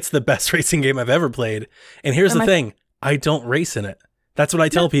 Yeah. I think it's the best racing game I've ever played. And here's the thing: I don't race in it. That's what I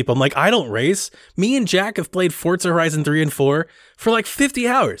tell people. I'm like, I don't race. Me and Jack have played Forza Horizon 3 and 4 for like 50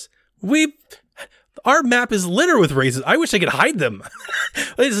 hours. Our map is littered with races. I wish I could hide them.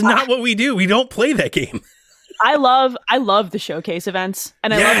 It's not what we do. We don't play that game. I love the showcase events,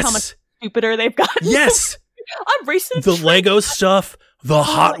 and I love how much stupider they've gotten. Yes. I'm racing the Lego stuff, the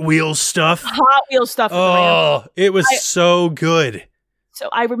Hot Wheels stuff. Hot Wheels stuff. Oh, it was so good. So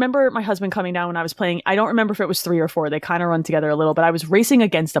I remember my husband coming down when I was playing. I don't remember if it was 3 or 4. They kind of run together a little, but I was racing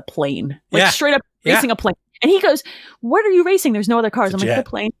against a plane. Straight up racing a plane. And he goes, "What are you racing? There's no other cars." I'm like, "The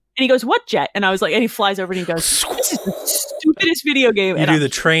plane." And he goes, "What jet?" And I was like, and he flies over and he goes, "This is the stupidest video game." You do the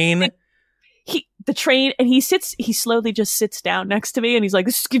train. The train, and he slowly just sits down next to me and he's like,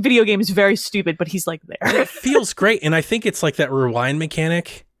 "This video game is very stupid," but he's like there. It feels great. And I think it's like that rewind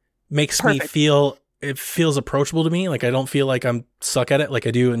mechanic makes me feel, it feels approachable to me. Like I don't feel like I'm suck at it like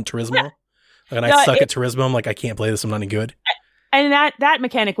I do in Turismo. Yeah. And I suck at Turismo. I'm like, I can't play this. I'm not any good. And that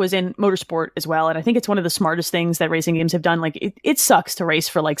mechanic was in Motorsport as well. And I think it's one of the smartest things that racing games have done. Like it sucks to race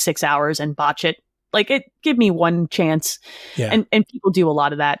for like 6 hours and botch it. Like give me one chance. Yeah. And people do a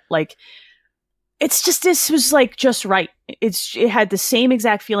lot of that. Like it's just, this was like just right. It had the same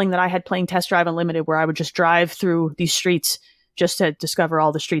exact feeling that I had playing Test Drive Unlimited, where I would just drive through these streets just to discover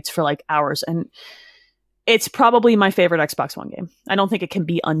all the streets for like hours. And it's probably my favorite Xbox One game. I don't think it can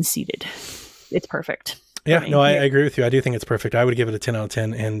be unseated. It's perfect. Yeah, no, I agree with you. I do think it's perfect. I would give it a 10 out of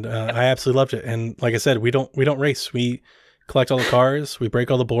 10, and I absolutely loved it. And like I said, we don't race. We collect all the cars, we break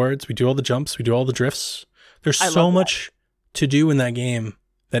all the boards, we do all the jumps, we do all the drifts. There's so much to do in that game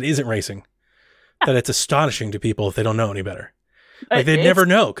that isn't racing, that it's astonishing to people if they don't know any better. Like they'd never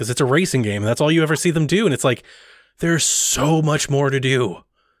know, because it's a racing game, and that's all you ever see them do. And it's like, there's so much more to do.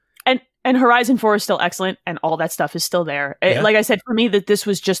 And Horizon 4 is still excellent, and all that stuff is still there. Like I said, for me, that this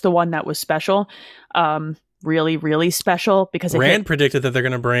was just the one that was special. Really, really special, because Rand predicted that they're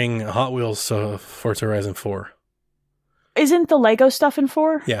going to bring Hot Wheels to Forza Horizon 4. Isn't the Lego stuff in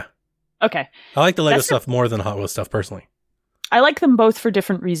 4? Yeah. Okay. I like the Lego stuff more than Hot Wheels stuff, personally. I like them both for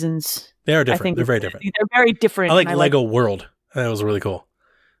different reasons. They are different. They're very different. They're very different. I like Lego World. That was really cool.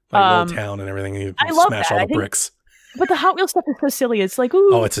 Like World Town and everything. You smash all the bricks. But the Hot Wheels stuff is so silly. It's like,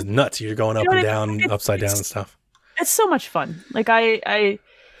 ooh. Oh, it's nuts. You're going up and down, upside down and stuff. It's so much fun. Like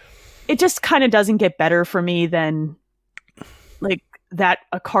it just kind of doesn't get better for me than like that,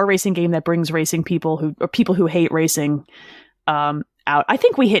 a car racing game that brings racing people who hate racing out. I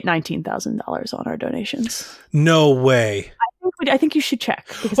think we hit $19,000 on our donations. No way. I think you should check.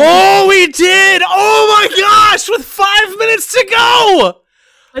 Oh, we did! Oh my gosh! With 5 minutes to go!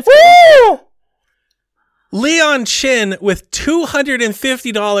 Let's go. Leon Chin with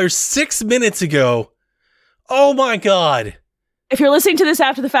 $250 6 minutes ago. Oh my God. If you're listening to this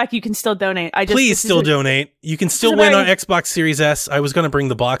after the fact, you can still donate. Please still donate. You can still win on Xbox Series S. I was going to bring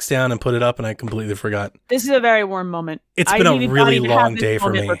the box down and put it up, and I completely forgot. This is a very warm moment. It's been a really long day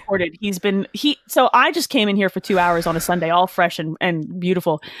for me. Recorded. So I just came in here for 2 hours on a Sunday, all fresh and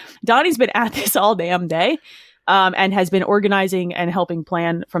beautiful. Donnie's been at this all damn day, and has been organizing and helping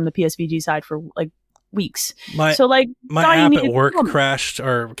plan from the PSVG side for like weeks. My app at work crashed,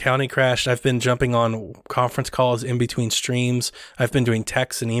 or county crashed. I've been jumping on conference calls in between streams. I've been doing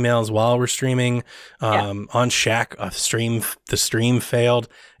texts and emails while we're streaming. On Shaq, the stream failed.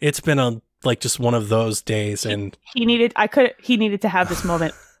 It's been just one of those days, and he needed to have this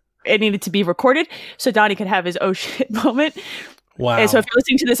moment it needed to be recorded so Donnie could have his oh shit moment. Wow. And so if you're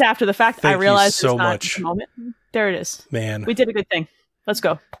listening to this after the fact, I realized so it's not much. the moment. There it is. Man. We did a good thing. Let's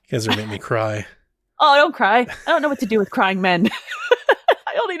go. You guys are making me cry. Oh, don't cry. I don't know what to do with crying men.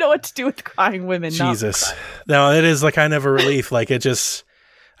 I only know what to do with crying women. Jesus. No, it is like kind of a relief. Like it just,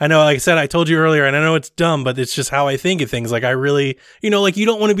 I know, like I said, I told you earlier, and I know it's dumb, but it's just how I think of things. Like I really, like you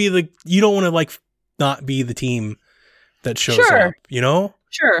don't want to like not be the team that shows up,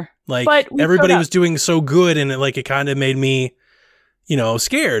 Sure. Like but everybody was doing so good, and it kind of made me,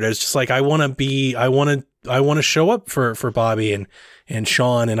 scared. It's just like I want to show up for Bobby and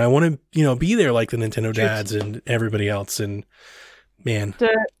Sean, and I want to be there like the Nintendo dads and everybody else. And man,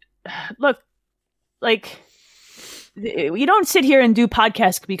 look, like we don't sit here and do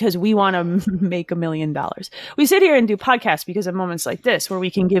podcasts because we want to make $1 million. We sit here and do podcasts because of moments like this where we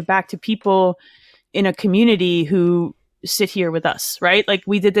can give back to people in a community who sit here with us, right? Like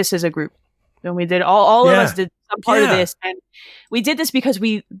we did this as a group, and we did all of us did some part of this, and we did this because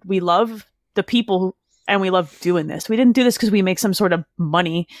we love the people and we love doing this. We didn't do this because we make some sort of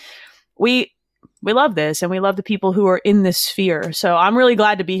money. We love this, and we love the people who are in this sphere. So I'm really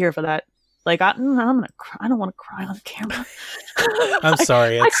glad to be here for that. Like I'm gonna cry. I don't want to cry on camera. I'm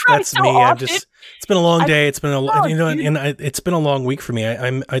sorry. That's so me. Often. It's been a long day. It's been it's been a long week for me.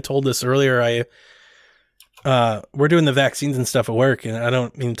 I told this earlier. We're doing the vaccines and stuff at work, and I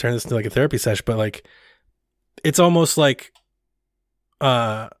don't mean to turn this into like a therapy session, but like it's almost like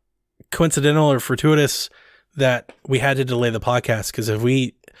coincidental or fortuitous that we had to delay the podcast, because if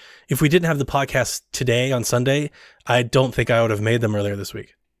we didn't have the podcast today on Sunday, I don't think I would have made them earlier this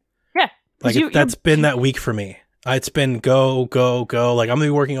week. Yeah. Like that's been that week for me. It's been go. Like I'm gonna be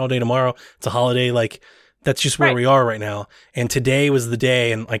working all day tomorrow. It's a holiday. Like that's just where we are right now. And today was the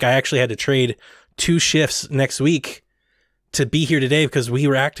day, and like I actually had to trade 2 shifts next week to be here today because we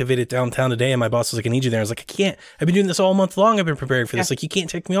were activated downtown today, and my boss was like, I need you there. I was like, I can't. I've been doing this all month long. I've been preparing for this. Like, you can't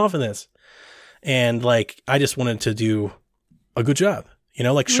take me off of this. And like, I just wanted to do a good job.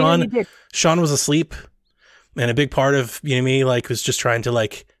 Like Sean was asleep, and a big part of me like was just trying to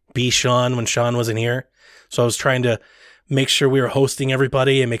like be Sean when Sean wasn't here. So I was trying to make sure we were hosting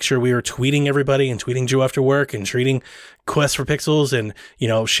everybody and make sure we were tweeting everybody and tweeting Joe after work and tweeting Quest for Pixels and,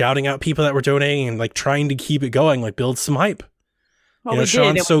 shouting out people that were donating and like trying to keep it going, like build some hype. Well,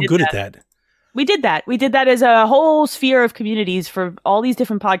 Sean's so good at that. We did that. We did that as a whole sphere of communities for all these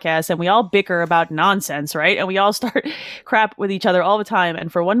different podcasts, and we all bicker about nonsense, right? And we all start crap with each other all the time. And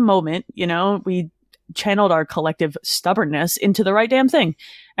for one moment, we channeled our collective stubbornness into the right damn thing.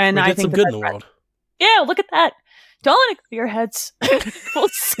 And I think some good in the world. Yeah, look at that. Don't let it go to your heads. We'll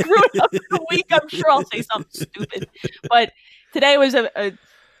screw it up in a week. I'm sure I'll say something stupid. But today was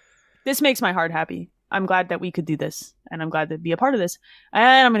this makes my heart happy. I'm glad that we could do this, and I'm glad to be a part of this.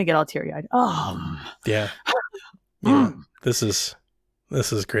 And I'm going to get all teary-eyed. Oh. Yeah. This is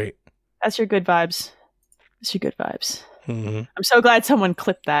great. That's your good vibes. That's your good vibes. Mm-hmm. I'm so glad someone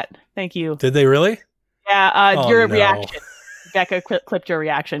clipped that. Thank you. Did they really? Yeah, your reaction. Becca clipped your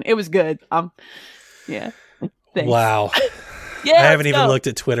reaction. It was good. Yeah. Thanks. Wow. Yeah, I haven't even looked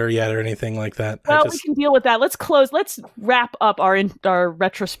at Twitter yet or anything like that. Well, we can deal with that. Let's wrap up our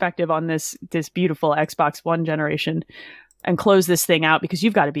retrospective on this beautiful Xbox One generation and close this thing out, because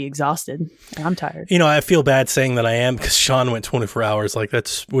you've got to be exhausted. And I'm tired. I feel bad saying that I am, because Sean went 24 hours. Like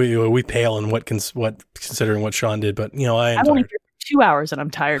that's we pale in what considering what Sean did. But I am I'm tired. only here for 2 hours and I'm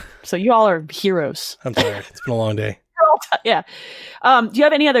tired. So you all are heroes. I'm tired. It's been a long day. Yeah. Do you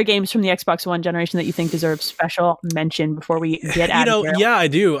have any other games from the Xbox One generation that you think deserve special mention before we get out of here? Yeah, I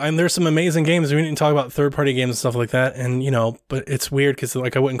do. There's some amazing games. We didn't talk about third-party games and stuff like that. And, but it's weird because,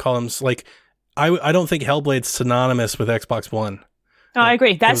 like, I wouldn't call them, like, I don't think Hellblade's synonymous with Xbox One. No, I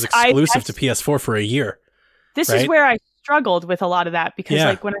agree. It was exclusive to PS4 for a year. This is where I struggled with a lot of that, because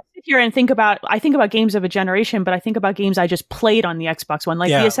like when I sit here and think about games of a generation, but I think about games I just played on the Xbox One. Like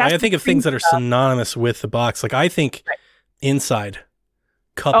the Assassin's I think of things that are synonymous with the box. Like I think Inside,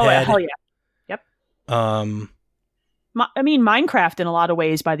 Cuphead. Oh, hell yeah. Yep. I mean, Minecraft in a lot of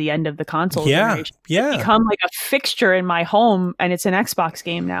ways by the end of the console generation. Yeah. It's become like a fixture in my home, and it's an Xbox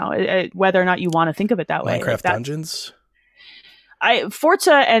game now, whether or not you want to think of it that way. Minecraft Dungeons.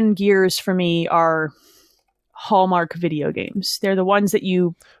 Forza and Gears for me are Hallmark video games. They're the ones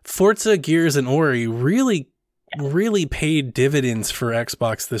that Forza, Gears, and Ori really paid dividends for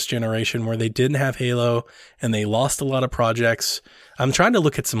Xbox this generation, where they didn't have Halo and they lost a lot of projects. I'm trying to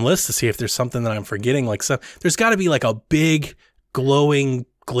look at some lists to see if there's something that I'm forgetting. Like, there's got to be like a big, glowing,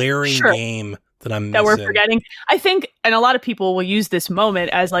 glaring game that I'm that we're missing. forgetting. I think, and a lot of people will use this moment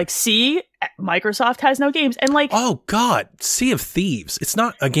as like, see, Microsoft has no games. And like, Oh God, Sea of Thieves. It's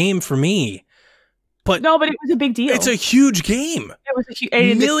not a game for me, but no, but it was a big deal. it's a huge game. It was a huge,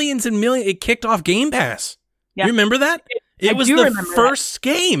 and Millions and millions. It kicked off Game Pass. Yeah. You remember that? I It was do the remember first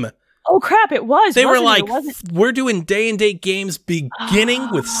game. oh crap, it was. They were wasn't like, it? It wasn't- we're doing day and date games beginning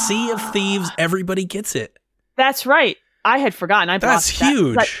with Sea of Thieves. Everybody gets it. that's right. I had forgotten. I blocked That's that.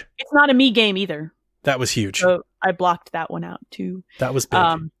 huge. But it's not a me game either. That was huge. So I blocked that one out too. That was big.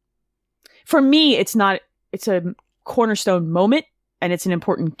 For me, it's not. It's a cornerstone moment, and it's an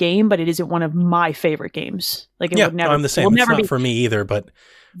important game, but it isn't one of my favorite games. Like it Yeah, would never. I'm the same. Will It's never not be for me either, but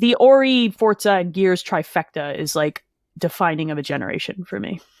the Ori, Forza, and Gears trifecta is like defining of a generation for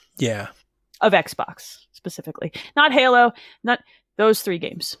me, yeah. of Xbox specifically. Not Halo, not those three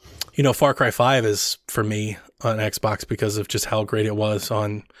games. You know, Far Cry 5 is for me on Xbox because of just how great it was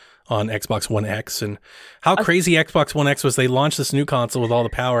on Xbox One X and how crazy Xbox One X was. They launched this new console with all the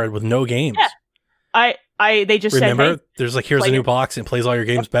power with no games. Yeah. They just Remember, said, hey, there's like, here's a play new it. box and it plays all your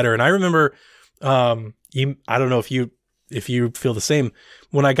games better. And I remember, I don't know if you feel the same.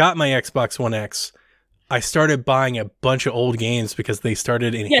 When I got my Xbox One X, I started buying a bunch of old games because they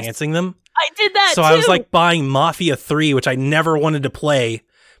started enhancing them. I did that So too. I was like buying Mafia 3, which I never wanted to play,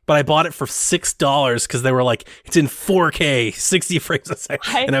 but I bought it for $6 because they were like, it's in 4K, 60 frames a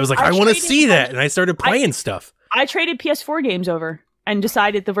second. And I was like, I want to traded see that. And I started playing stuff. I traded PS4 games over and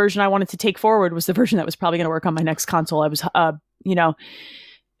decided the version I wanted to take forward was the version that was probably going to work on my next console. I was,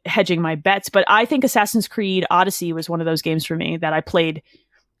 hedging my bets. But I think Assassin's Creed Odyssey was one of those games for me that I played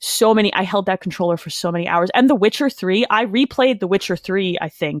so many. I held that controller for so many hours. And The Witcher 3, I replayed The Witcher 3, I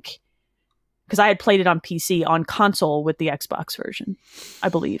think, because I had played it on PC, on console with the Xbox version, I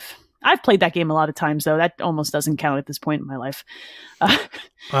believe. I've played that game a lot of times, though. That almost doesn't count at this point in my life.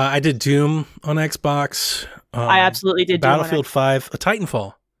 I did Doom on Xbox. I absolutely did. Battlefield 5. A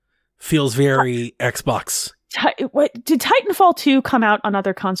Titanfall feels very Xbox. What did Titanfall 2 come out on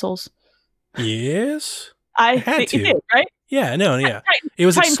other consoles? Yes. I had think to. it did, right? Yeah, no, yeah. It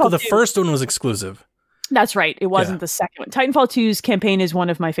was Titanfall the 2. first one was exclusive. That's right. It wasn't Yeah. the second one. Titanfall 2's campaign is one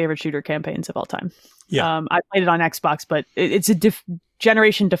of my favorite shooter campaigns of all time. Yeah. I played it on Xbox, but it's a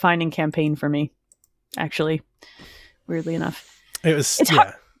generation-defining campaign for me, actually, weirdly enough. It was, It's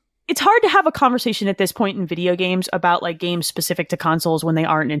yeah. It's hard to have a conversation at this point in video games about like games specific to consoles when they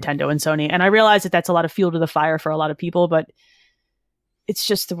aren't Nintendo and Sony. And I realize that that's a lot of fuel to the fire for a lot of people, but it's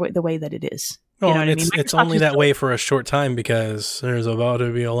just the way that it is. You Well, know what I it's mean? it's Microsoft only is that still- way for a short time because there's about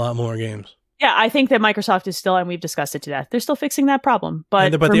to be a lot more games. Yeah, I think that Microsoft is still, and we've discussed it to death, they're still fixing that problem.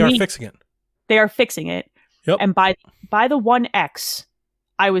 But But for they are me, fixing it. they are fixing it. Yep. And by the One X,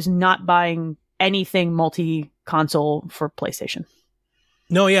 I was not buying anything multi-console for PlayStation.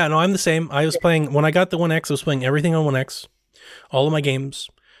 No, yeah, no, I'm the same. I was playing, when I got the One X, I was playing everything on One X, all of my games.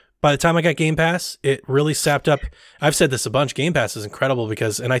 By the time I got Game Pass, it really sapped up. I've said this a bunch. Game Pass is incredible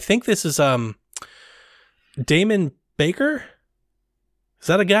because, and I think this is Damon Baker. Is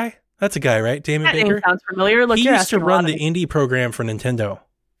that a guy? That's a guy, right? Damon That Baker. name sounds familiar. Look, He you're used to asking a lot run of the me. indie program for Nintendo.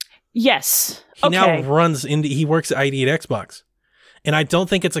 Yes. He Okay. now runs indie. He works at ID at Xbox, and I don't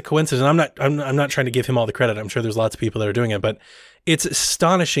think it's a coincidence. I'm not trying to give him all the credit. I'm sure there's lots of people that are doing it, but it's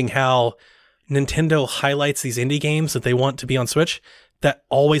astonishing how Nintendo highlights these indie games that they want to be on Switch that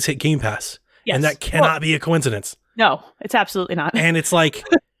always hit Game Pass, Yes. and that cannot be a coincidence. No, it's absolutely not. And it's like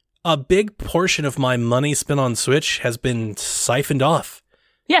a big portion of my money spent on Switch has been siphoned off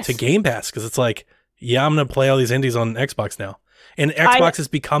Yes. to Game Pass because it's like, yeah, I'm gonna play all these indies on Xbox now. And Xbox has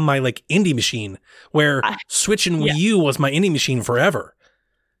become my like indie machine, where Switch and Wii U was my indie machine forever.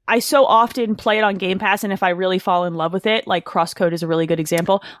 I so often play it on Game Pass, and if I really fall in love with it, like Crosscode is a really good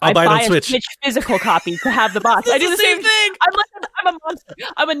example. I'll buy it on a Switch. physical copy to have the box. I do the same thing. I'm a monster.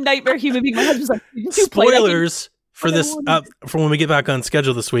 I'm a nightmare human being. My husband's like, "Did you play that game?" Spoilers for this for when we get back on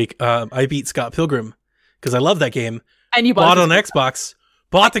schedule this week. I beat Scott Pilgrim because I love that game. And you Bought it on Xbox.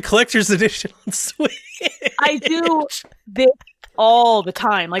 Bought the collector's edition on Switch. I do this all the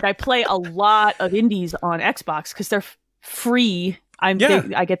time. Like I play a lot of indies on Xbox because they're free. I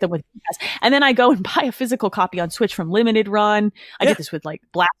get them with Game Pass. And then I go and buy a physical copy on Switch from Limited Run. I get this with like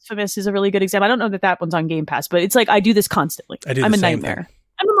Blasphemous is a really good example. I don't know that one's on Game Pass, but it's like I do this constantly. I do. I'm the a same nightmare. thing.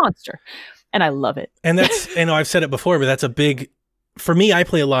 I'm a monster, and I love it. And that's, you know, I've said it before, but that's a big, for me, I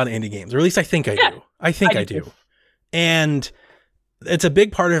play a lot of indie games, or at least I think I do. I think I do. And it's a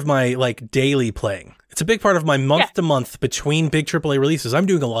big part of my like daily playing. It's a big part of my month to month between big AAA releases. I'm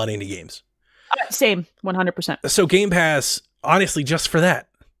doing a lot of indie games. Same, 100%. So Game Pass, honestly, just for that,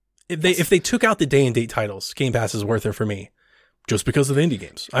 if they took out the day and date titles, Game Pass is worth it for me. just because of the indie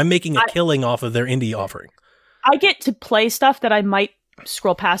games. I'm making a killing off of their indie offering. I get to play stuff that I might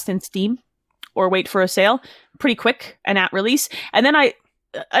scroll past in Steam or wait for a sale pretty quick and at release. And then I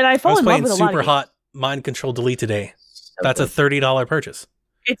fall in love with a lot of Super Hot Mind Control Delete today. That's a $30 purchase.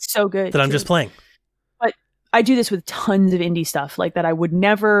 It's so good. That I'm just playing. But I do this with tons of indie stuff like that. I would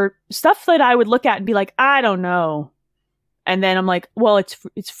never stuff that I would look at and be like, I don't know. And then I'm like, well, it's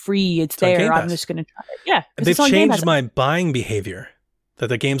free. It's there. I'm just going to try it. Yeah. They've changed my buying behavior that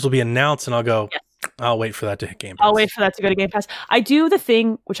the games will be announced and I'll go, yes. I'll wait for that to hit Game Pass. I'll wait for that to go to Game Pass. I do the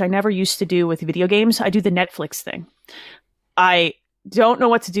thing, which I never used to do with video games. I do the Netflix thing. I don't know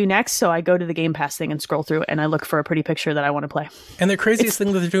what to do next, so I go to the Game Pass thing and scroll through and I look for a pretty picture that I want to play. And the craziest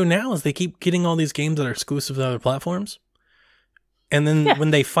thing that they're doing now is they keep getting all these games that are exclusive to other platforms. And then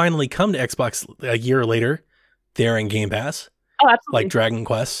when they finally come to Xbox a year later, they're in Game Pass. Oh, absolutely. Like Dragon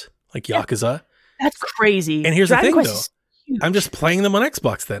Quest, like Yakuza. That's crazy. And here's Dragon the thing, though. I'm just playing them on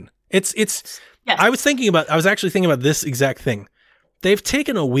Xbox then. It's yes. I was actually thinking about this exact thing. They've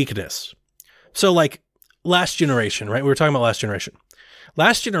taken a weakness. So like last generation, right? We were talking about last generation.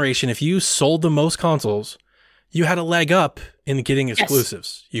 Last generation, if you sold the most consoles, you had a leg up in getting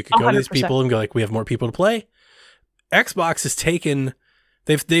exclusives. You could go 100%. To these people and go like, we have more people to play. Xbox has taken,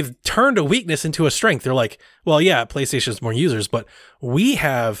 they've turned a weakness into a strength. They're like, well, yeah, PlayStation has more users, but we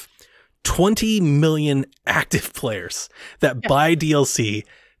have 20 million active players that buy DLC,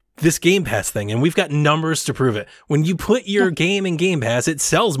 this Game Pass thing, and we've got numbers to prove it. When you put your game in Game Pass, it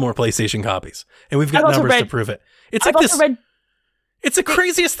sells more PlayStation copies, and we've got numbers to prove it. It's like this. It's the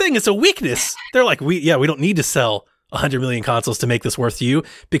craziest thing. It's a weakness. They're like, we don't need to sell 100 million consoles to make this worth to you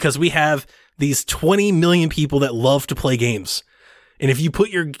because we have these 20 million people that love to play games. And if you put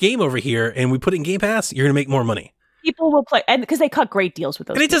your game over here and we put it in Game Pass, you're going to make more money. People will play, and because they cut great deals with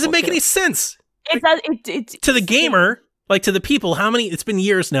those. And it doesn't make any sense. It does. To the gamer, like to the people, it's been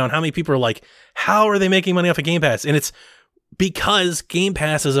years now, and how many people are like, how are they making money off of Game Pass? And it's because Game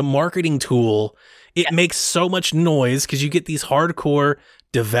Pass is a marketing tool. It makes so much noise because you get these hardcore,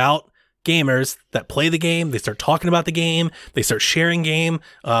 devout gamers that play the game. They start talking about the game. They start sharing game.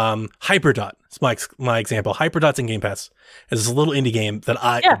 Hyperdot is my example. Hyperdot's in Game Pass. It's this little indie game that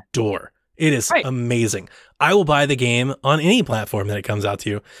I adore. It is amazing. I will buy the game on any platform that it comes out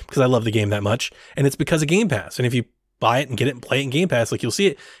to because I love the game that much. And it's because of Game Pass. And if you buy it and get it and play it in Game Pass, like you'll see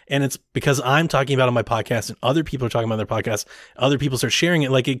it. And it's because I'm talking about it on my podcast and other people are talking about their podcasts. Other people start sharing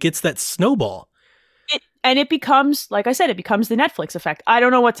it. Like it gets that snowball. It becomes, like I said, it becomes the Netflix effect. I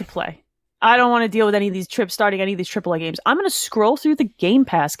don't know what to play. I don't want to deal with any of these starting any of these AAA games. I'm going to scroll through the Game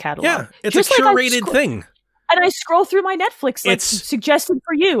Pass catalog. Yeah, it's just a curated thing. And I scroll through my Netflix, like suggested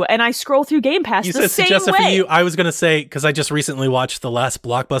for you, and I scroll through Game Pass the same way. You said suggested for you. I was going to say, because I just recently watched the last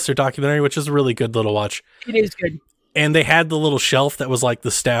Blockbuster documentary, which is a really good little watch. It is good. And they had the little shelf that was like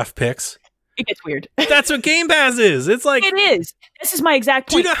the staff picks. It gets weird. That's what Game Pass is. It's like... It is. This is my exact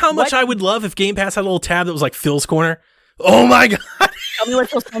point. Do you know how much I would love if Game Pass had a little tab that was like Phil's Corner? Oh my God. Tell me what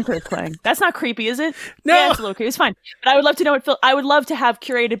Phil Spencer is playing. That's not creepy, is it? No. Yeah, it's a little creepy. It's fine. But I would love to know what I would love to have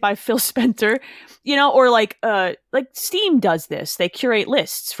curated by Phil Spencer, or like Steam does this. They curate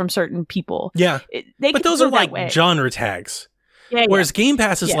lists from certain people. Yeah. But those are like genre tags. Yeah. Whereas Game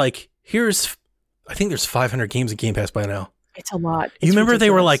Pass is like, I think there's 500 games in Game Pass by now. It's a lot. You remember ridiculous. They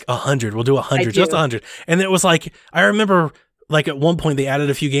were like 100. We'll do 100, just 100. And it was like, I remember like at one point they added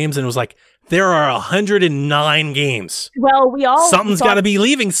a few games and it was like, there are 109 games. Well, something's got to be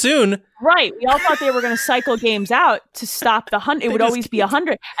leaving soon. Right. We all thought they were going to cycle games out to stop the 100. It would always be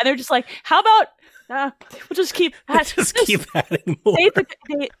 100. And they're just like, how about we'll just keep adding more.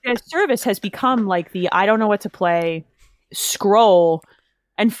 The service has become like the I don't know what to play, scroll,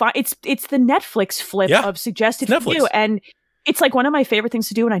 and it's the Netflix flip of suggested for you. And it's like one of my favorite things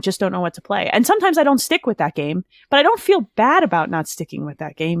to do when I just don't know what to play. And sometimes I don't stick with that game, but I don't feel bad about not sticking with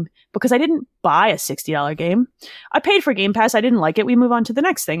that game because I didn't buy a $60 game. I paid for Game Pass. I didn't like it. We move on to the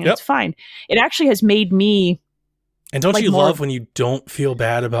next thing and it's fine. It actually has made me. And don't you love when you don't feel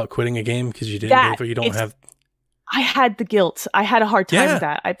bad about quitting a game because you didn't pay for it? You don't have. I had the guilt. I had a hard time with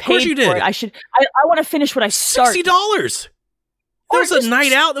that. I paid for it. I want to finish what I started. $60. There was a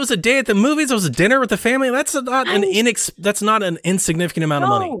night out. There was a day at the movies. There was a dinner with the family. That's not an insignificant amount of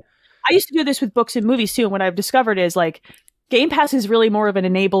money. I used to do this with books and movies too. And what I've discovered is like Game Pass is really more of an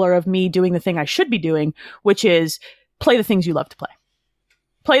enabler of me doing the thing I should be doing, which is play the things you love to play.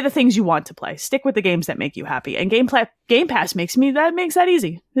 Play the things you want to play. Stick with the games that make you happy. And Game Pass makes that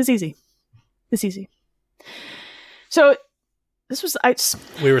easy. It's easy. So this was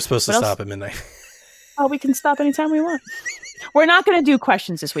we were supposed to stop at midnight. Oh, we can stop anytime we want. We're not going to do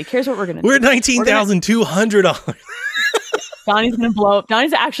questions this week. Here's what we're going to do. We're $19,200.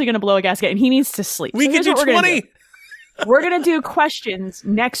 Donnie's actually gonna blow a gasket, and he needs to sleep. We can do 20. We're gonna do questions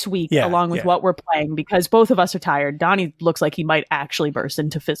next week along with what we're playing because both of us are tired. Donnie looks like he might actually burst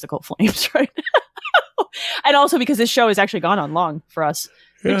into physical flames right now. And also because this show has actually gone on long for us.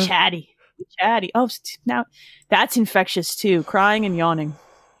 We're chatty. Oh, now that's infectious too. Crying and yawning.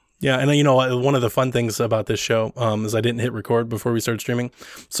 Yeah, and you know what? One of the fun things about this show is I didn't hit record before we started streaming,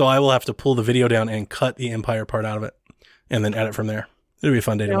 so I will have to pull the video down and cut the Empire part out of it, and then edit from there. It'll be a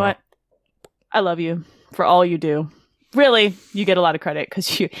fun day. You know what? I love you for all you do. Really, you get a lot of credit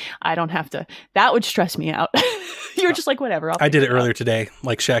because I don't have to. That would stress me out. You're just like, whatever. I did it earlier today.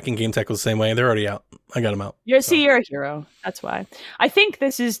 Like Shaq and Game Tech was the same way. They're already out. I got them out. You're a hero. That's why. I think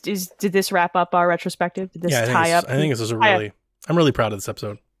this did this wrap up our retrospective? Did this tie up? I think this is I'm really proud of this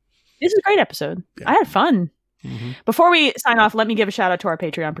episode. This is a great episode. Yeah. I had fun. Mm-hmm. Before we sign off, let me give a shout out to our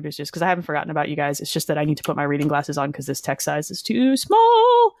Patreon producers because I haven't forgotten about you guys. It's just that I need to put my reading glasses on because this text size is too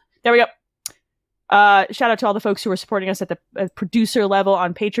small. There we go. Shout out to all the folks who are supporting us at the producer level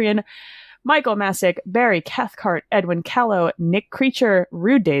on Patreon. Michael Masick, Barry Cathcart, Edwin Callow, Nick Creature,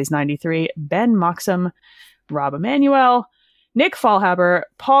 Rude Days 93, Ben Moxham, Rob Emanuel, Nick Fallhaber,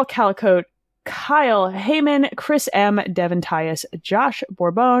 Paul Calicote, Kyle Heyman, Chris M, Devin Tyus, Josh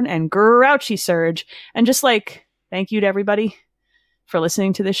Bourbon, and Grouchy Surge. And just like, thank you to everybody for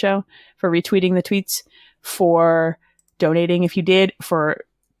listening to the show, for retweeting the tweets, for donating if you did, for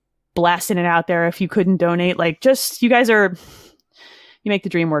blasting it out there if you couldn't donate. Like, just, you guys you make the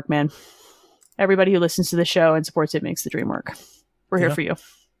dream work, man. Everybody who listens to the show and supports it makes the dream work. We're here for you.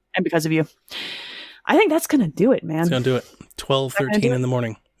 And because of you. I think that's going to do it, man. It's going to do it. 12:13 in the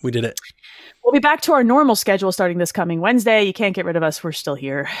morning. We did it. We'll be back to our normal schedule starting this coming Wednesday. You can't get rid of us. We're still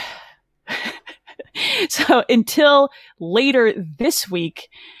here. So until later this week,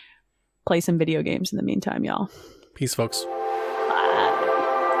 play some video games in the meantime, y'all. Peace, folks.